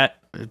right. Yeah.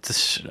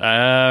 It's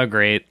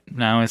great.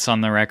 Now it's on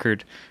the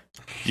record.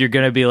 You're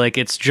going to be like,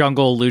 it's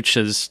Jungle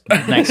Luchas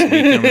next week.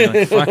 And I'm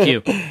like, fuck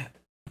you.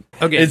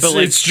 Okay,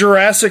 it's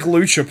Jurassic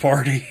Lucha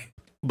Party.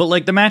 But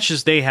like the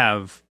matches they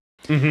have,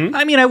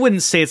 I mean, I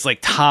wouldn't say it's like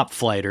Top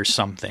Flight or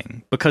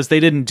something because they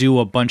didn't do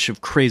a bunch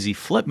of crazy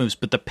flip moves,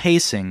 but the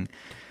pacing,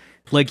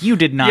 like you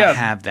did not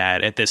have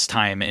that at this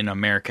time in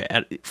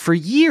America for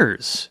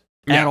years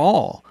at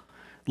all.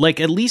 Like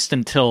at least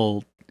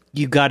until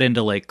you got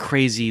into like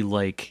crazy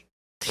like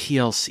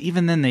TLC.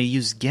 Even then they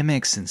used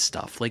gimmicks and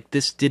stuff. Like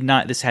this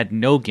had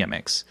no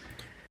gimmicks.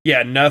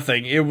 Yeah,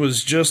 nothing. It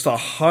was just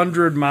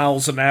 100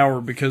 miles an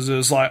hour because it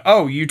was like,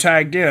 oh, you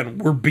tagged in.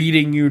 We're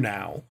beating you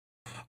now.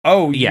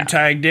 Oh, you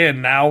tagged in.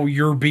 Now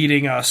you're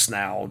beating us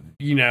now.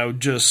 You know,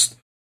 just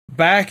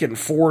back and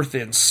forth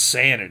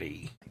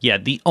insanity. Yeah,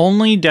 the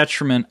only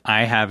detriment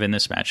I have in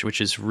this match,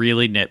 which is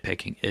really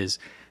nitpicking, is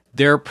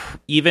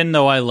Even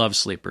though I love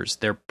sleepers,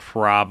 there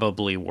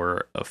probably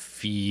were a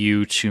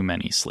few too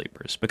many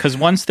sleepers, because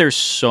once there's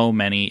so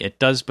many, it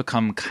does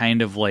become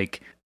kind of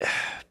like,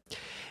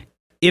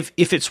 if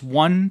it's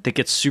one that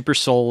gets super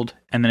sold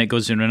and then it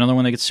goes into another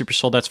one that gets super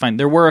sold, that's fine.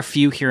 There were a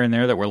few here and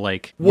there that were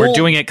like, we're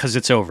doing it because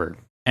it's over,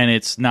 and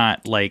it's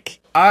not like.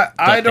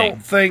 I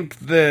don't think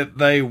that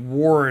they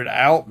wore it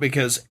out,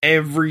 because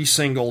every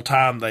single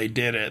time they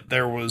did it,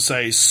 there was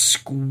a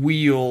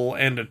squeal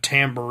and a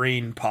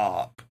tambourine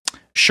pop.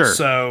 Sure.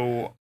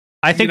 So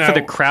I think for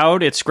the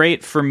crowd, it's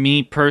great. For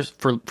me,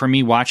 for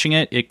me watching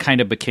it, it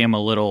kind of became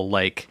a little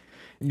like,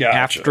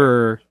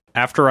 gotcha.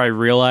 after I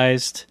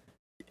realized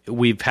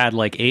we've had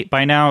like 8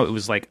 by now, it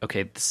was like,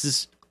 okay,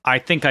 I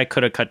think I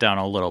could have cut down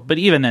a little, but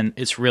even then,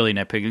 it's really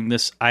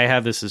nitpicking. I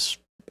have this as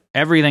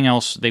everything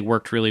else. They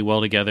worked really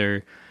well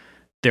together.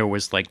 There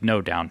was like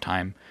no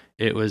downtime.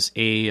 It was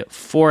a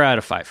 4 out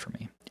of 5 for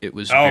me. It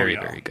was very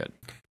good.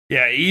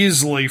 Yeah,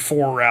 easily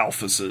 4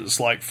 Ralphuses.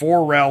 Like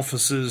 4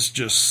 Ralphuses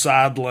just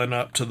sidling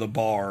up to the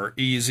bar,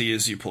 easy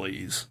as you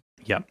please.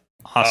 Yep.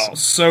 Awesome. Oh,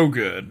 so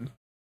good.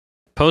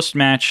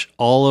 Post-match,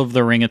 all of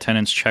the ring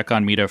attendants check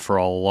on Mita for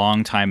a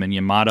long time, and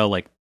Yamato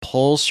like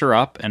pulls her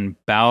up and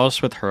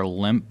bows with her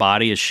limp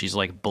body as she's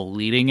like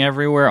bleeding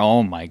everywhere.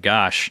 Oh my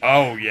gosh.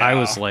 Oh yeah. I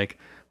was like,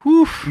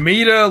 whew.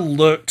 Mita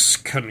looks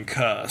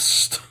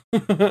concussed.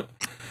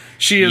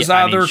 She is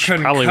either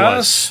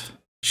concussed.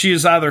 She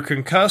is either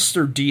concussed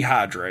or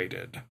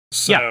dehydrated.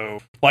 So,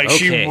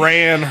 she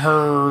ran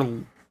her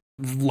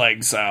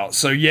legs out.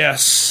 So,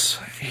 yes,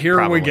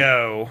 here we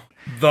go.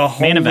 The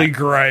Holy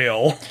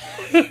Grail.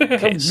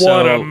 Okay,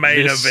 what a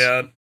main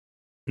event.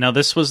 Now,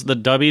 this was the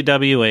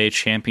WWA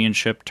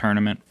Championship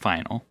Tournament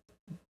Final.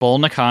 Bull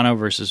Nakano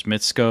versus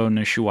Mitsuko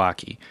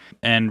Nishiwaki.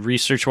 And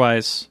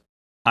research-wise,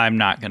 I'm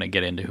not going to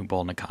get into who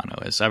Bull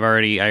Nakano is. I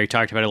already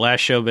talked about it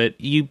last show, but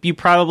you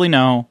probably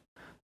know.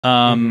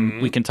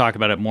 We can talk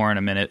about it more in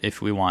a minute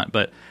if we want,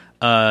 but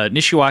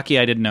Nishiwaki,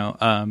 I didn't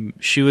know.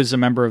 She was a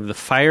member of the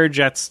Fire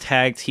Jets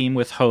tag team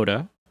with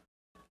Hoda,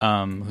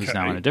 who's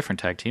now in a different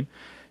tag team.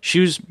 She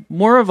was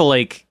more of a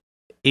like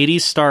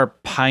 80s star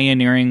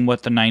pioneering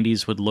what the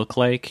 90s would look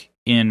like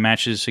in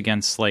matches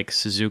against like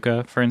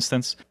Suzuka, for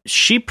instance.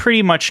 She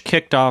pretty much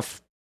kicked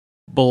off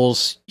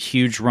Bull's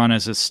huge run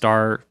as a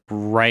star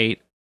right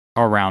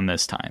around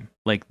this time.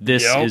 Like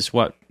this is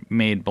what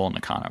made Bull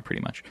Nakano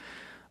pretty much.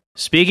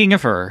 Speaking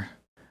of her,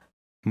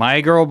 my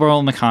girl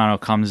Bull Nakano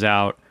comes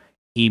out,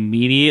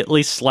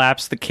 immediately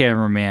slaps the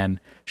cameraman.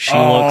 She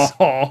looks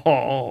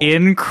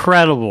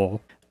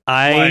incredible.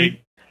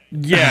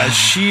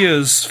 She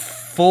is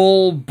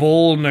full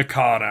Bull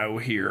Nakano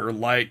here.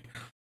 Like,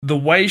 the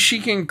way she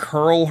can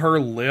curl her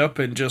lip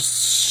and just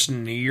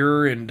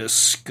sneer in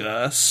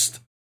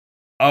disgust.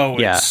 Oh,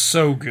 it's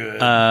so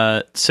good.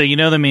 So you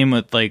know the meme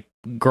with, like,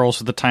 girls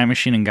with the time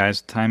machine and guys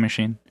with the time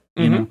machine?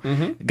 You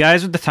know,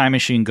 guys with the time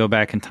machine go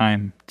back in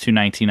time to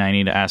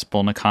 1990 to ask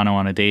Bull Nakano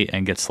on a date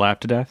and get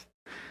slapped to death.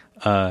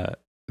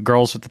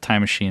 Girls with the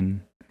time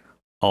machine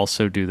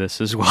also do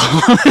this as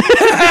well,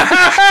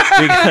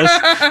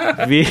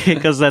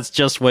 because that's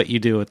just what you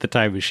do with the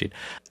time machine.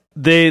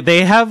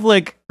 They have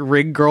like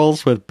ring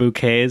girls with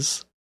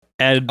bouquets,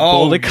 and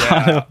Bull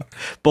Nakano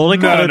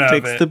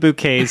takes the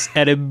bouquets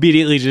and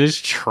immediately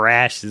just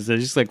trashes. They're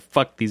just like,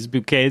 fuck these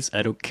bouquets.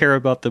 I don't care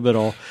about them at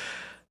all.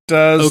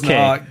 Does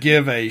not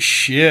give a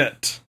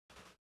shit.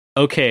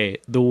 Okay,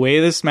 the way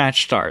this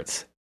match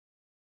starts.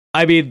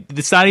 I mean,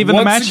 it's not even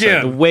the match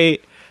start. The way.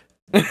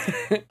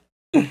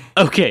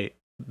 Okay,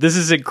 this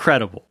is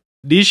incredible.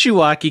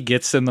 Nishiwaki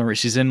gets in the ring.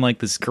 She's in like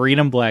this green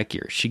and black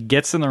gear. She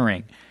gets in the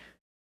ring.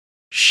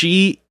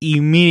 She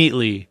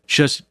immediately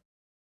just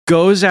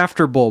goes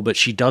after Bull, but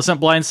she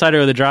doesn't blindside her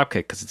with a dropkick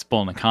because it's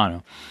Bull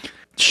Nakano.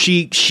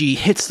 She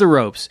hits the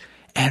ropes,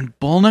 and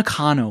Bull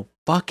Nakano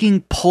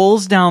fucking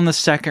pulls down the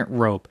second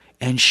rope,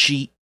 and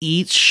she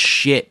eats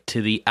shit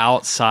to the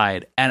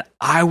outside. And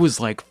I was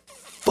like,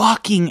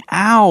 fucking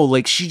ow.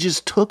 Like, she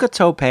just took a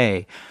tope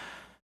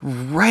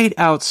right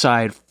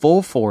outside,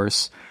 full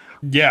force.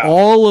 Yeah.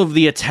 All of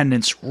the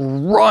attendants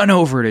run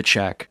over to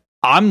check.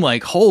 I'm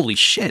like, holy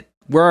shit.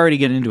 We're already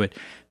getting into it.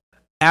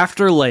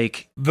 After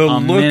like the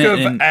look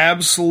of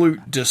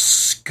absolute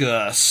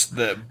disgust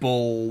that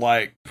Bull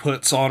like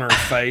puts on her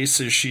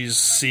face as she's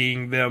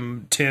seeing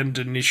them tend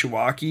to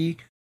Nishiwaki.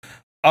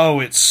 Oh,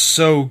 it's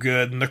so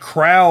good. And the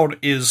crowd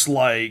is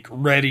like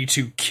ready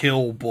to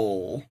kill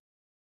Bull.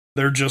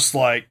 They're just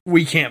like,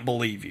 we can't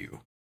believe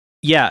you.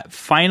 Yeah,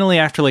 finally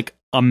after like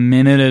a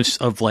minute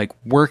of like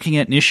working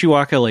it,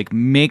 Nishiwaki like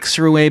makes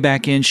her way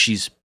back in.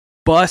 She's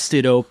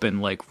busted open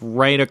like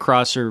right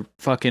across her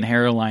fucking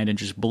hairline and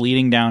just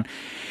bleeding down.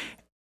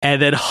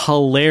 And then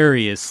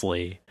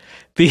hilariously,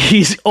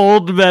 these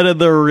old men in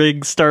the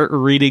ring start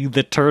reading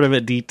the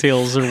tournament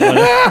details or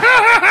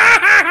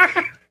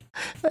whatever.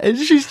 And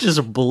she's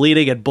just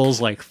bleeding, and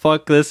Bull's like,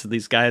 fuck this. And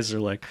these guys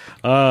are like,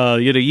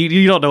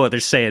 you don't know what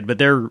they're saying, but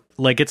they're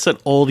like, it's an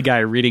old guy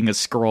reading a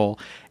scroll.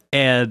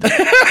 reading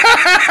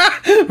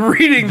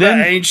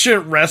the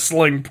ancient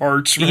wrestling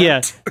parchment.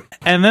 Yeah.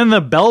 And then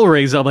the bell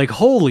rings. I'm like,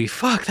 holy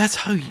fuck, that's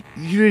how you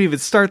didn't even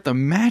start the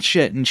match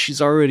yet. And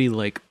she's already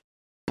like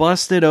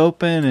busted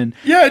open.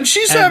 And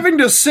she's having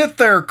to sit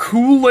there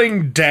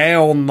cooling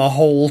down the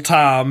whole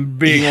time,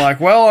 being like,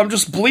 well, I'm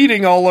just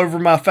bleeding all over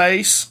my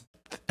face.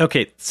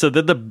 Okay, so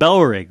then the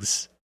bell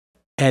rings.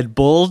 And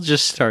Bull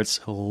just starts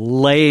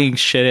laying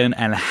shit in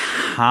and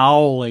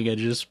howling and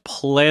just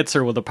plants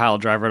her with a pile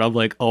driver. And I'm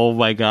like, oh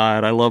my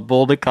god, I love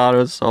Bull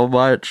Nakano so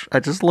much. I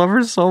just love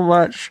her so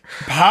much.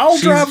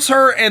 Drives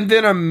her, and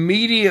then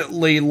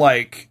immediately,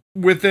 like,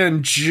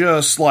 within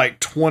just like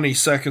 20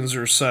 seconds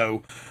or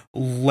so,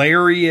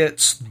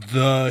 lariats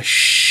the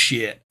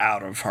shit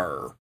out of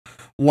her.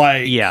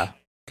 Like,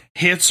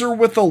 hits her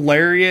with a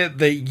lariat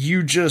that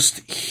you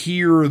just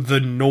hear the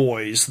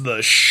noise, the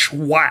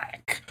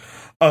schwack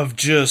of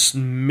just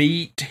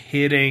meat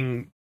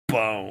hitting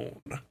bone.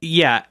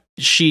 Yeah,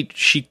 she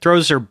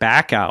throws her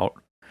back out.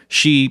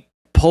 She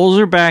pulls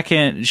her back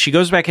in. She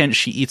goes back in.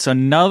 She eats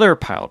another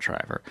pile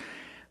driver.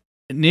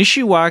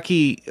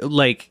 Nishiwaki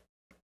like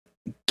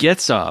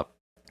gets up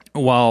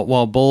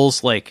while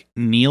Bull's like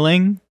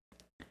kneeling,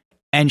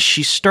 and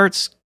she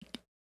starts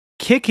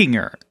kicking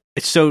her.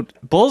 So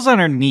Bull's on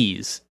her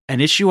knees, and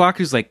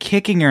Nishiwaki's like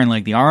kicking her in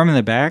like the arm and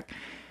the back.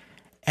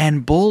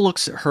 And Bull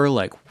looks at her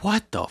like,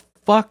 "What the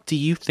fuck do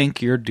you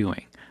think you're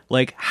doing?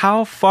 Like,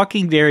 how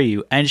fucking dare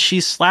you?" And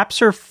she slaps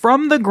her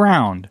from the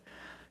ground,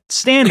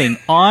 standing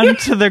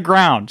onto the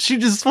ground. She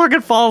just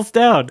fucking falls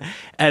down.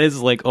 And it's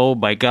like, oh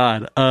my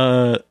god.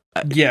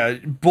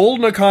 Bull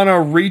Nakano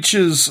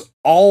reaches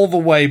all the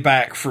way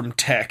back from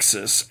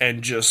Texas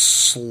and just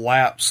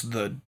slaps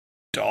the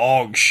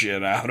dog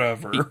shit out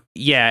of her.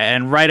 Yeah,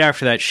 and right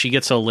after that, she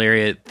gets a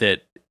lariat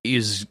that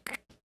is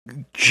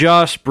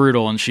just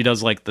brutal, and she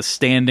does like the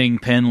standing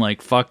pin,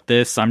 like, fuck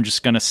this, I'm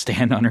just gonna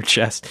stand on her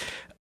chest.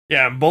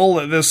 Yeah, Bull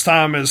at this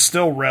time is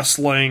still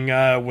wrestling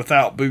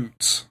without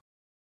boots.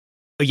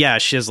 Yeah,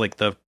 she has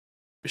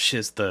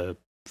the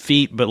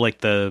feet, but like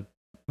the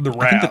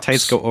wraps. I think the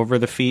tights go over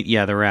the feet.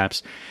 Yeah, the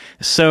wraps.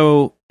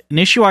 So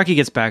Nishiwaki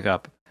gets back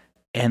up,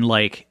 and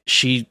like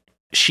she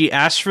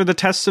asks for the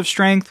test of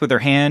strength with her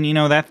hand, you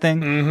know, that thing?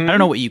 Mm-hmm. I don't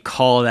know what you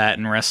call that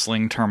in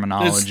wrestling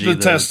terminology. It's the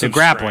test of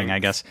grappling, strength. I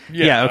guess.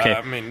 Yeah, okay.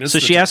 I mean, so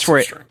she asks for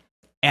it,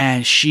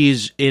 and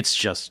it's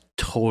just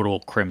total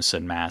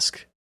Crimson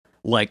Mask.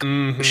 Like,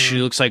 she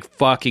looks like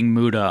fucking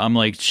Muda. I'm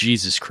like,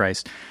 Jesus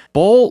Christ.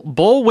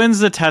 Bull wins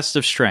the test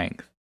of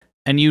strength.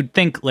 And you'd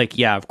think, like,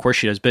 yeah, of course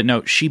she does. But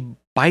no, she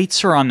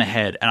bites her on the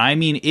head. And I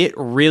mean, it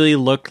really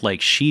looked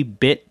like she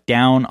bit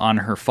down on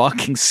her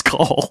fucking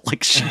skull.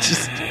 Like, she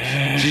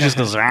just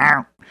goes,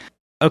 "Argh."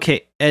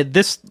 Okay,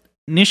 this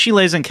Nishi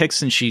lays and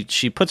kicks, and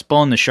she puts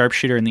Bull in the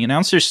sharpshooter, and the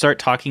announcers start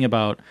talking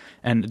about,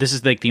 and this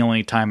is like the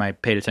only time I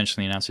paid attention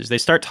to the announcers, they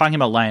start talking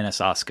about Lioness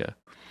Asuka.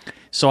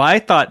 So I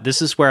thought,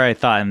 this is where I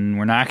thought, and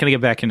we're not going to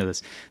get back into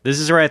this, this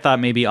is where I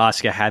thought maybe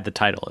Asuka had the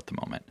title at the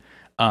moment.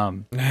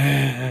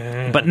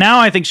 But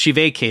now I think she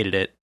vacated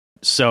it,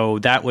 so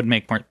that would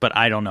make more, but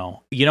I don't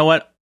know. You know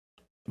what?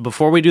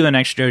 Before we do the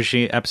next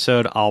Joshi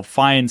episode, I'll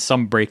find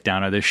some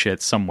breakdown of this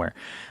shit somewhere.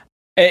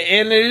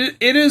 And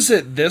it is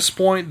at this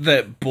point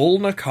that Bull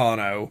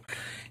Nakano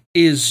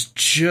is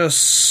just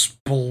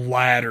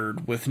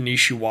splattered with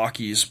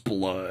Nishiwaki's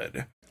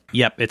blood.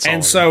 Yep, it's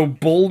and so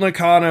Bull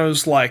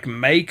Nakano's like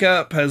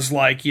makeup has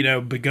like, you know,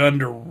 began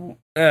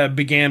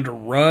to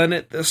run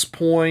at this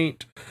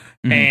point,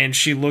 and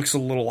she looks a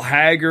little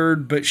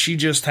haggard, but she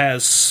just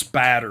has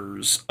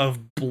spatters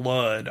of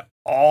blood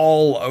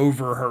all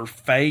over her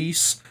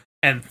face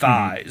and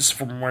thighs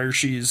from where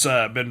she's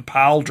been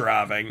pile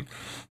driving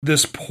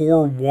this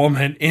poor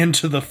woman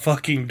into the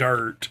fucking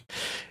dirt.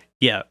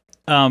 Yeah.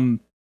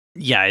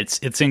 Yeah,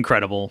 it's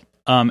incredible.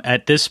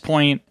 At this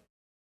point,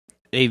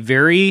 a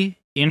very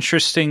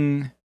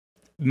interesting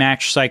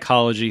match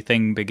psychology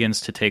thing begins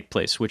to take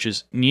place, which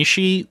is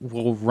Nishi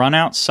will run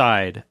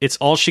outside. It's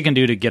all she can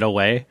do to get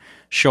away.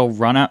 She'll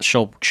run out,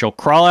 she'll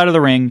crawl out of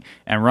the ring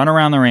and run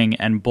around the ring,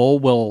 and Bull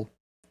will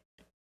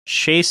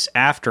chase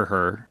after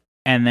her,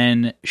 and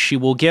then she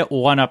will get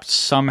one up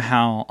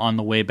somehow on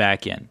the way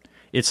back in.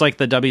 It's like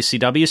the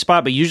WCW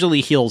spot, but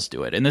usually heels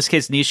do it. In this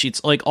case, Nishi,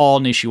 it's like all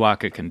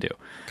Nishiwaka can do.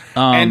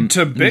 And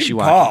to big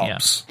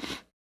pops.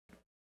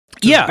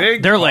 Yeah,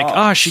 they're like,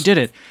 oh, she did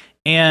it.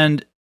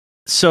 And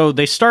so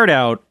they start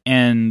out,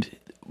 and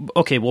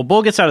okay, well,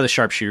 Bull gets out of the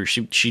sharpshooter.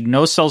 She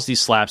no-sells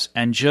these slaps,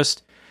 and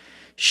just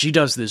she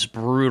does this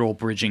brutal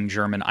bridging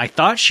German. I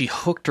thought she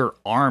hooked her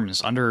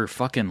arms under her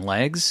fucking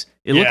legs.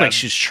 It looked like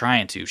she's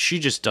trying to. She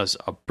just does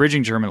a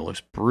bridging German. It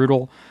looks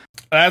brutal.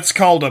 That's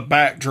called a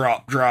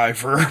backdrop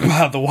driver,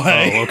 by the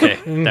way. Oh, okay.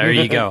 There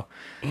you go.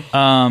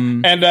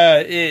 And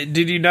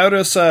did you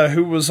notice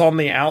who was on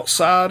the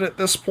outside at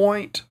this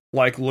point?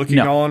 Like, looking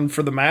on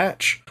for the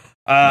match?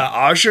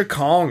 Aja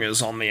Kong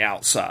is on the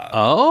outside.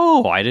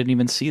 Oh, I didn't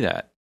even see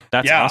that.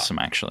 That's awesome,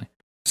 actually.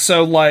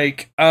 So,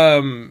 like,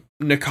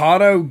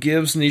 Nakano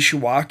gives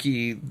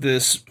Nishiwaki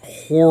this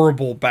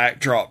horrible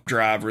backdrop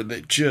driver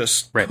that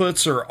just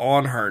puts her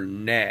on her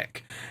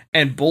neck.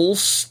 And Bull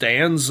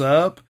stands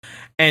up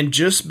and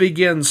just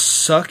begins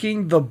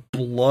sucking the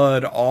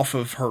blood off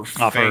of her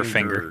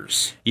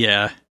fingers.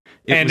 Yeah.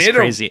 It was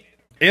crazy.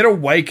 It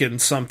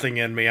awakened something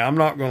in me, I'm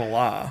not going to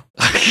lie.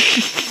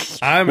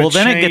 I'm a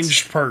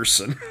changed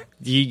person.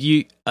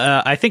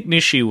 I think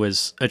Nishi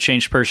was a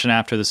changed person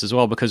after this as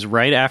well, because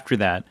right after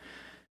that,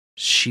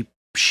 she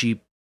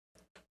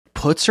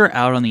puts her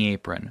out on the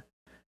apron.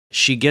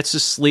 She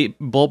gets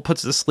Bull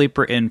puts the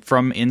sleeper in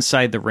from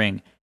inside the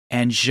ring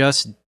and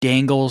just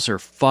dangles her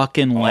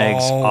fucking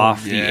legs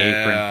off the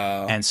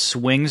apron and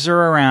swings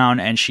her around,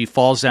 and she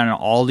falls down and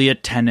all the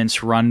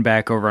attendants run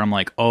back over. I'm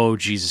like, oh,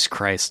 Jesus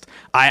Christ.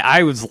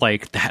 I was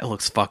like, that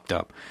looks fucked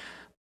up.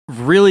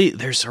 Really,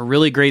 there's a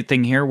really great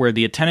thing here where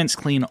the attendants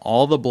clean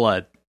all the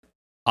blood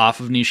off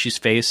of Nishi's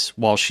face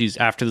while she's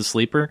after the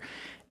sleeper,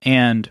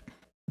 and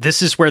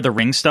this is where the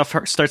ring stuff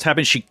starts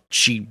happening.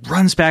 She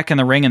runs back in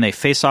the ring and they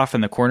face off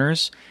in the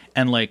corners,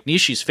 and like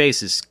Nishi's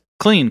face is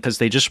clean because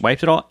they just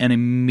wiped it all, and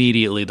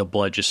immediately the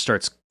blood just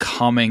starts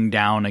coming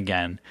down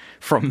again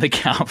from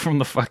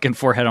the fucking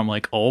forehead. I'm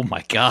like, oh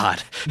my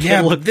god.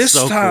 Yeah, but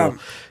this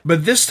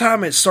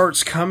time it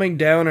starts coming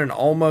down and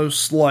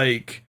almost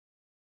like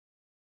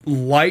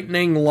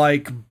lightning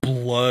like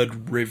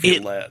blood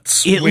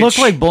rivulets. It looked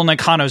like Bull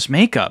Nakano's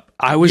makeup.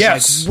 I was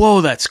like,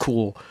 whoa, that's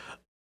cool.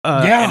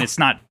 And it's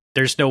not,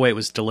 there's no way it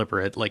was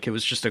deliberate. Like, it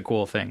was just a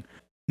cool thing.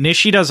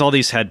 Nishi does all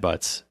these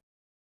headbutts.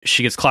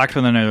 She gets clocked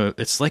with a nose.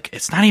 It's like,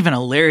 it's not even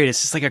a lariat.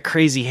 It's just like a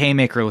crazy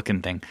haymaker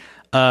looking thing.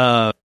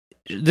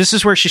 This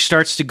is where she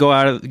starts to go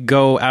out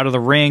of the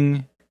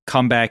ring,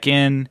 come back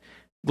in.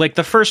 Like,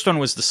 the first one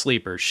was the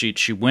sleeper.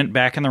 She went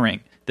back in the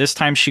ring. This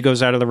time she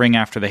goes out of the ring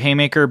after the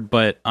haymaker,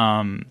 but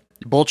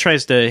Bull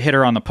tries to hit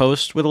her on the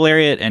post with a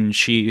lariat, and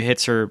she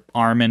hits her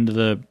arm into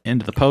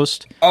the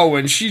post. Oh,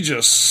 and she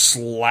just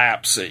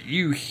slaps it.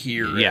 You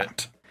hear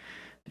it.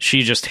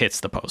 She just hits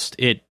the post.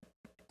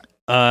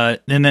 And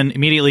then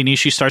immediately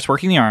Nishi starts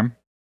working the arm.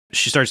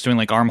 She starts doing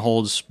like arm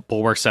holds.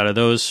 Bull works out of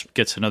those,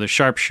 gets another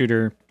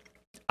sharpshooter.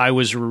 I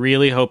was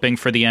really hoping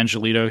for the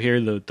Angelito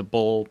here, the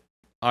Bull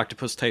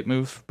octopus type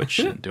move, but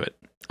she didn't do it.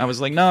 I was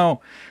like,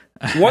 no.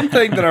 One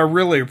thing that I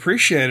really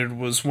appreciated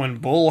was when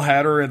Bull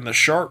had her in the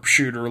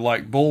sharpshooter,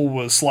 like Bull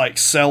was like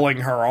selling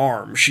her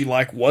arm. She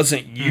like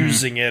wasn't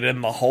using it in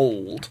the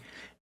hold.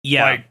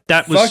 Yeah, like,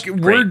 that was great.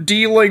 We're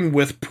dealing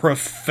with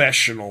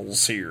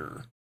professionals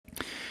here.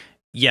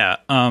 Yeah,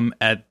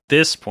 at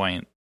this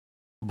point,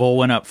 Bull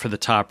went up for the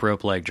top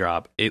rope leg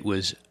drop. It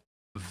was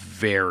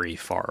very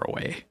far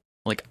away.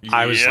 Like,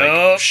 I was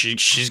like,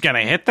 she's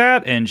gonna hit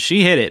that, and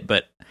she hit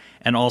it,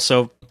 and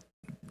also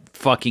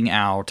fucking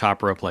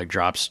top rope leg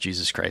drops,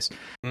 Jesus Christ.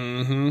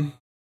 Mm-hmm.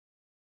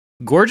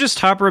 Gorgeous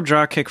top rope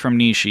drop kick from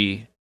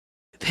Nishi.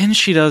 Then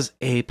she does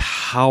a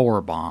power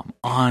bomb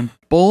on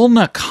Bull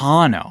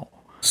Nakano.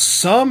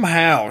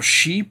 Somehow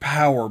she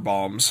power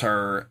bombs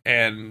her,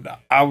 and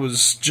I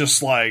was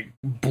just like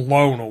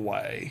blown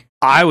away.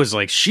 I was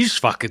like, she's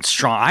fucking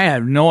strong. I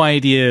had no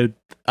idea.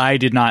 I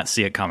did not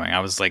see it coming.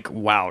 I was like,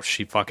 wow,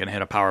 she fucking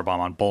hit a power bomb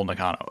on Bull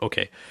Nakano.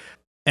 Okay.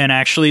 And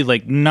actually,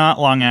 like, not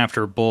long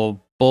after, Bull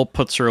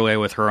puts her away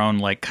with her own,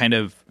 like, kind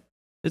of,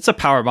 it's a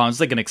power bomb. It's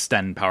like an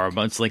extend power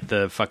bomb. It's like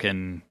the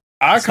fucking,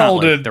 I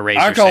called it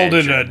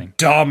a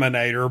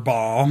Dominator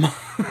bomb.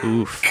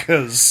 Oof.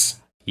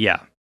 Because yeah.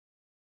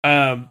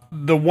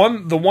 The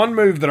one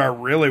move that I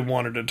really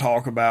wanted to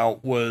talk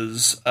about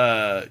was,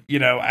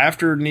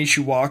 after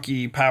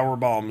Nishiwaki power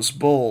bombs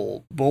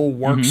Bull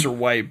works her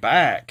way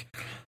back,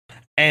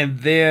 and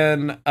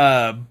then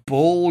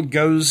Bull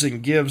goes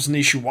and gives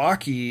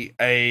Nishiwaki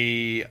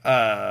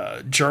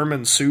a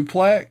German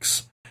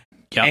suplex.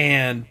 Yep.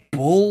 And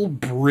Bull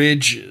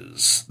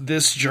bridges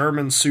this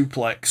German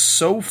suplex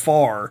so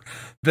far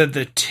that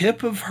the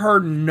tip of her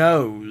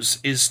nose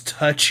is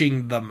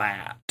touching the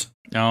mat.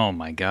 Oh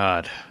my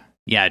god.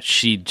 Yeah,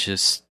 she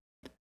does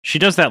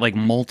that like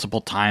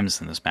multiple times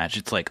in this match.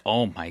 It's like,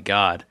 oh my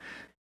god.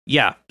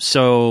 Yeah,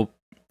 so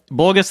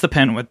Bull gets the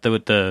pin with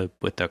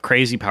the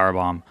crazy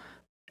powerbomb.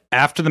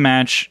 After the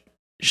match,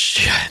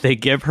 they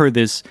give her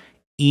this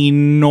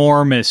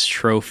enormous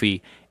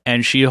trophy,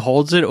 and she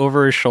holds it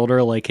over her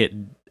shoulder like it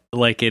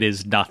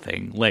is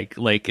nothing. Like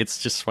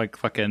it's just like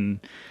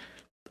fucking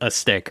a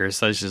sticker.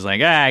 So she's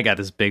like, I got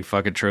this big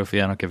fucking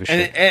trophy. I don't give a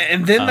shit.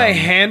 And then they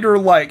hand her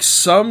like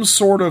some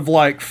sort of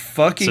like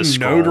fucking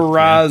scroll,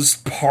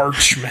 notarized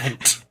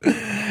parchment.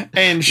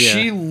 And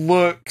she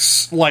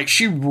looks like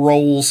she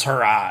rolls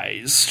her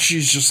eyes.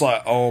 She's just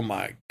like, oh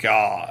my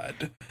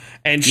god.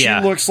 And she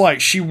looks like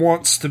she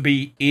wants to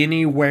be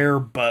anywhere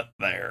but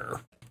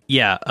there.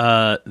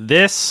 Yeah,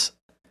 this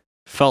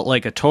felt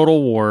like a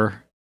total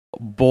war.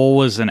 Bull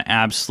was an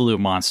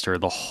absolute monster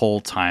the whole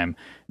time.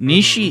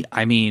 Nishi,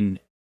 I mean,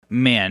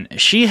 man,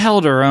 she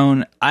held her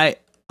own. I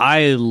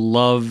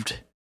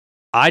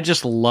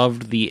just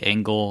loved the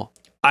angle.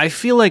 I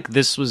feel like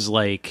this was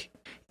like,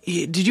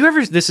 Did you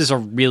ever? This is a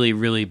really,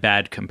 really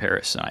bad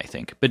comparison, I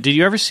think. But did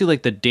you ever see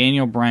like the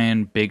Daniel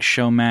Bryan Big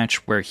Show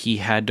match where he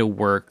had to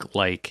work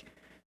like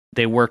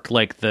they worked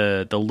like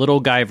the little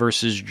guy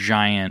versus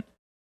giant,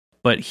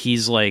 but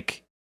he's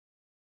like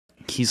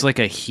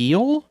a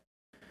heel,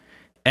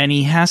 and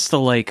he has to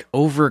like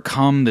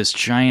overcome this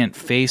giant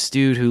face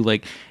dude who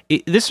like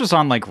this was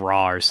on like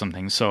Raw or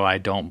something. So I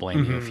don't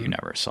blame you if you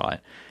never saw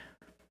it.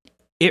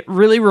 It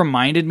really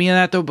reminded me of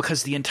that though,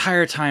 because the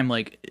entire time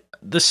like.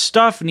 The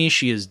stuff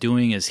Nishi is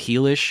doing is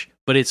heelish,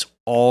 but it's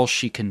all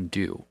she can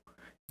do.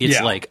 It's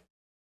like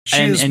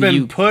she has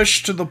been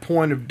pushed to the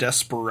point of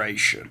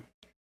desperation.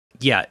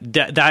 Yeah,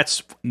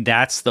 that's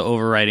the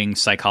overriding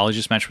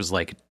psychologist match was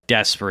like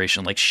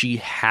desperation. Like she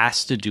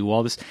has to do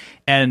all this,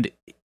 and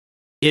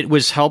it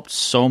was helped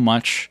so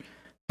much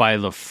by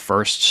the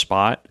first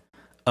spot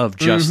of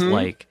just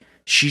like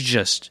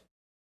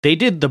they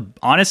did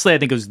honestly, I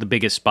think it was the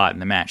biggest spot in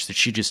the match that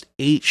she just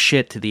ate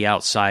shit to the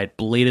outside,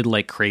 bladed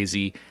like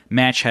crazy.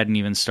 Match hadn't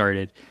even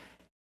started.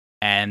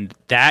 And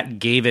that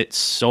gave it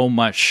so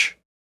much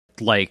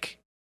like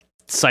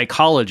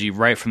psychology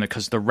right from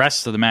because the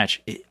rest of the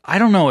match, I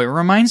don't know, it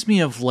reminds me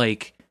of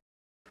like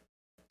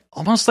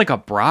almost like a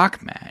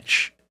Brock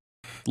match.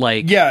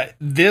 Like, yeah,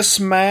 this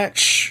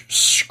match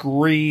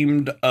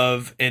screamed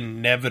of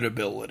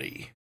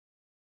inevitability.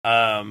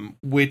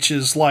 Which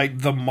is like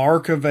the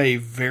mark of a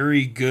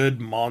very good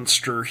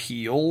monster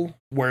heel,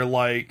 where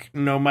like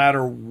no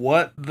matter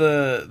what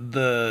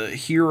the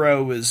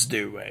hero is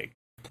doing,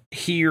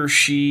 he or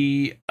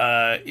she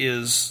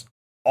is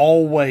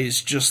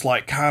always just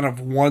like kind of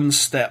one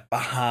step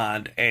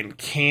behind and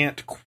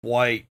can't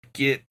quite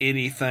get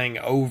anything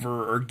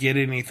over or get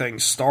anything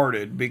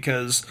started,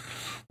 because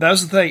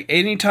that's the thing.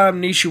 Anytime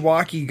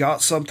Nishiwaki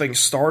got something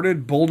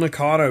started, Bull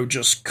Nakano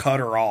just cut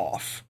her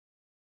off.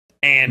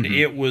 And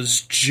it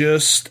was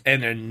just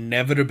an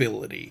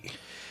inevitability.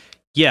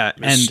 Yeah,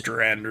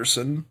 Mr.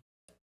 Anderson.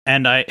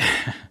 And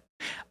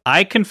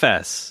I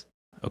confess,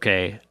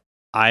 okay,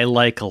 I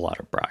like a lot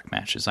of Brock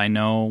matches. I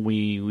know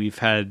we've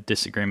had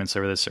disagreements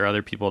over this, or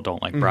other people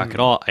don't like Brock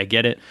at all. I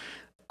get it.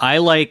 I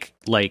like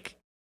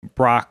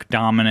Brock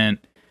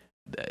dominant,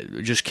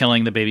 just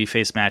killing the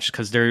babyface matches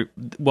because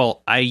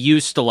I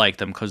used to like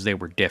them because they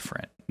were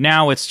different.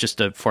 Now it's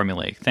just a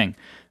formulaic thing.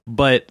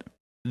 But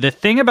the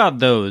thing about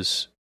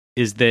those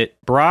is that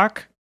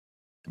Brock's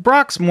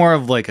more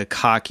of like a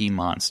cocky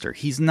monster.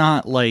 He's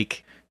not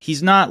like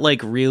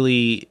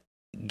really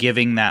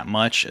giving that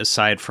much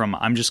aside from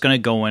I'm just going to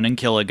go in and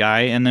kill a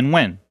guy and then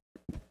win.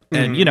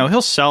 And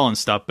he'll sell and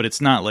stuff, but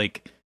it's not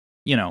like,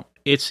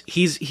 it's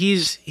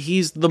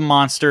he's the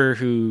monster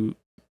who,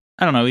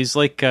 I don't know, he's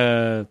like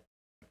I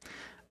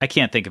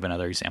can't think of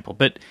another example,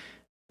 but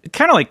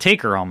kind of like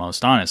Taker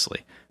almost,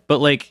 honestly. But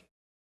like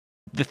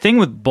the thing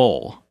with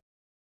Bull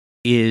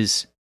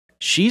is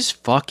she's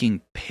fucking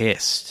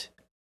pissed.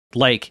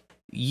 Like,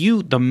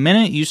 the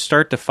minute you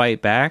start to fight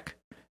back,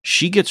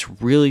 she gets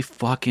really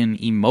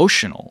fucking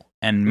emotional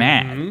and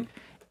mad.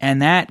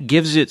 And that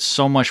gives it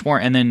so much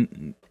more. And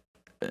then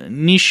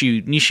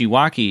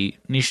Nishiwaki,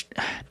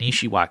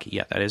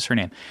 yeah, that is her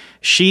name.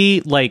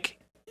 She, like,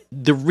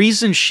 the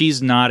reason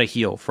she's not a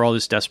heel for all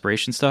this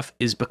desperation stuff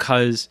is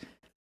because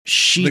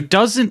she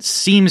doesn't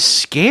seem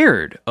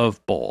scared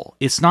of Bull.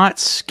 It's not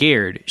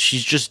scared.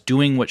 She's just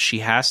doing what she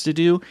has to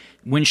do.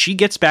 When she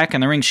gets back in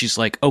the ring, she's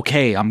like,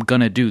 okay, I'm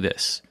gonna do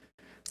this.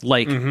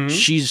 Like,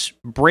 she's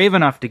brave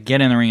enough to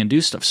get in the ring and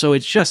do stuff. So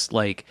it's just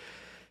like,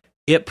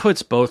 it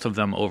puts both of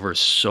them over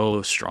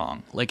so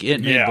strong. Like,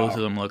 it made both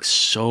of them look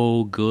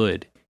so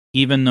good.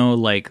 Even though,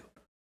 like,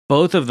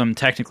 both of them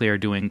technically are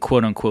doing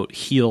quote-unquote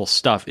heel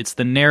stuff. It's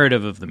the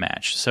narrative of the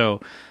match.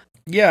 So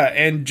yeah,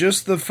 and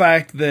just the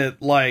fact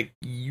that, like,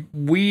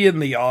 we in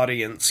the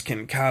audience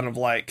can kind of,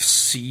 like,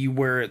 see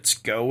where it's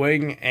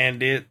going,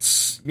 and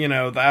it's,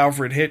 the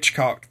Alfred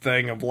Hitchcock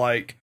thing of,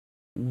 like,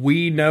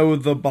 we know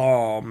the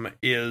bomb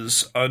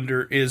is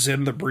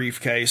in the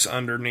briefcase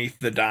underneath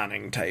the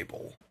dining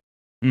table.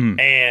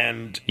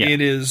 And it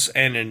is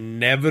an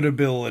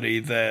inevitability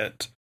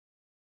that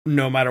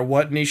no matter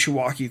what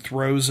Nishiwaki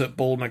throws at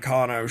Bull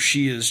Nakano,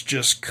 she is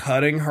just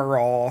cutting her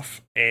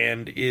off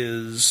and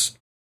is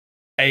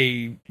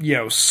a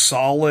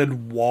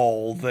solid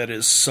wall that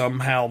is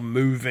somehow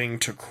moving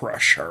to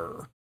crush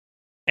her.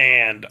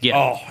 And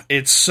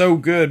it's so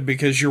good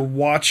because you're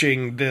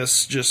watching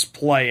this just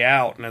play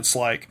out, and it's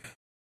like,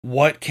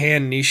 what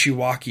can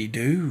Nishiwaki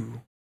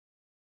do?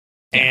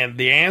 And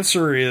the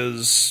answer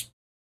is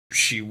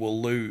she will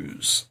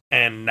lose.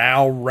 And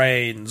now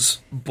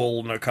reigns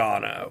Bull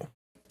Nakano.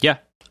 Yeah.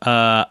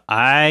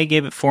 I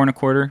gave it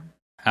 4.25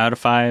 out of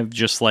 5,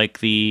 just like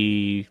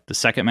the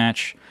second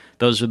match.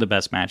 Those are the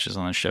best matches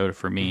on the show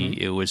for me.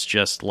 It was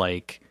just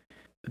like,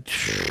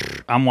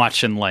 I'm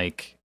watching,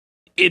 like,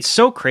 it's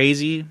so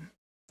crazy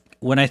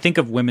when I think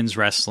of women's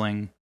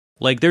wrestling.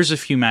 Like, there's a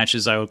few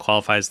matches I would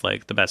qualify as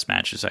like the best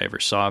matches I ever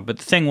saw. But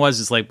the thing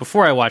is like,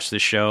 before I watched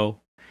this show,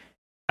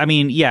 I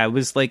mean, yeah, it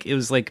was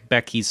like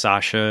Becky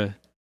Sasha,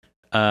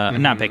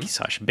 not Becky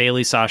Sasha,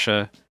 Bailey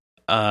Sasha,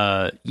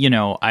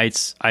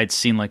 I'd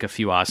seen like a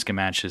few Asuka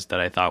matches that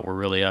I thought were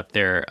really up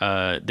there.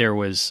 There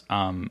was,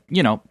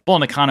 Bull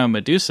Nakano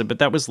Medusa, but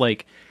that was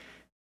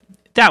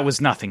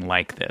nothing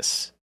like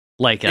this,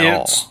 at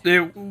all.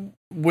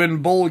 When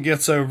Bull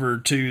gets over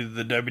to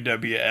the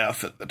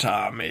WWF at the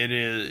time,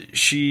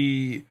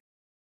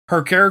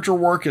 her character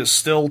work is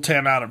still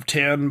 10 out of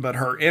 10, but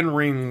her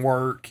in-ring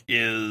work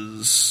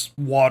is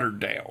watered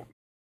down.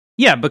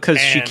 Yeah, because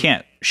she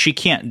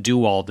can't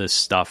do all this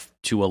stuff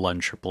to a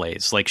Lund Triple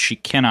A's. Like, she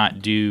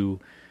cannot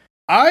do...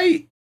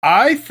 I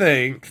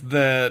think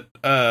that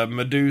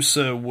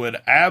Medusa would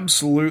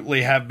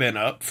absolutely have been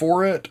up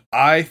for it.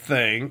 I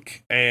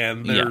think,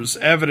 and there's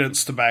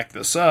evidence to back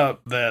this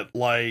up, that,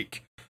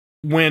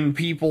 when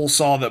people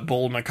saw that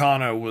Bull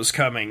Nakano was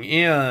coming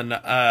in,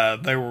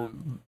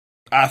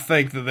 I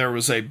think that there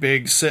was a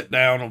big sit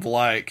down of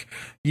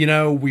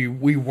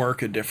we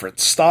work a different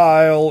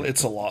style.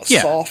 It's a lot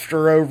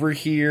softer over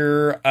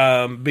here.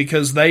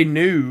 Because they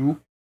knew,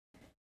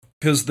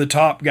 because the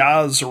top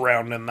guys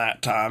around in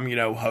that time,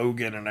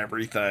 Hogan and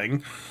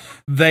everything,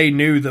 they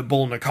knew that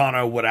Bull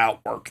Nakano would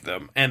outwork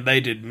them. And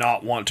they did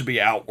not want to be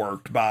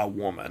outworked by a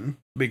woman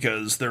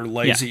because they're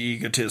lazy,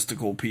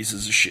 egotistical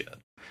pieces of shit.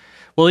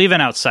 Well,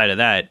 even outside of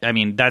that, I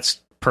mean,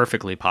 that's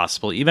perfectly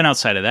possible. Even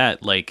outside of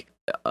that,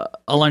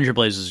 Alundra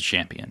Blaze is a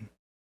champion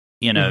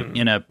in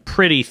a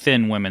pretty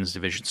thin women's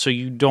division, so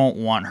you don't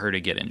want her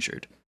to get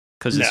injured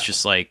because it's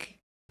just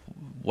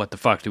what the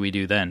fuck do we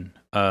do then?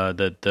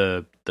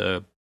 The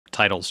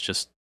title's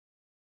just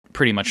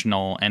pretty much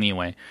null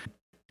anyway.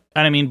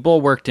 And I mean,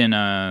 Bull worked in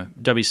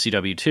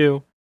WCW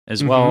too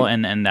as well,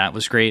 and that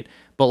was great.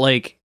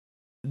 But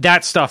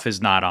that stuff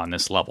is not on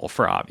this level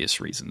for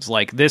obvious reasons.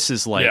 This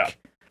is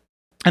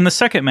and the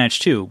second match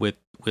too with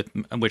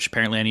which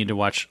apparently I need to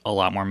watch a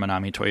lot more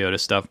Manami Toyota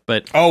stuff,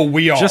 but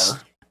we are,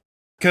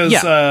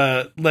 because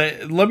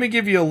let me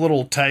give you a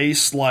little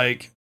taste. Do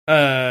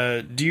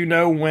you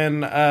know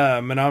when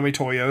Manami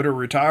Toyota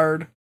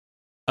retired?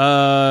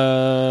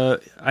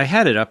 I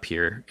had it up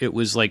here. It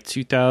was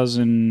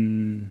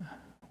 2000.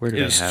 Where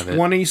did I have it?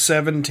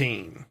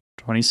 2017.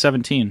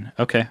 2017.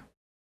 Okay.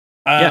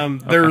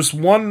 There's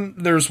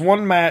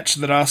one match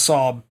that I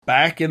saw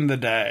back in the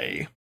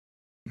day.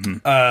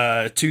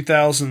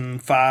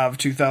 2005,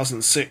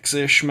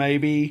 2006-ish,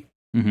 maybe.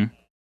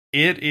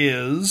 It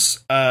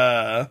is,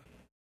 who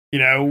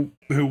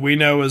we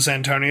know as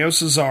Antonio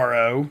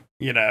Cesaro,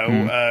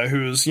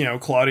 who's,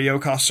 Claudio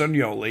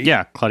Castagnoli.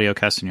 Yeah, Claudio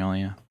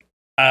Castagnoli,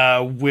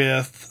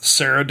 with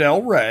Sarah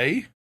Del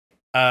Rey,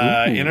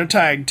 in a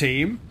tag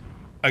team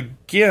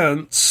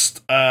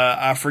against,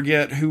 I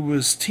forget who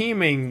was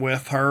teaming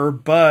with her,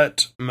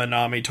 but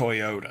Manami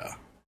Toyota.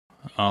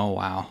 Oh,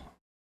 wow.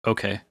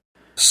 Okay.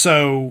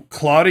 So,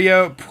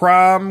 Claudio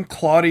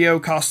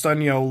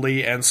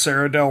Castagnoli and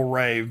Sarah Del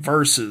Rey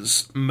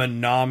versus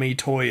Manami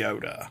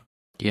Toyota.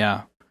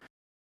 Yeah.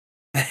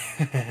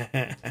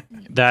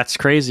 That's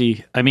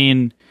crazy. I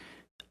mean,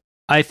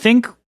 I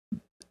think,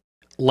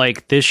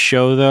 this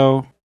show,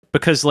 though,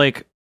 because,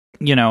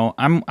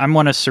 I'm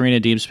one of Serena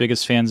Deeb's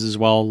biggest fans as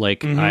well.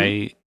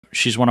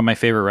 She's one of my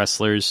favorite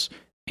wrestlers,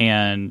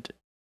 and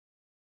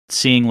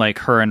seeing,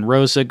 her and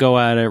Rosa go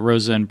at it,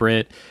 Rosa and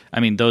Britt,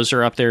 I mean, those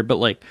are up there,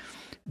 but,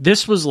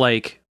 this was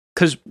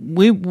because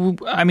we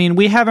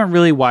haven't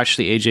really watched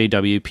the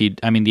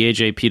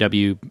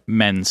AJWPW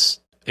men's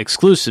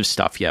exclusive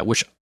stuff yet,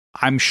 which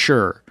I'm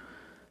sure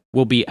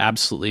will be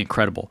absolutely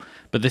incredible.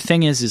 But the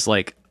thing is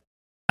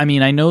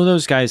I know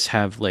those guys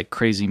have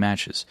crazy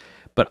matches,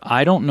 but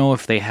I don't know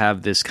if they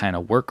have this kind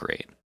of work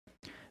rate.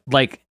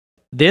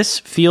 This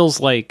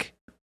feels I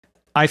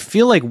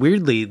feel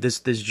weirdly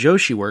this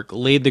joshi work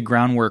laid the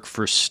groundwork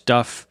for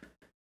stuff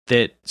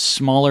that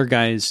smaller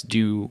guys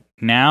do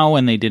now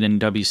and they did in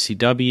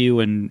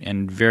WCW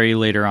and very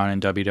later on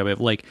in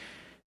WWF.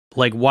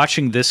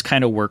 Watching this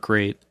kind of work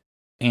rate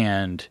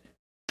and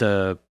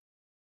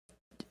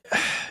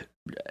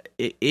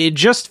it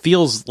just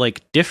feels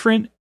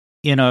different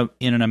in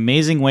an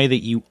amazing way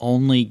that you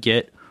only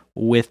get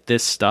with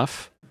this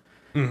stuff.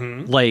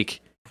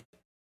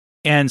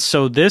 And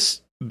so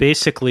this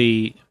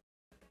basically,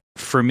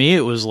 for me,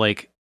 it was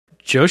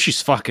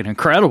Joshi's fucking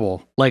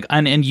incredible.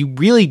 And you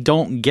really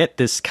don't get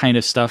this kind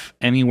of stuff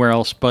anywhere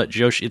else but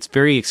Joshi. It's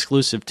very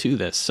exclusive to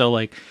this. So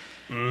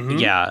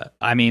yeah,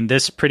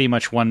 this pretty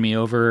much won me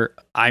over.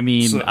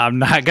 I'm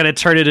not going to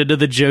turn it into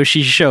the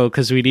Joshi show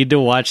because we need to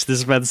watch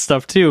this men's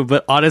stuff too.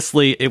 But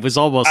honestly, it was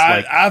almost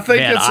I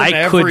think it's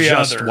I could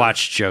just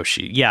watch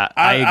Joshi. Yeah,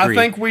 I agree. I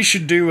think we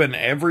should do an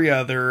every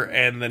other,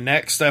 and the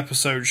next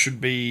episode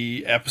should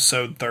be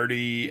episode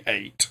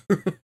 38.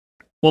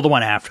 Well, the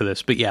one after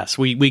this, but yes,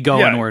 we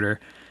go in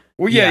order.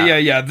 Well,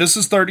 yeah. This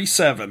is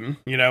 37,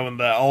 in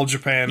the All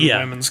Japan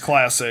Women's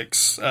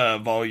Classics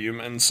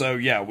volume, and so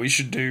we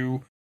should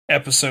do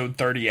episode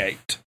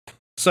 38.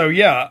 So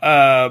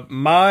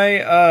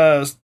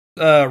my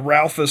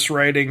Ralphus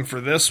rating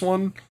for this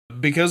one,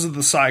 because of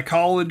the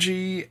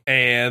psychology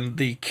and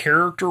the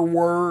character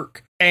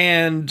work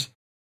and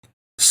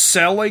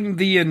selling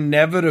the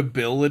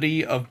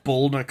inevitability of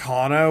Bull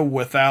Nakano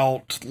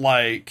without,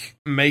 like,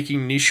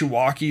 making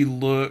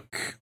Nishiwaki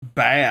look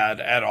bad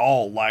at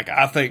all. Like,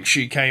 I think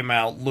she came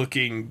out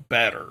looking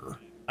better.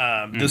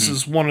 This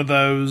is one of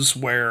those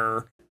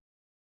where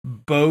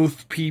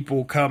both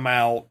people come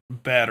out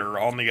better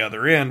on the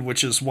other end,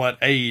 which is what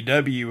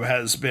AEW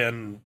has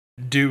been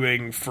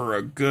doing for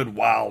a good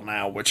while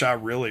now, which I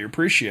really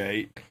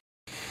appreciate.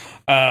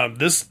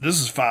 This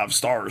is 5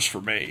 stars for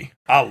me.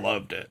 I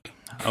loved it.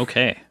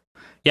 Okay.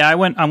 Yeah, I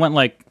went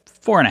like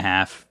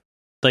 4.5.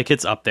 Like,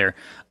 it's up there.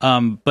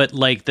 But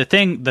like the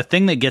thing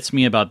that gets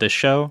me about this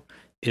show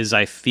is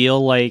I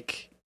feel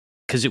like,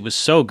 because it was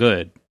so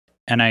good,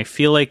 and I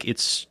feel like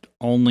it's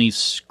only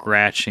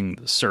scratching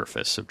the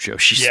surface of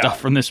Joshi stuff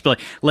from this play.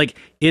 Like,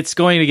 it's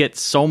going to get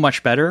so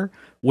much better,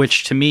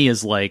 which to me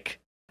is like,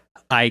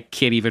 I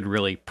can't even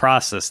really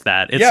process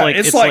that.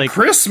 It's like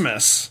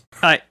Christmas.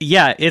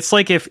 It's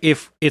like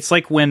if it's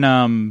like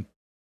when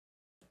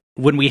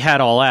we had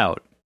All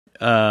Out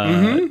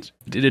in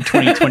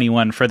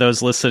 2021 for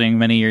those listening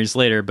many years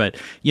later, but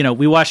you know,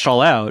 we watched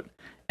All Out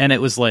and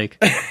it was like,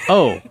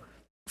 oh,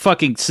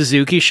 fucking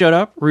Suzuki showed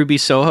up, Ruby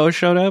Soho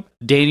showed up,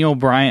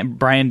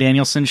 Bryan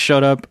Danielson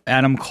showed up,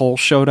 Adam Cole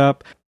showed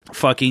up,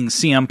 fucking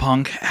CM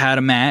Punk had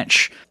a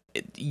match.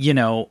 You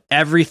know,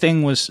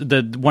 everything was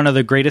one of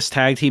the greatest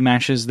tag team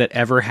matches that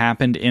ever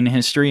happened in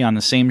history on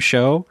the same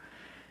show.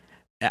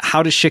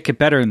 How does shit get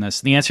better than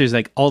this? The answer is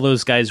like, all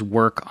those guys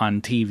work on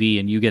TV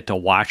and you get to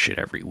watch it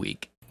every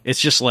week.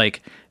 It's just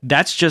like,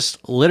 that's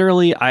just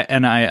literally,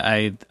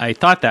 I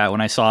thought that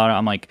when I saw it,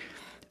 I'm like,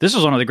 this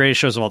was one of the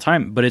greatest shows of all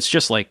time, but it's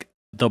just like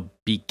the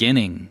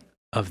beginning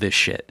of this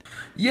shit.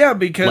 Yeah,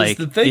 because like,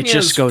 the thing it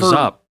just goes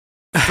up.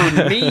 For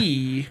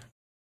me,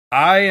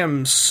 I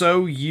am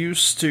so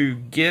used to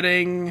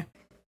getting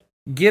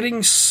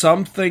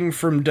something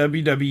from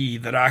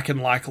WWE that I can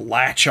like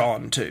latch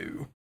on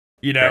to.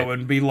 You know, right.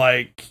 And be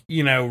like,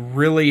 you know,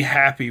 really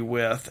happy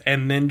with,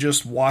 and then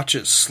just watch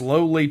it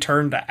slowly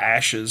turn to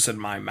ashes in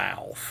my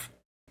mouth.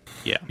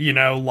 Yeah. You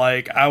know,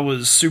 like, I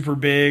was super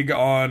big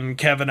on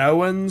Kevin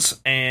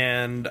Owens,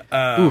 and,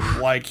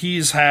 like,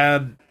 he's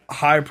had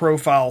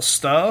high-profile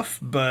stuff,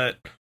 but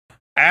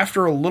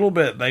after a little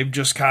bit, they've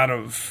just kind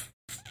of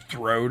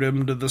throwed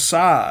him to the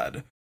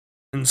side.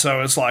 And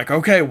so it's like,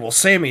 okay, well,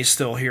 Sammy's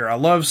still here. I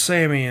love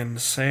Sammy, and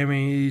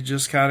Sammy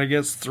just kind of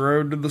gets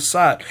thrown to the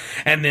side.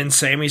 And then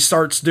Sammy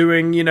starts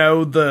doing, you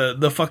know,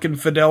 the fucking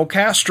Fidel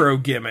Castro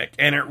gimmick,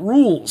 and it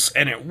rules,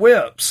 and it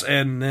whips,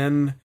 and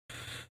then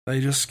they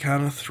just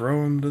kind of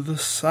throw him to the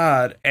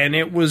side. And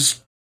it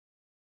was,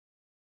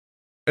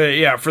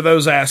 yeah, for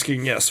those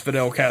asking, yes,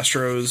 Fidel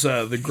Castro is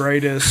the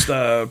greatest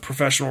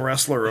professional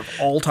wrestler of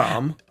all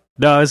time.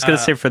 No, I was going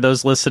to say, for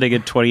those listening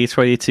in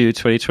 2022,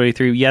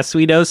 2023, yes,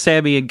 we know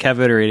Sammy and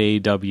Kevin are in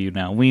AEW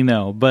now. We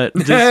know, but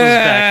this was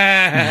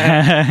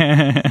back.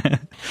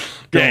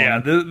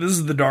 This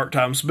is the dark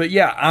times. But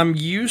yeah, I'm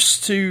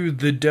used to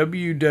the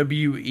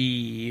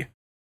WWE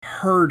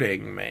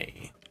hurting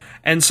me.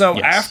 And so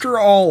after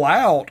All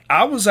Out,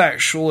 I was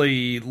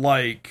actually,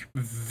 like,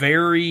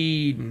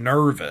 very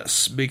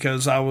nervous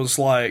because I was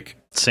like...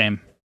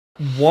 Same.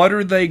 What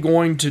are they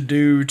going to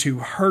do to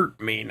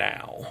hurt me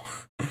now?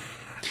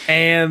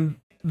 And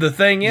the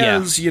thing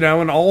is, you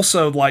know, and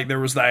also, like, there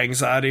was the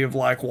anxiety of,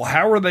 like, well,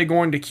 how are they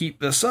going to keep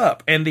this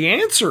up? And the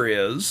answer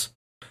is,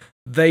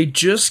 they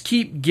just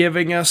keep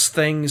giving us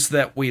things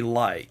that we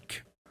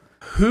like.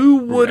 Who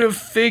would have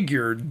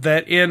figured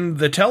that in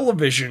the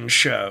television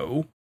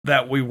show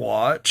that we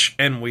watch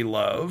and we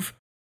love,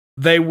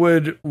 they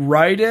would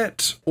write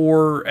it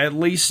or at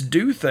least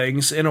do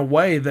things in a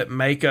way that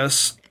make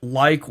us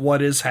like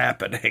what is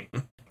happening?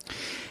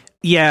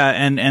 Yeah,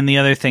 and the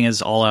other thing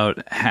is, All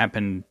Out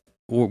happened,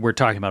 we're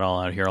talking about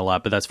All Out here a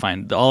lot, but that's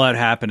fine. The All Out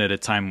happened at a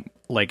time,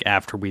 like,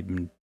 after we'd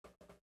been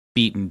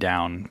beaten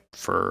down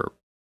for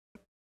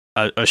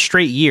a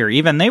straight year.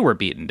 Even they were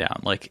beaten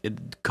down. Like,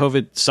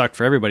 COVID sucked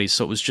for everybody,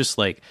 so it was just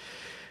like,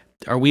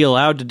 are we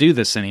allowed to do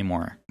this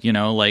anymore? You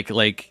know, it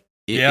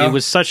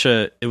was such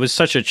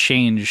a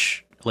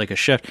change, like a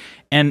shift.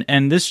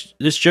 And this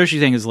Joshi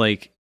thing is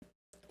like,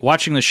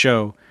 watching the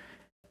show,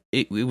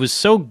 it was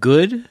so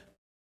good.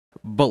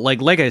 But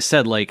like I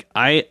said, like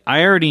I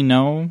already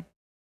know,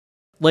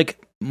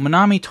 like,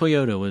 Manami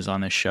Toyota was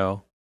on this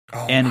show,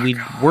 and we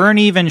weren't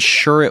even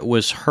sure it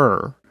was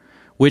her,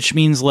 which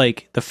means,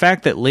 like, the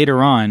fact that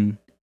later on,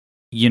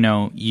 you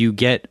know, you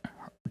get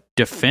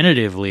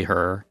definitively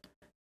her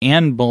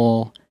and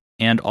Bull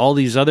and all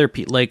these other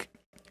people. Like,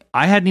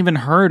 I hadn't even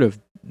heard of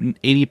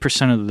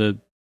 80% of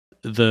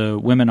the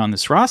women on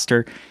this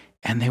roster,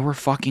 and they were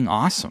fucking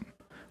awesome.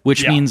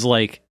 Which means,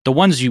 like, the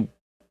ones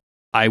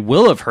I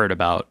will have heard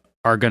about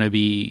are going to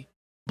be,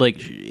 like,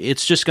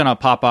 it's just going to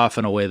pop off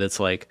in a way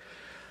that's like,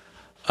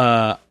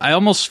 I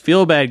almost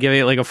feel bad giving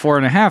it like a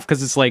 4.5,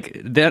 because it's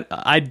like that.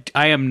 I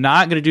am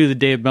not going to do the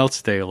Dave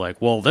Meltzer thing. Like,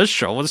 well, this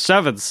show was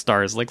 7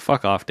 stars. Like,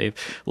 fuck off, Dave.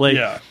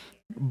 Like,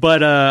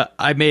 but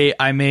I may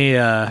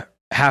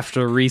have to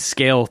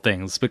rescale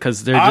things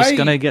because they're just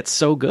going to get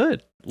so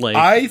good. Like,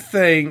 I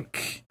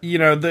think,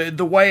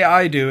 the way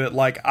I do it,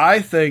 like,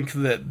 I think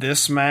that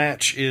this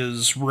match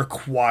is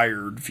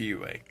required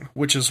viewing,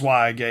 which is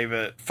why I gave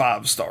it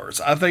 5 stars.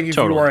 I think if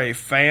you are a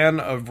fan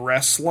of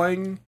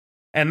wrestling,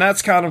 and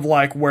that's kind of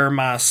like where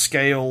my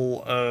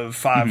scale of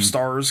 5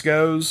 stars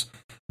goes,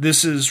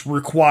 this is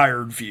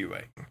required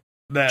viewing.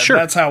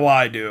 That's how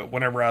I do it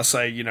whenever I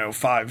say,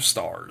 5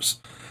 stars.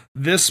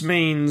 This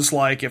means,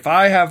 like, if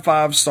I have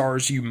 5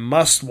 stars, you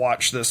must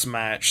watch this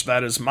match.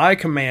 That is my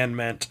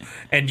commandment,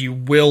 and you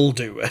will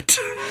do it.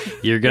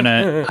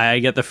 I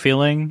get the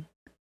feeling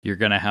you're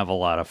gonna have a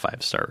lot of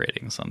 5-star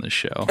ratings on this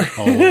show.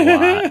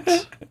 A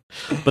lot.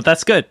 But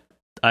that's good.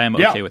 I am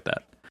okay with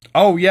that.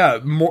 Oh, yeah.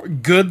 More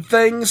good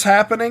things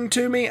happening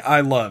to me. I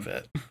love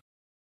it.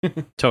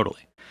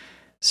 Totally.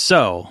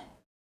 So,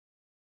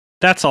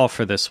 that's all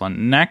for this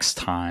one. Next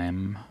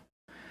time,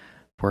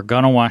 we're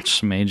going to watch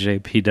some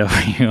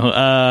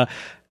AJPW.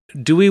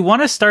 Do we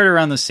want to start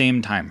around the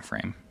same time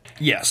frame?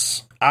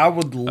 Yes, I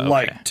would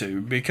like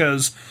to,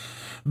 because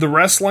the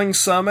Wrestling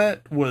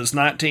Summit was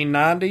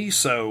 1990,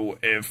 so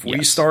if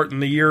we start in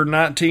the year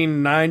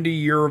 1990,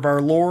 year of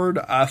our Lord,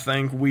 I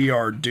think we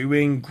are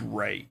doing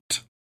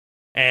great.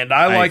 And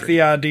I like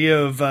the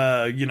idea of,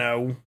 a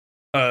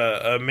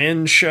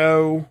men's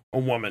show, a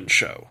woman's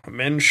show. A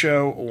men's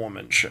show, a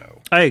woman's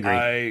show. I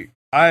agree.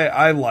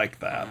 I like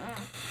that.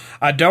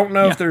 I don't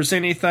know if there's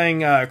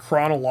anything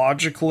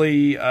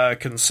chronologically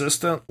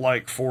consistent,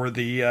 like for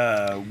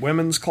the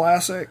women's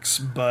classics,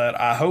 but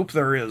I hope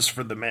there is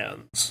for the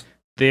men's.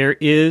 There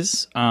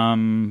is,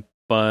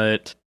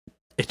 but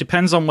it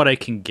depends on what I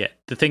can get.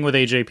 The thing with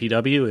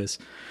AJPW is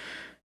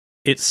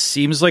it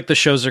seems like the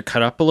shows are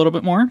cut up a little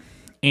bit more,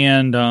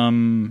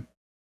 and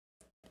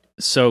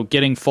so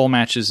getting full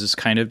matches is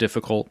kind of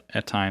difficult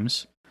at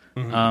times.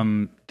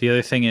 The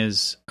other thing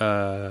is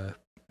the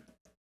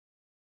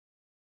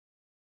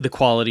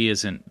quality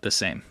isn't the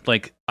same.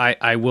 Like,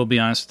 I will be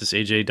honest, this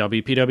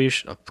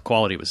AJWPW the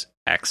quality was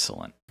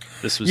excellent.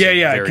 This was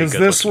because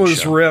this was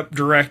show. Ripped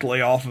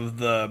directly off of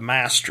the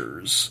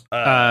Masters.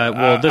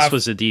 This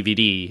was a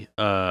DVD,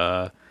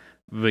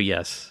 but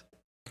yes.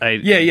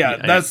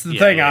 That's the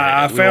thing.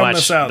 I found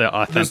this out. The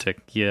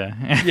authentic,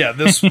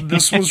 this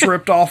was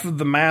ripped off of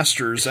the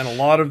Masters, and a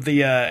lot of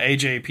the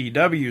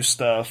AJPW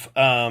stuff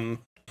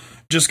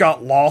just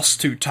got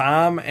lost to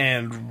time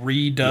and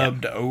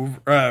redubbed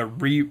over,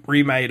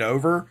 remade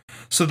over.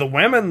 So the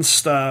women's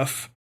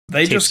stuff,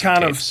 they just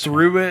kind of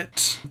threw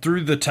it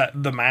through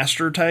the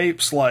master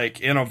tapes, like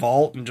in a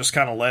vault, and just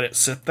kind of let it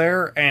sit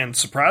there. And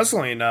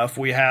surprisingly enough,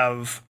 we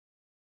have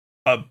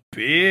a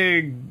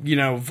big,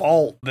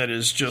 vault that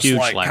is just huge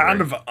like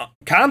library.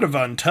 kind of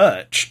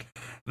untouched.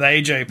 The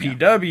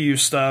AJPW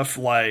stuff,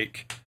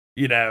 like,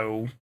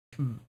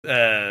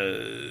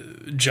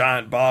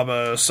 Giant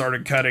Baba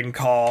started cutting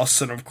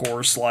costs, and of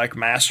course, like,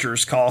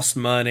 Masters cost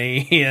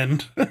money,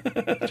 and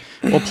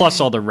plus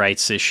all the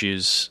rights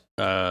issues.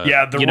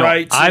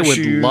 Rights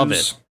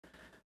issues.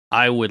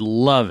 I would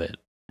love it.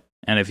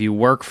 And if you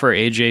work for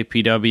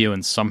AJPW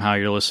and somehow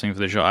you're listening to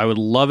the show, I would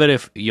love it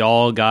if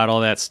y'all got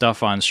all that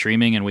stuff on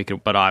streaming, and we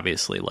could. But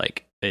obviously,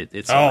 like,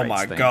 it's oh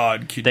my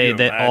god, could you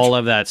imagine? All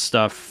of that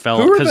stuff fell.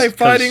 Who are they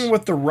fighting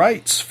with the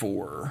rights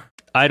for?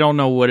 I don't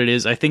know what it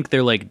is. I think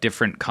they're like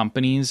different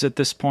companies at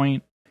this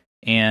point,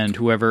 and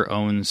whoever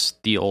owns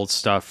the old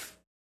stuff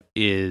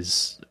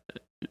is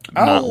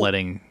not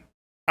letting.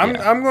 I'm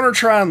going to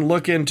try and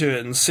look into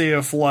it and see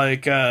if,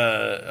 like,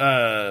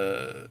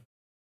 Giant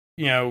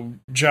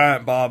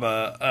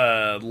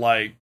Baba,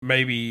 like,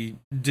 maybe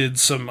did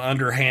some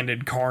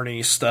underhanded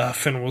carny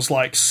stuff and was,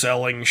 like,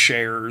 selling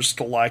shares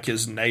to, like,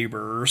 his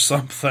neighbor or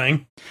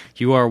something.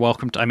 You are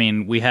welcome to. I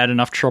mean, we had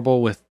enough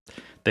trouble with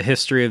the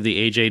history of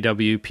the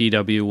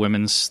AJWPW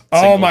women's.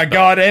 Oh my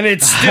god, and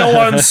it's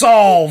still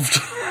unsolved.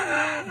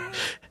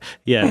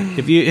 Yeah,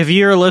 if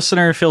you're a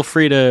listener, feel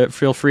free to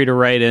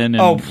write in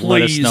and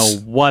let us know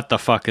what the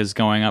fuck is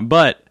going on.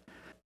 But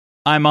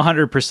I'm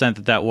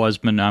 100% that was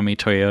Manami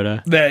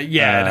Toyota. It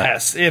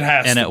has,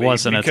 and to it be,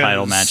 wasn't a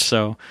title match.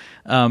 So,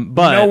 but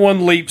no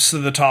one leaps to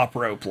the top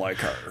rope like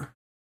her.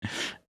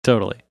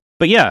 Totally.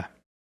 But yeah,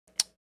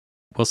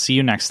 we'll see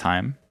you next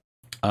time.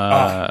 We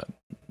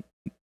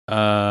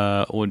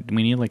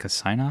need like a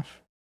sign off.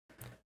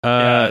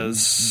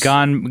 Yes.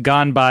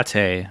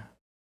 Ganbate.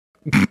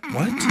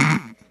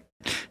 What?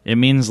 It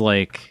means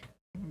like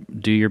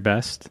do your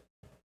best.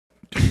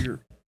 Do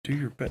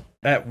your best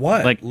at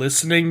what? Like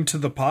listening to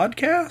the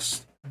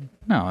podcast?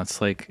 No, it's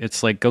like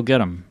go get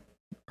them.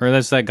 Or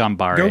that's that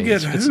Gambare. Go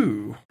get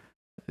who?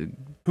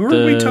 Who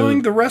are we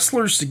telling the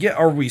wrestlers to get?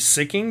 Are we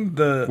sicking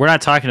the... We're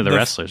not talking to the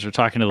wrestlers. We're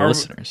talking to the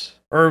listeners.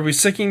 Or are we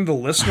sicking the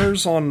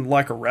listeners on,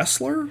 like, a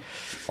wrestler?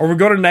 Are we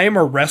going to name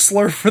a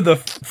wrestler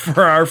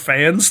for our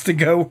fans to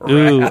go harass?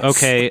 Ooh,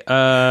 okay.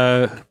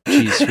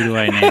 Jeez, who do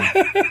I name?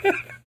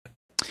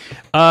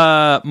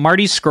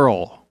 Marty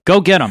Scurll.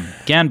 Go get him.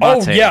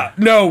 Ganbate. Oh, yeah.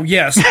 No,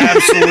 yes,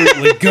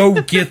 absolutely.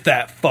 Go get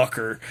that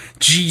fucker.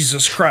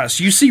 Jesus Christ.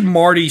 You see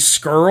Marty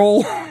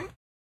Scurll?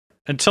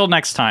 Until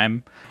next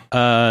time.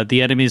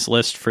 The enemies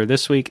list for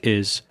this week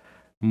is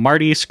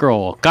Marty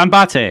Skrull.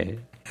 Ganbate.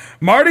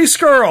 Marty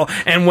Skrull.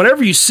 And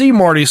whenever you see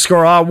Marty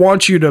Skrull, I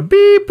want you to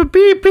beep,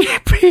 beep,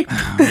 beep, beep.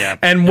 Yeah.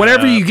 And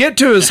whenever you get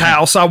to his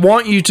house, I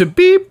want you to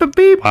beep, beep,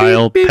 beep,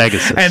 Wild beep.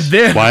 Pegasus. And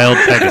then Wild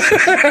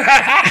Pegasus.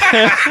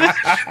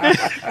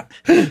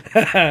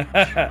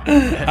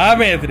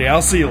 I'm Anthony.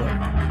 I'll see you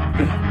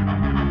later.